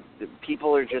 Like the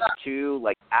people are just too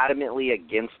adamantly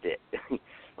against it,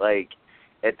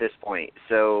 at this point.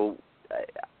 So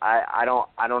I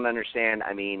don't understand.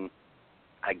 I mean,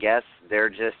 I guess they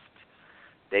just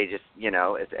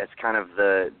it's kind of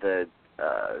the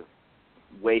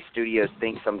way studios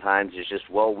think sometimes is just,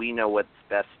 well, we know what's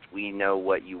best, we know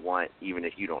what you want, even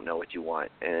if you don't know what you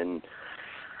want. And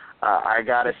I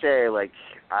gotta say,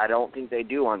 I don't think they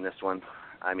do on this one.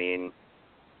 I mean,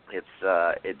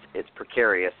 it's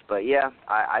precarious, but yeah,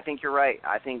 I think you're right.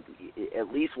 I think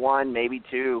at least 1, maybe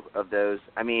 2 of those.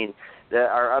 I mean,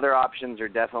 our other options are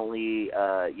definitely,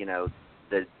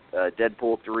 the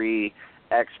Deadpool 3,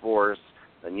 X-Force,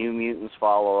 the New Mutants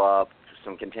follow-up,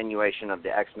 some continuation of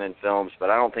the X-Men films, but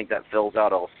I don't think that fills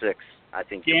out all 6. I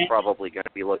think you're probably going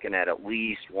to be looking at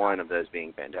least 1 of those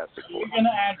being Fantastic Four. You're going to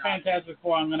add Fantastic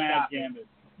Four, I'm going to add Gambit.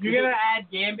 You're going to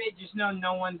add Gambit, just know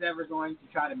no one's ever going to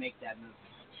try to make that movie.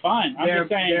 Fine. I'm just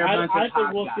saying, I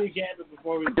think we'll see Gambit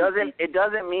before we It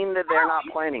doesn't mean that they're not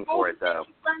planning for it, though.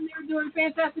 They were doing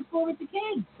Fantastic Four with the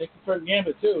kids. They confirmed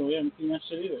Gambit, too. We haven't seen that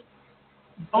shit either.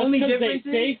 Only because difference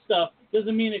they say stuff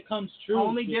doesn't mean it comes true.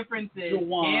 Only difference is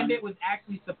Gambit was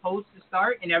actually supposed to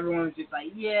start, and everyone was just like,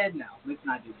 yeah, no, let's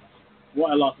not do that.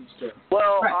 Well, I lost the story.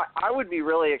 Well, right. I would be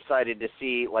really excited to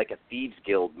see, a Thieves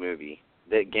Guild movie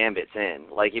that Gambit's in.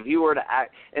 If you were to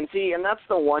act... And that's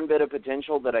the one bit of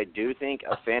potential that I do think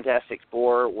of Fantastic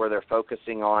Four, where they're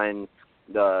focusing on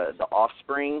the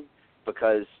offspring,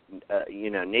 because,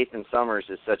 Nathan Summers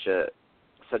is such a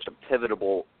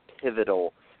pivotal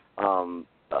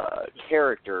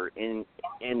character in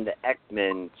the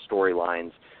X-Men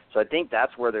storylines. So I think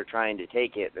that's where they're trying to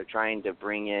take it. They're trying to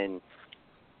bring in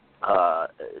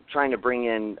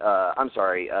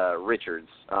Richards.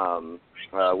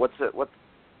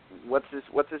 what's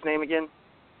his name again?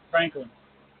 Franklin.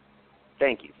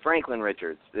 Thank you. Franklin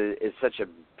Richards is such a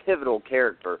pivotal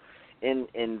character in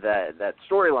that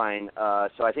storyline.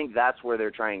 So I think that's where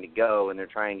they're trying to go, and they're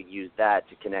trying to use that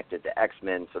to connect it to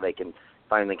X-Men so they can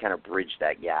finally kind of bridge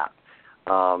that gap.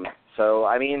 So,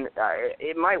 I mean,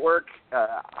 it might work.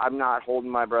 I'm not holding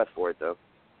my breath for it, though.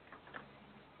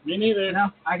 Me neither. No,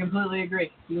 I completely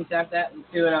agree. You can tap that and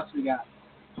see what else we got.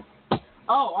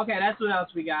 Oh, okay, that's what else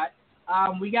we got.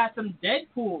 We got some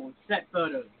Deadpool set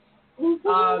photos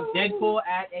of Deadpool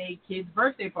at a kid's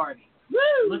birthday party.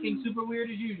 Woo! Looking super weird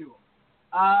as usual.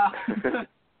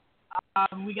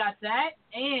 We got that,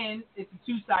 and it's a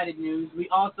two-sided news. We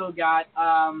also got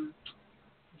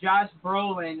Josh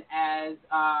Brolin as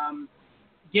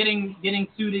getting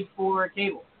suited for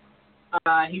Cable.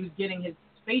 He was getting his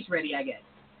face ready, I guess,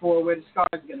 for where the scar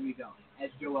is going to be going, as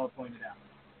Joel pointed out.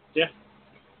 Yeah.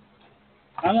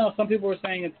 I don't know. Some people were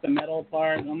saying it's the metal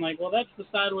part. I'm like, well, that's the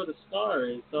side where the scar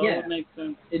is, so yeah. It makes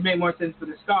sense. It made more sense for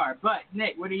the scar. But,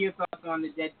 Nick, what are your thoughts on the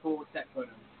Deadpool set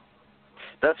photos?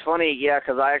 That's funny, yeah,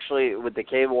 because I actually, with the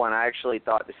Cable one, I actually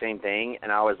thought the same thing,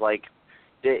 and I was like,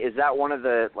 is that one of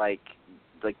the, like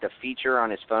the feature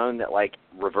on his phone that, like,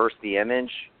 reverse the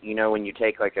image? You know, when you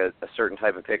take, like, a certain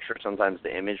type of picture, sometimes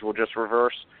the image will just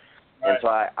reverse. Right. And so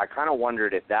I kind of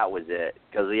wondered if that was it,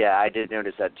 because, yeah, I did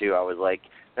notice that, too. I was like,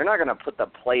 they're not going to put the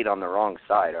plate on the wrong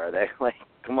side, are they? Like,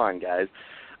 come on, guys.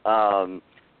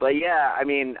 But, yeah, I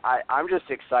mean, I'm just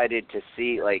excited to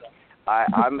see, like,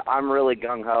 I'm really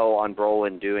gung-ho on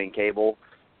Brolin doing Cable.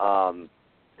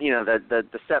 You know, the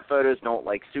set photos don't,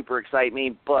 like, super excite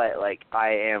me, but, like, I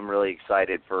am really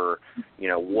excited for, you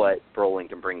know, what Brolin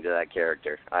can bring to that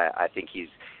character. I think he's,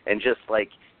 and just, like,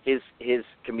 his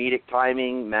comedic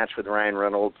timing matched with Ryan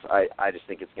Reynolds, I just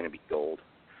think it's going to be gold.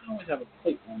 He doesn't always have a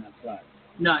plate on that side.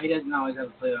 No, he doesn't always have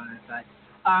a plate on that side.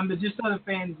 But just so the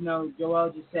fans know, Joel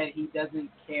just said he doesn't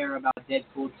care about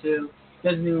Deadpool 2.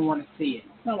 Doesn't even want to see it.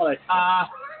 That's not what I said.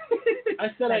 I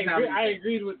said I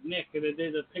agreed with Nick that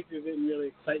the pictures didn't really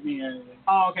excite me or anything.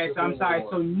 Oh, okay, so I'm sorry.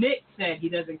 So Nick said he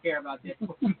doesn't care about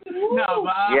Deadpool. No,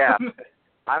 but... yeah,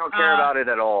 I don't care about it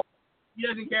at all. He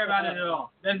doesn't care about it at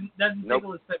all. Doesn't nope.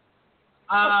 tickle his pickle.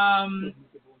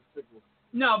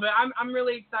 No, but I'm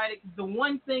really excited. The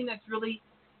one thing that's really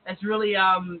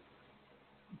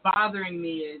bothering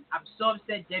me is I'm so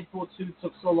upset Deadpool 2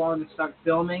 took so long to start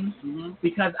filming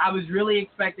because I was really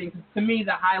expecting, to me,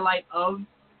 the highlight of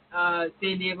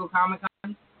San Diego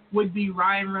Comic-Con would be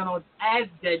Ryan Reynolds as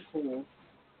Deadpool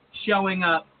showing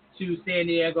up to San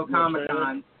Diego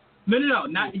Comic-Con. No,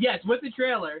 not yes, with the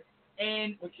trailer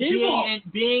and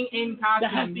being in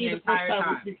costume the entire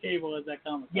time. That's the Cable at that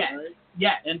Comic-Con, yes, right?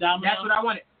 Yes, and that's what I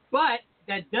wanted. But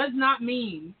that does not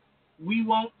mean we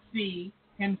won't see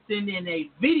him send in a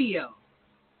video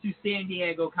to San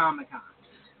Diego Comic-Con.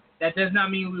 That does not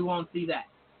mean we won't see that.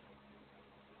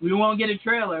 We won't get a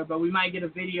trailer, but we might get a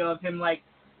video of him, like,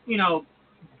 you know,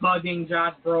 bugging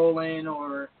Josh Brolin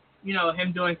or, you know,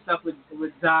 him doing stuff with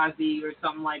Zazie or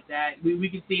something like that. We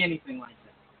could see anything like that.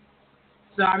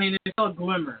 So, I mean, there's still a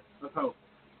glimmer of hope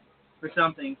for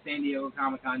something San Diego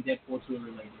Comic-Con Deadpool 2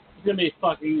 related. It's going to be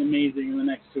fucking amazing in the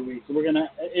next 2 weeks. So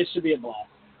it should be a blast.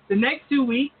 The next 2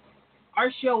 weeks,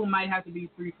 our show might have to be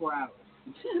 3-4 hours.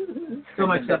 So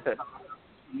much stuff.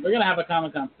 We're going to have a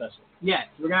Comic-Con special. Yes,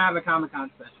 we're going to have a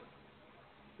Comic-Con special.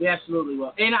 We absolutely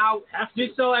will. And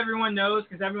just so everyone knows,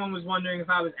 because everyone was wondering if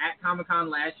I was at Comic-Con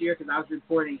last year, because I was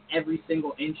reporting every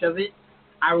single inch of it,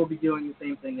 I will be doing the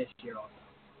same thing this year also.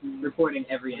 Reporting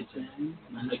every inch of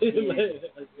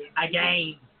it.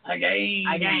 Again.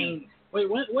 Wait,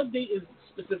 what date is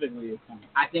specifically your Comic-Con?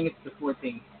 I think it's the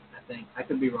 14th, I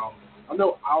could be wrong. I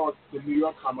know the New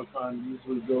York Comic-Con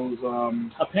usually goes...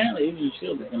 Apparently, Agents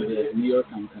of S.H.I.E.L.D. is going to be at the New York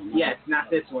Comic-Con. Yes, not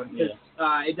this one. Because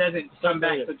it doesn't come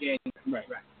back till January.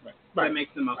 Right. That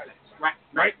makes the most sense.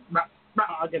 Right.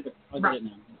 I'll get it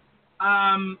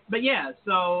now. But yeah,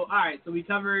 so, alright, so we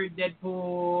covered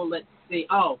Deadpool. Let's see.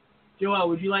 Oh, Joel,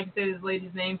 would you like to say this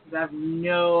lady's name? Because I have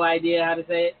no idea how to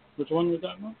say it. Which one are we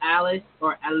talking about? Alice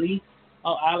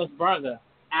Oh, Alice Braga.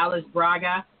 Alice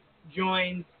Braga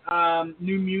joins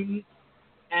New Mutants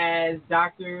as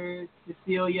Dr.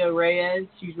 Cecilia Reyes.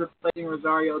 She's replacing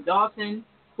Rosario Dawson,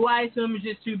 who I assume is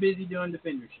just too busy doing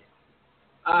Defender shit.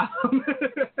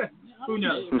 Who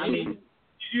knows? I mean,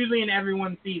 she's usually in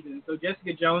everyone's season. So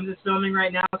Jessica Jones is filming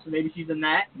right now, so maybe she's in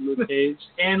that. Luke Cage.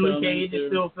 And Luke Cage is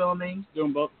still filming.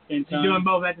 Doing both at the same time. She's doing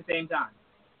both at the same time.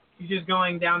 She's just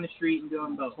going down the street and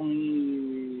doing both.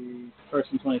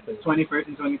 21st and 23rd. 21st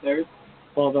and 23rd?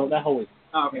 Well, that whole week.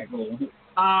 Oh, okay, cool.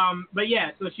 But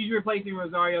yeah, so she's replacing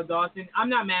Rosario Dawson. I'm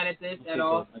not mad at this at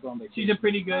all. She's a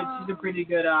pretty good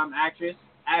actress.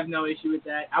 I have no issue with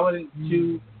that. I wasn't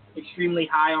too extremely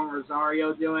high on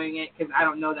Rosario doing it because I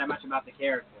don't know that much about the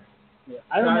character. Yeah,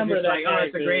 I remember that. Like,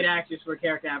 it's a great actress for a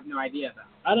character I have no idea about.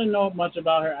 I didn't know much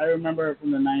about her. I remember her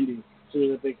from the 90s. She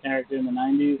was a big character in the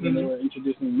 90s, and they were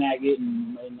introducing Maggot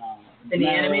in the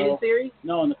animated series?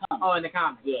 No, in the comics. Oh, in the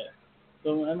comics. Yeah.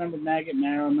 So I remember Maggot,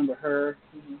 Marrow, I remember her.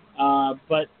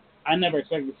 But I never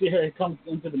expected to see her come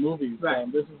into the movies.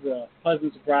 Right. This is a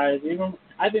pleasant surprise. Even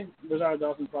I think Rosario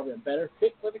Dawson's probably a better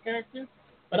fit for the character.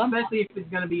 But especially if it's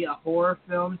going to be a horror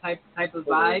film type of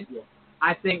vibe. Yeah.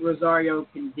 I think Rosario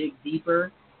can dig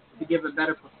deeper to give a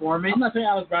better performance. I'm not saying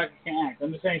Alice Braga can't act.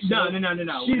 I'm just saying no.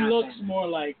 She looks more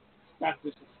like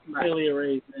Dr. Cecilia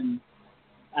Reyes than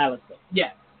Alice does.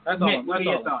 Yeah. That's all. What are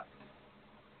your thoughts?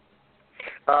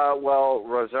 Well,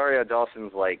 Rosario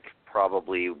Dawson's like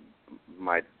probably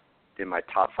in my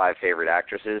top 5 favorite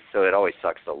actresses, so it always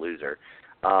sucks to lose her.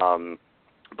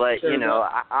 But sure, you know,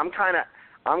 I'm kind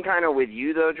of with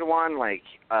you though, Jawan. Like,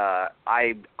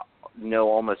 I know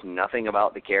almost nothing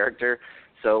about the character,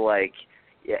 so like,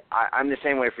 yeah, I'm the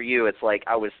same way for you. It's like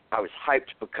I was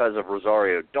hyped because of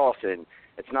Rosario Dawson.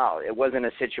 It wasn't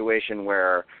a situation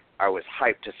where I was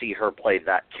hyped to see her play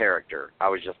that character.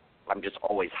 I'm just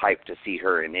always hyped to see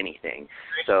her in anything.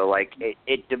 So like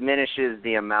it diminishes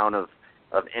the amount of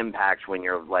impact when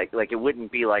you're like it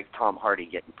wouldn't be like Tom Hardy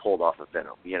getting pulled off of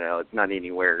Venom. You know, it's not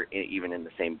anywhere even in the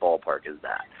same ballpark as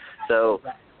that. So,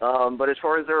 but as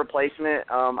far as the replacement,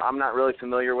 I'm not really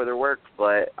familiar with her work,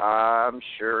 but I'm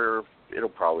sure it'll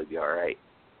probably be all right.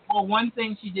 Well, one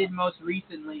thing she did most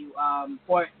recently,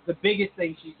 or the biggest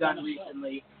thing she's done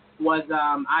recently, was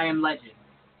I Am Legend.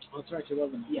 Oh, that's right, she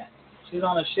wasn't. Yes. She's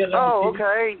on a shit. Oh,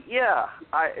 okay, yeah.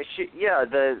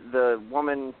 The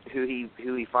woman who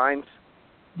he finds.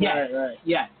 Yeah, right.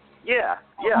 Yeah. Yeah.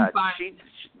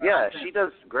 She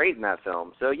does great in that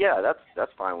film. So yeah,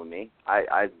 that's fine with me.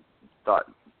 I thought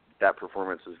that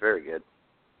performance was very good.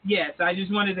 Yeah, so I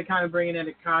just wanted to kind of bring it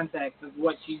into context of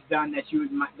what she's done that you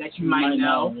might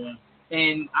know. Yeah.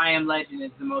 And I Am Legend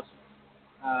is the most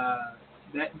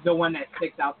the one that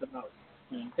sticks out the most.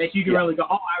 Yeah. That you can really go,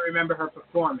 oh, I remember her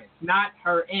performance. Not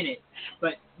her in it,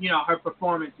 but, you know, her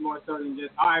performance more so than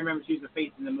just, oh, I remember she was a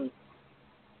face in the movie.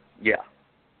 Yeah.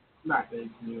 Right.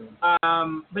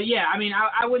 But yeah, I mean,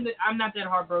 I'm not that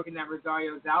heartbroken that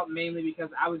Rosario's out, mainly because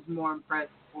I was more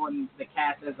impressed on the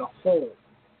cast as a whole.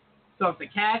 So if the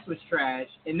cast was trash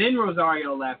and then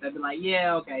Rosario left, I'd be like,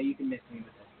 yeah, okay, you can miss me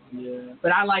with that. Yeah.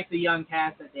 But I like the young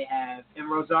cast that they have, and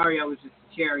Rosario was just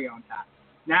a cherry on top.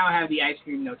 Now I have the ice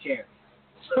cream, no cherry.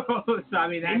 So I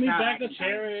mean,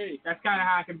 that's kind of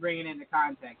how I can bring it into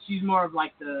context. She's more of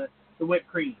like the whipped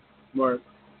cream,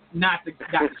 not the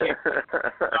cherry.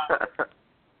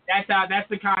 That's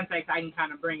the context I can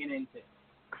kind of bring it into.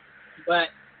 But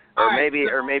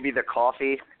maybe the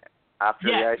coffee after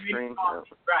the ice cream.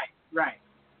 Right.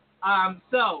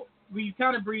 So we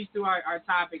kind of breezed through our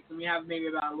topics, and we have maybe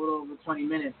about a little over 20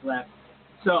 minutes left.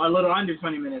 So a little under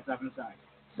 20 minutes left. I'm sorry.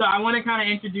 So I want to kind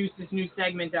of introduce this new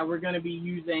segment that we're going to be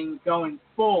using going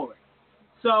forward.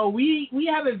 So we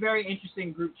have a very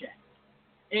interesting group chat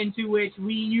into which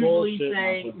we usually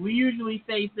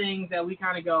say things that we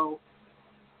kind of go,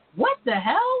 what the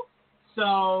hell?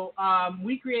 So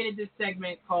we created this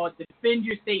segment called Defend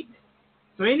Your Statement.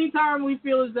 So anytime we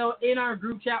feel as though in our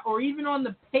group chat or even on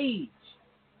the page,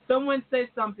 someone says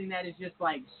something that is just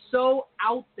like so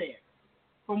out there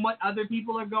from what other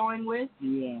people are going with,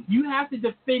 you have to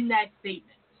defend that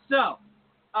statement. So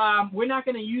we're not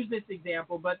going to use this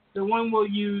example, but the one we'll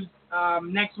use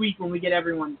next week when we get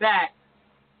everyone back.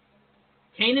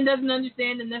 Kanan doesn't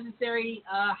understand the necessary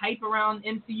hype around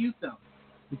MCU films.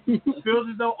 Feels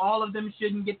as though all of them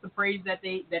shouldn't get the praise that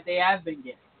they have been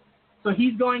getting. So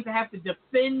he's going to have to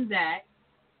defend that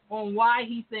on why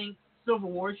he thinks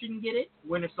Civil War shouldn't get it,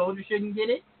 Winter Soldier shouldn't get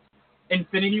it,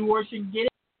 Infinity War shouldn't get it,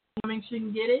 Homecoming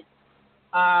shouldn't get it,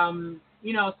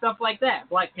 stuff like that.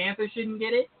 Black Panther shouldn't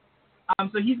get it.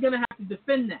 So he's going to have to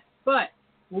defend that. But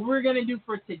what we're going to do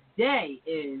for today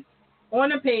is,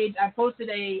 on a page, I posted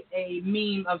a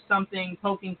meme of something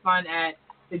poking fun at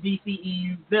the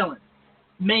DCEU villains,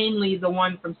 mainly the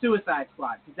one from Suicide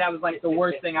Squad, because that was like the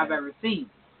worst thing I've ever seen.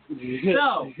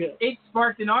 So it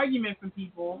sparked an argument from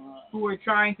people who were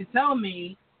trying to tell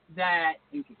me that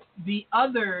the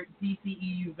other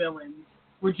DCEU villains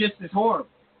were just as horrible.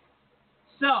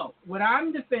 So what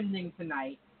I'm defending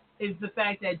tonight is the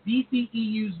fact that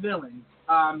DCEU's villains,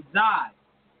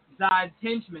 Zod's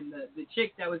henchman, the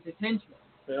chick that was his henchman.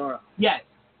 Feora. Yes.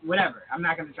 Whatever. I'm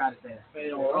not going to try to say that.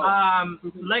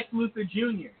 Lex Luthor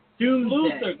Jr. Doomsday.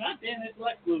 Luthor. God damn, it's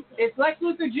Lex Luthor. It's Lex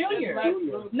Luthor Jr.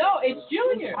 No, it's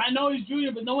Junior. I know he's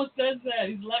Junior, but no one says that.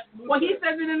 He's Lex Luthor. Well, he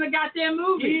says it in the goddamn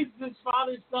movie. He's his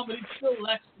father's son, but he's still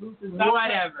Lex Luthor.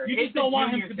 Whatever. You just don't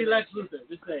want him to be Lex Luthor.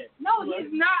 Just say it. No, he's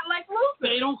not Lex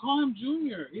Luthor. They don't call him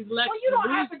Junior. He's Lex Luthor. Well, you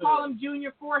don't have to call him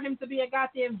Junior for him to be a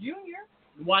goddamn Junior.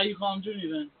 Why you call him Junior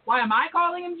then? Why am I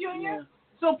calling him Junior? Yeah.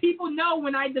 So people know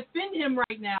when I defend him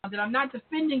right now that I'm not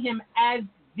defending him as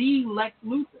the Lex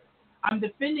Luthor. I'm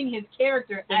defending his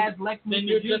character as Lex Luthor. Then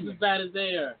you're Jr. just as bad as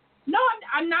they are. No,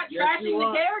 I'm not trashing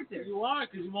the character. You are,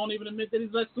 because you won't even admit that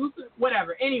he's Lex Luthor.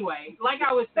 Whatever. Anyway, like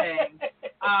I was saying,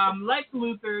 Lex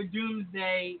Luthor,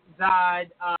 Doomsday, Zod,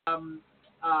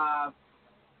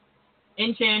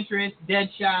 Enchantress,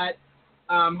 Deadshot,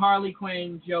 Harley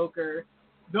Quinn, Joker.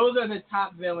 Those are the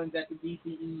top villains that the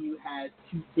DCEU has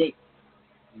to date.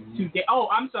 Oh,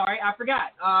 I'm sorry, I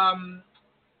forgot.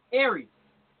 Ares.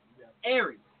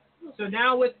 Ares. So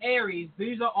now with Ares,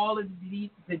 these are all of the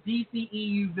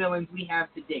DCEU villains we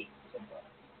have to date.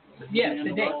 Yes,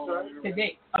 to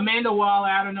date. Amanda Waller,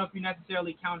 I don't know if you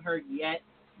necessarily count her yet.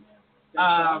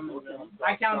 I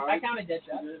counted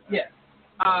Deadshot. Yes.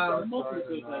 Well,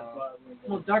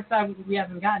 Darkseid, we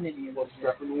haven't gotten any of it.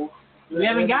 We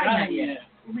haven't gotten that yet.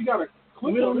 We got a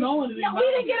clip. We don't know anything. No, we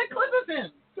didn't get a clip of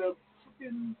him. The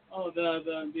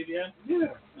DVS?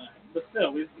 Yeah. But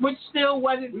still, which still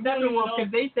wasn't Steppenwolf,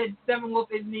 because they said Steppenwolf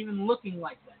isn't even looking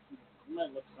like that.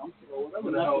 Might look something or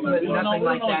whatever the hell. But nothing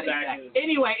like that. Exactly.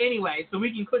 Anyway, so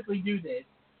we can quickly do this.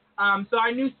 So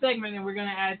our new segment that we're going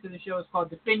to add to the show is called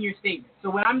Defend Your Statement. So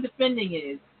what I'm defending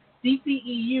is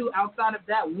DCEU, outside of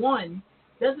that one,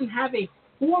 doesn't have a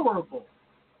horrible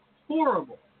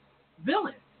villain.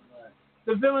 Right.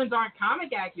 The villains aren't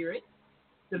comic accurate.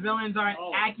 The villains aren't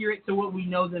accurate to what we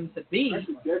know them to be.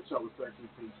 Actually, Deadshot was actually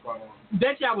pretty spot on.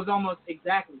 Deadshot was almost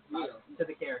exactly spot on to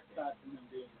the character.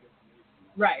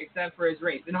 Right, except for his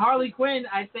race. And Harley Quinn,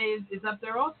 I'd say, is up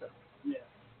there also. Yeah.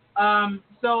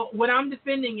 So what I'm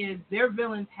defending is their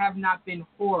villains have not been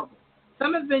horrible.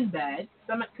 Some have been bad.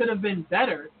 Some could have been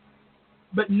better.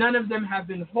 But none of them have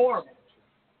been horrible.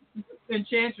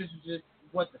 Enchantress was just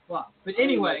what the fuck. But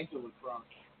anyway.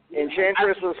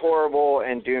 Enchantress was horrible,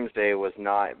 and Doomsday was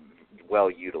not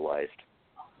well utilized.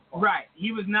 Right,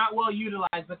 he was not well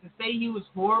utilized. But to say he was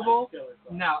horrible,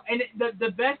 no. And the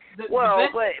best. But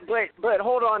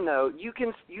hold on though. You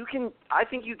can. I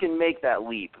think you can make that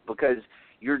leap because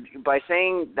by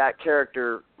saying that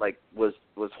character like was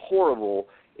horrible.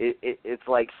 It's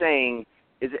like saying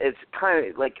it's kind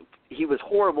of like he was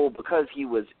horrible because he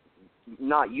was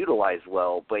not utilized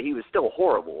well, but he was still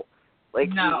horrible. Like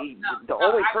the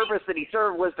only purpose that he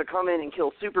served was to come in and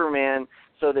kill Superman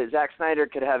so that Zack Snyder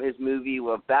could have his movie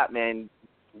of Batman,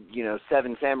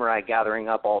 Seven Samurai gathering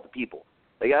up all the people.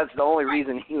 Like that's the only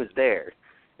reason he was there.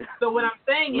 So what I'm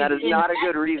saying that is not a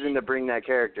good reason to bring that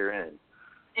character in.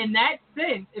 In that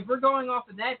sense, if we're going off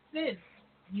of that sense,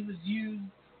 he was used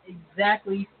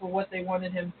exactly for what they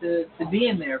wanted him to be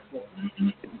in there for.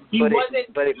 It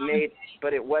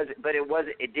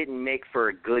didn't make for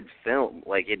a good film.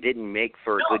 Like it didn't make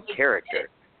for a good character.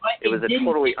 It was a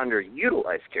totally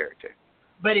underutilized character.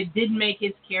 But it did make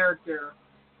his character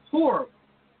horrible.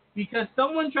 Because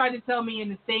someone tried to tell me in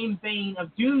the same vein of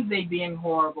Doomsday being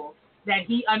horrible that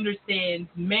he understands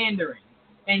Mandarin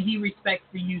and he respects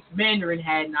the use Mandarin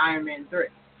had in Iron Man 3.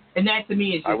 And that to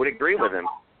me is just I would agree with him.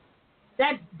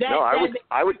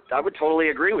 I would totally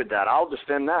agree with that. I'll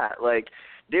defend that. Like,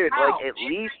 dude, how? Like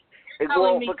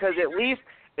because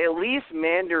at least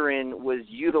Mandarin was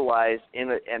utilized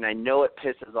and I know it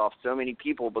pisses off so many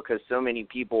people because so many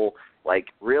people like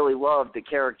really love the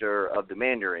character of the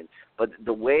Mandarin. But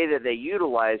the way that they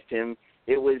utilized him,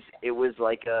 it was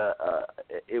like a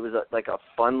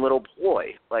fun little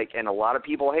ploy. Like, and a lot of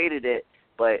people hated it,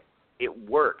 but it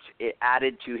worked. It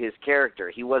added to his character.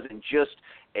 He wasn't just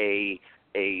a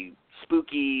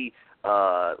spooky,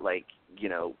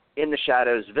 in the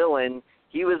shadows villain.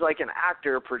 He was like an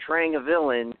actor portraying a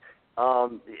villain,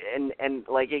 and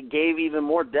like it gave even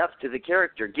more depth to the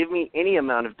character. Give me any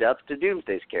amount of depth to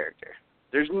Doomsday's character.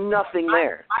 There's nothing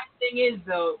there. My thing is,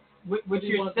 though, what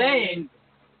you're saying,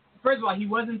 first of all, he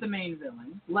wasn't the main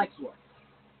villain. Lex was.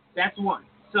 That's one.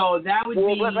 So that would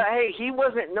be... But hey, he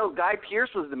wasn't... No, Guy Pearce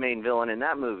was the main villain in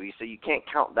that movie, so you can't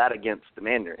count that against the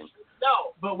Mandarin.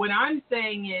 No, but what I'm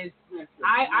saying is,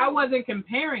 I wasn't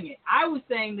comparing it. I was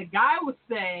saying, the guy was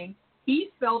saying he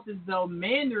felt as though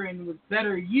Mandarin was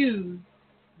better used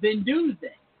than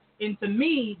Doomsday. And to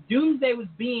me, Doomsday was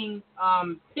being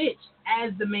pitched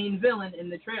as the main villain in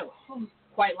the trailer,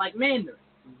 quite like Mandarin.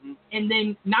 Mm-hmm. And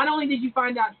then not only did you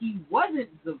find out he wasn't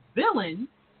the villain,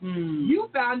 you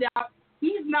found out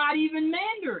he's not even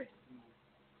Mandarin.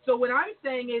 So what I'm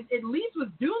saying is, at least with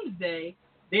Doomsday,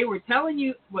 they were telling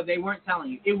you, well, they weren't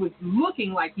telling you. It was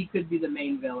looking like he could be the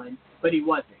main villain, but he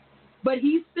wasn't. But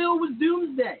he still was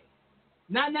Doomsday.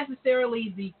 Not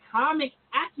necessarily the comic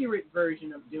accurate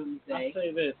version of Doomsday. I'll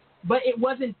say this. But it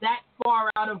wasn't that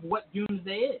far out of what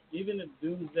Doomsday is. Even if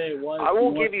Doomsday was... I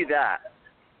will give you that.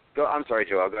 Go. I'm sorry,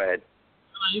 Joel. Go ahead.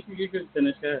 You can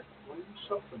finish. Go ahead. Why you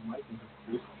shut the mic in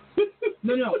his face?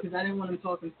 No, because I didn't want him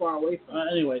talking far away from me.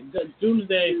 Anyway,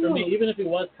 Doomsday, for me, even if he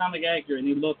was comic accurate and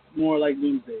he looked more like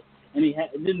Doomsday, and he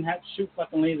didn't have to shoot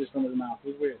fucking lasers from his mouth, it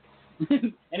was weird.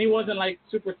 And he wasn't, like,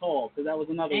 super tall, because that was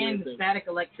another weird And thing. static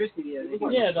electricity. Yeah,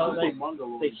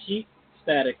 the heat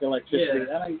static electricity.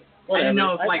 Yeah. Whatever. I didn't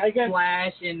know if, I guess,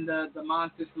 Flash and the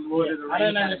monsters from Lord of the Rings. I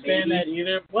didn't understand that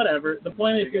either. Whatever. The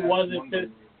point is,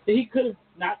 he could have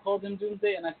not called him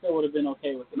Doomsday, and I still would have been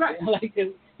okay with it. Right. Like,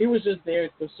 he was just there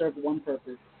to serve one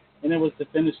purpose, and it was to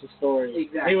finish the story.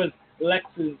 Exactly. He was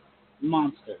Lex's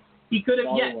monster. He could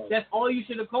have, yes, that's all you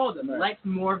should have called him. Right. Lex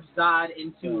morphs Zod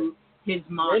into his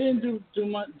monster. They didn't do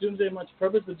Doomsday much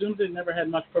purpose, but Doomsday never had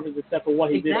much purpose except for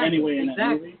what he did anyway in that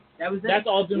movie. That was it. That's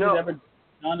all Doomsday ever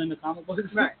done in the comic books.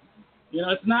 Right. You know,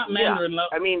 it's not Mandarin level.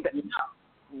 I mean,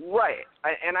 right.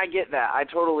 I get that. I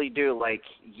totally do. Like,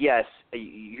 yes,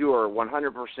 you are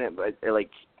 100% like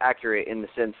accurate in the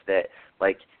sense that,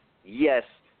 like, yes,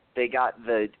 they got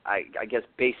the I guess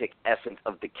basic essence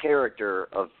of the character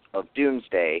of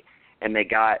Doomsday, and they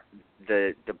got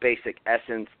the basic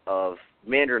essence of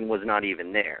Mandarin was not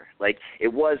even there. Like, it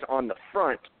was on the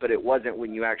front, but it wasn't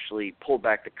when you actually pulled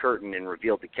back the curtain and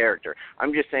revealed the character.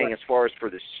 I'm just saying, as far as for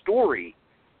the story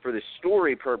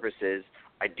purposes,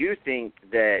 I do think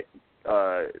that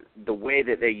the way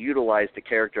that they utilized the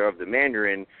character of the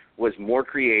Mandarin was more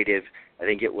creative. I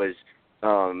think it was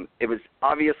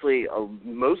obviously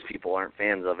most people aren't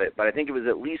fans of it, but I think it was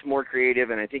at least more creative,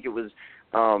 and I think it was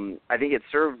I think it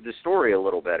served the story a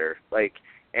little better. Like,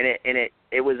 and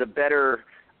it was a better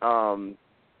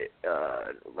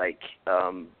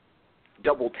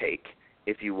double take,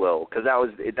 if you will, because that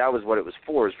was what it was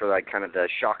for, is for like kind of the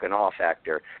shock and awe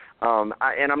factor.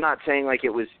 And I'm not saying like it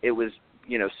was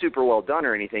super well done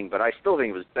or anything, but I still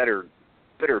think it was better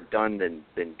done than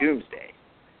Doomsday.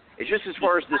 It's just as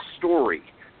far as the story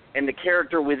and the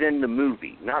character within the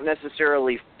movie, not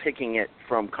necessarily picking it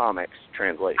from comics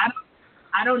translation.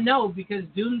 I don't know, because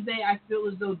Doomsday, I feel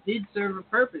as though, did serve a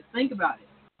purpose. Think about it.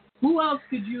 Who else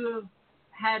could you have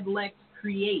had Lex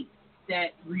create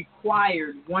that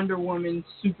required Wonder Woman,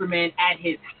 Superman at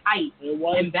his height,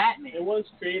 and Batman? It was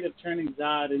creative turning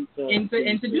Zod into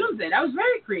Doomsday. That was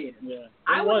very creative. Yeah.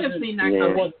 I wouldn't have seen that coming.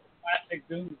 It wasn't classic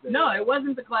Doomsday. No, it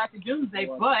wasn't the classic Doomsday,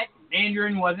 but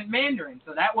Mandarin wasn't Mandarin,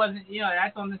 so that wasn't,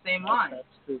 that's on the same line.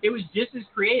 It was just as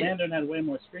creative. Mandarin had way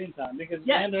more screen time because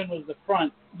Mandarin was the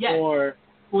front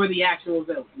for the actual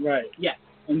villain. Right. Yes.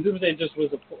 And Doomsday just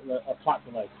was a plot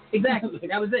device. Exactly.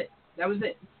 That was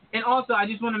it. And also, I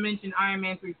just want to mention Iron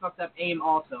Man 3 fucked up AIM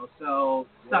also, so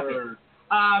suck it.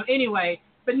 Anyway,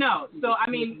 but no, so I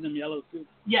mean, them yellow suits.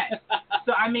 Yes.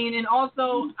 So I mean, and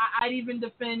also, I'd even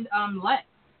defend Lex,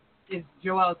 if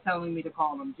Joel's telling me to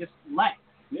call him just Lex.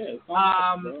 Yeah.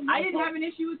 I didn't have an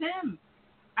issue with him.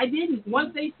 I didn't.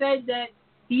 Once they said that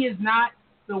he is not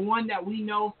the one that we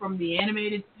know from the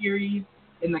animated series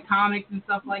in the comics and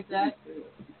stuff like that.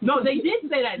 No, they did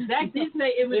say that. Zach did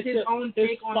say it was his own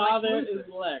take on Lex. His father is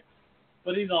Lex,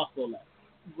 but he's also Lex.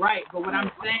 Right, but what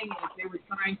I'm saying is they were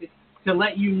trying to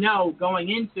let you know going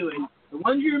into it, the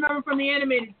ones you remember from the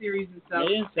animated series and stuff,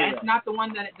 that's not the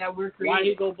one that we're creating. Why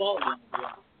he go bald?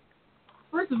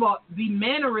 First of all, the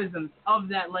mannerisms of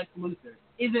that Lex Luthor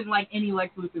isn't like any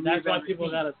Lex Luthor we've ever seen. That's why people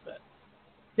got upset.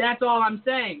 That's all I'm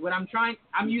saying.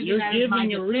 I'm using that as my defense. You're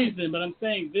giving a reason, but I'm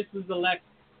saying this is the Lex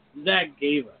Zach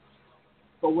gave us.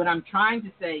 But what I'm trying to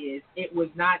say is it was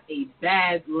not a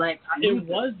bad Lex Luthor. It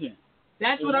wasn't.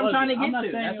 That's what I'm trying to get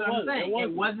to. That's what I'm saying.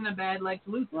 It wasn't a bad Lex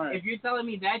Luthor. Right. If you're telling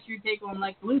me that's your take on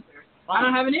Lex Luthor, I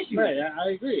don't have an issue with it. Right,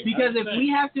 I agree. Because if we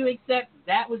have to accept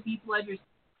that was Heath Ledger's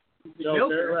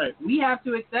Joker, we have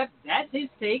to accept that's his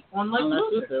take on Lex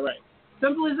Luthor. Right.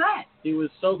 Simple as that. He was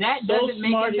so smart,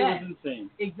 he was insane.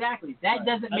 Exactly. That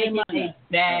doesn't make it a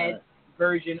bad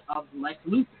version of Lex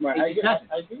Luthor. Right. It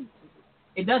doesn't. I agree.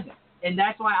 It doesn't. And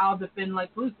that's why I'll defend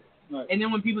Lex Luthor. Right. And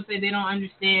then when people say they don't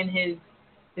understand his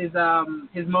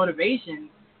motivations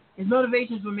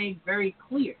were made very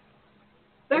clear.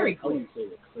 Very clear. I wouldn't say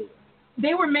it's clear.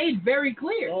 They were made very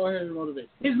clear. What were his motivations?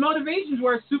 His motivations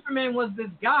were Superman was this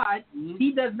god. Mm-hmm.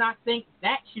 He does not think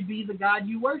that should be the god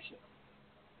you worship.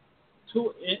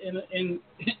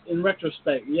 in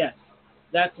retrospect, yes,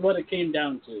 that's what it came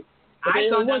down to. But I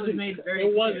thought that was made very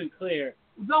clear. It wasn't clear.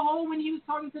 The whole, when he was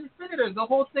talking to the senators, the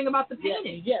whole thing about the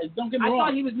painting. Yeah, don't get me wrong. I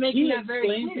thought he was making that very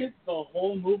clear. He explained it the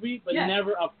whole movie, but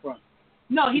never up front.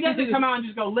 No, he doesn't come out and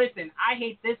just go, listen, I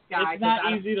hate this guy. It's not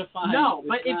easy to find. No,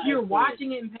 but if you're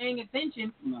watching it and paying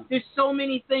attention, there's so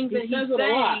many things that he's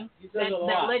saying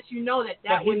that lets you know that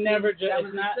was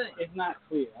it's not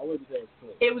clear. I wouldn't say it's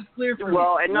clear. It was clear for me.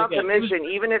 Well, and not to mention,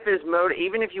 even if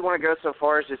you want to go so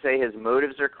far as to say his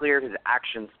motives are clear, his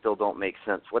actions still don't make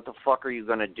sense. What the fuck are you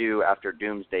going to do after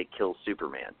Doomsday kills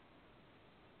Superman?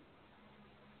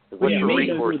 What's the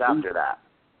recourse after that?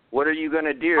 What are you going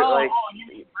to do? You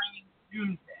bringing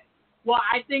Doomsday. Well,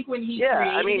 I think when he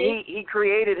created he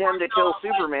created him to kill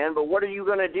Superman, but what are you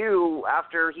going to do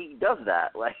after he does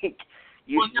that? Like,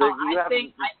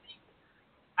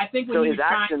 I think when so his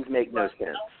actions make no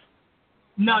sense.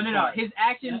 No. His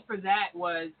actions for that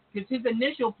was, because his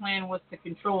initial plan was to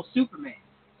control Superman,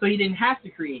 so he didn't have to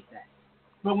create that.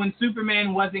 But when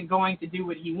Superman wasn't going to do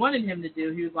what he wanted him to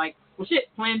do, he was like, well, shit,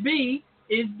 plan B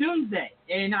is Doomsday,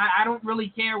 and I don't really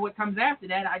care what comes after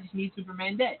that. I just need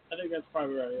Superman dead. I think that's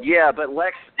probably right. Yeah, but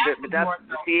Lex, and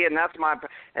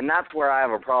that's where I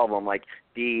have a problem. Like,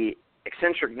 the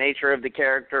eccentric nature of the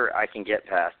character, I can get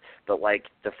past, but like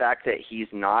the fact that he's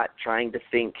not trying to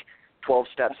think 12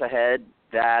 steps ahead,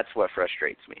 that's what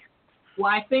frustrates me.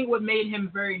 Well, I think what made him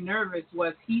very nervous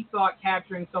was he thought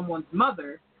capturing someone's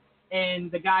mother and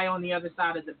the guy on the other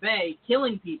side of the bay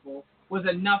killing people was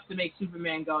enough to make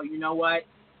Superman go, you know what?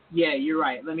 Yeah, you're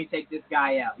right. Let me take this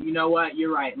guy out. You know what?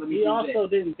 You're right. Let me do this. He also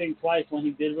didn't think twice when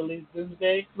he did release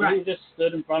Doomsday. Right. He just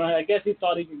stood in front of him. I guess he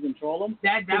thought he could control him.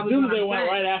 That was Doomsday went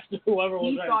right after whoever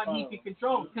was right in front of him. He thought he could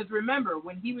control him. Because remember,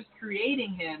 when he was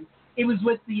creating him, it was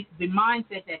with the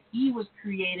mindset that he was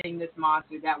creating this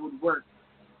monster that would work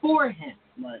for him.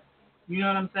 Right. You know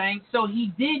what I'm saying? So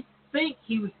he did think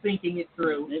he was thinking it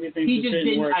through. Maybe he just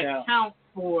didn't account out.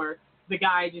 For the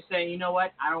guy just saying, you know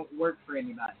what, I don't work for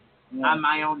anybody. Yeah. I'm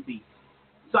my own beast.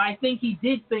 So I think he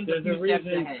did think there's a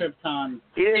reason Krypton.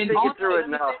 He didn't think it through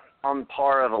enough on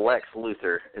par of Lex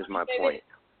Luthor, is my point.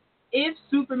 If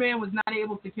Superman was not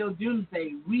able to kill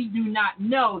Doomsday, we do not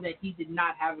know that he did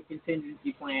not have a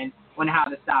contingency plan on how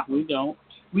to stop him. We don't.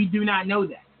 We do not know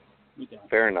that. We don't.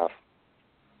 Fair enough.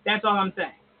 That's all I'm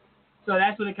saying. So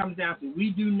that's what it comes down to. We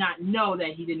do not know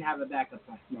that he didn't have a backup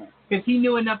plan. Because he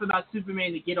knew enough about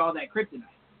Superman to get all that kryptonite.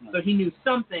 Right. So he knew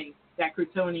something that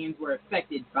Kryptonians were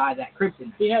affected by that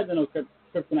kryptonite. He had to know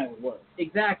kryptonite would work.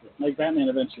 Exactly. Like Batman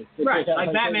eventually. Right.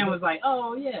 Like Batman was like,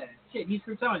 oh, yeah, shit, he's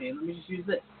Kryptonian. Let me just use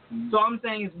this. Mm-hmm. So all I'm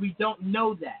saying is we don't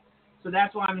know that. So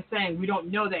that's why I'm saying we don't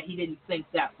know that he didn't think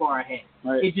that far ahead.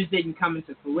 Right. It just didn't come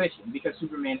into fruition because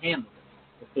Superman handled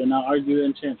it. Okay, now argue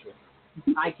Enchantress.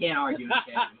 I can't argue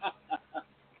Enchantress.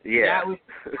 Yeah. That was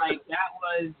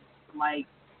like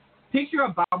picture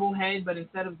a bobblehead, but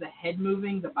instead of the head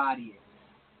moving, the body is.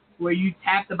 Where you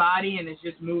tap the body and it's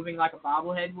just moving like a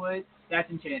bobblehead would.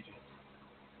 That's Enchantress.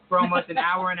 For almost an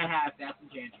hour and a half, that's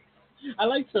Enchantress. I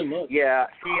like to look. Yeah.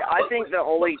 See, I think the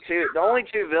only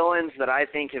two villains that I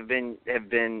think have been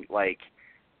like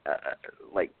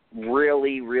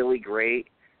really, really great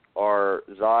are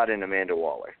Zod and Amanda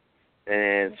Waller.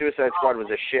 And Suicide Squad was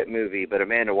a shit movie, but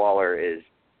Amanda Waller is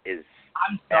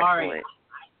I'm sorry. Excellent.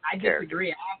 I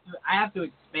disagree. I have to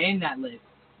expand that list.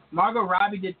 Margot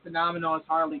Robbie did phenomenal as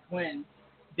Harley Quinn.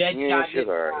 Deadshot she's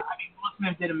all right. Will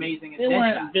Smith did amazing as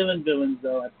Deadshot. They weren't villains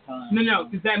though at the time. No,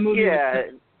 because that movie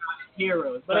was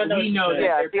heroes. But we know that.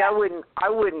 Yeah, see, I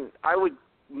would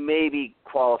maybe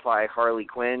qualify Harley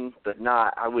Quinn, but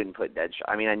I wouldn't put Deadshot.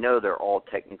 I mean, I know they're all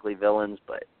technically villains,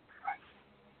 but.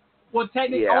 Well,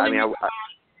 technically, yeah,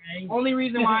 only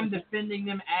reason why I'm defending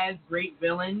them as great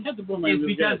villains is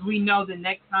because we know the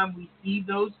next time we see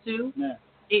those two,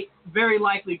 it very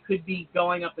likely could be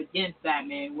going up against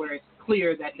Batman, where it's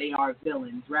clear that they are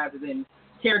villains rather than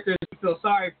characters we feel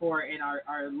sorry for and are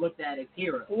looked at as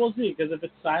heroes. Well, we'll see, because if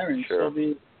it's Siren, she's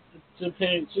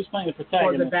playing the protagonist.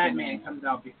 Or the Batman comes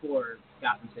out before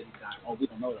Gotham City Siren. Oh, we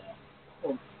don't know that.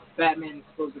 Or Batman is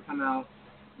supposed to come out.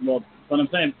 Well, but I'm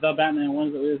saying the Batman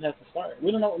ones that we have to start.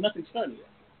 We don't know, nothing started yet.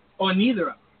 Or neither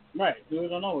of them. Right. We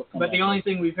don't know what's coming. But the only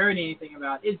thing we've heard anything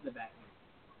about is the Batman.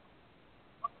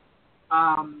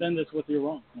 Send us what you're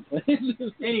wrong.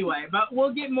 Anyway, but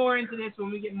we'll get more into this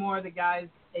when we get more of the guys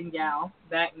and gal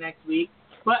back next week.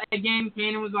 But again,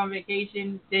 Kanan was on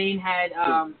vacation. Dane had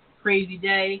crazy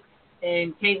day,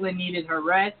 and Caitlin needed her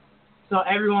rest. So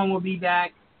everyone will be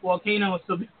back. Well, Kanan will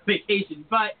still be on vacation,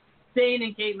 but Dane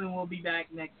and Caitlin will be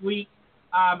back next week.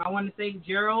 I want to thank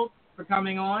Gerald for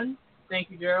coming on. Thank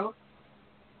you, Gerald.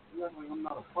 You act like I'm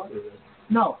not a part of it.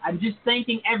 No, I'm just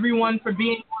thanking everyone for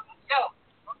being on the show.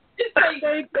 Just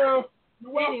Thank you.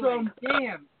 You're welcome. Anyway,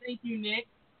 damn. Thank you, Nick.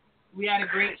 We had a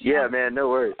great show. Yeah, man, no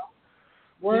worries.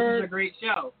 This was a great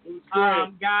show.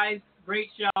 Guys, great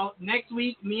show. Next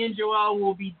week, me and Joel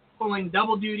will be pulling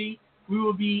double duty. We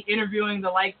will be interviewing the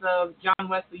likes of John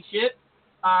Wesley Shipp,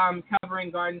 covering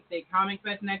Garden State Comic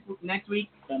Fest next week,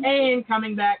 and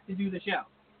coming back to do the show.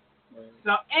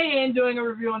 So, and doing a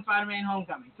review on Spider-Man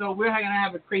Homecoming. So we're going to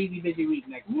have a crazy busy week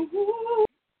next week.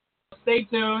 Stay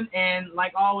tuned, and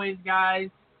like always, guys,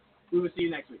 we will see you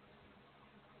next week.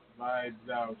 Vibes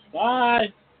out.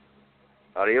 Bye.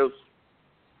 Adios.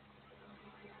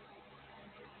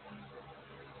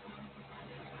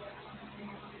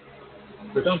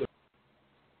 But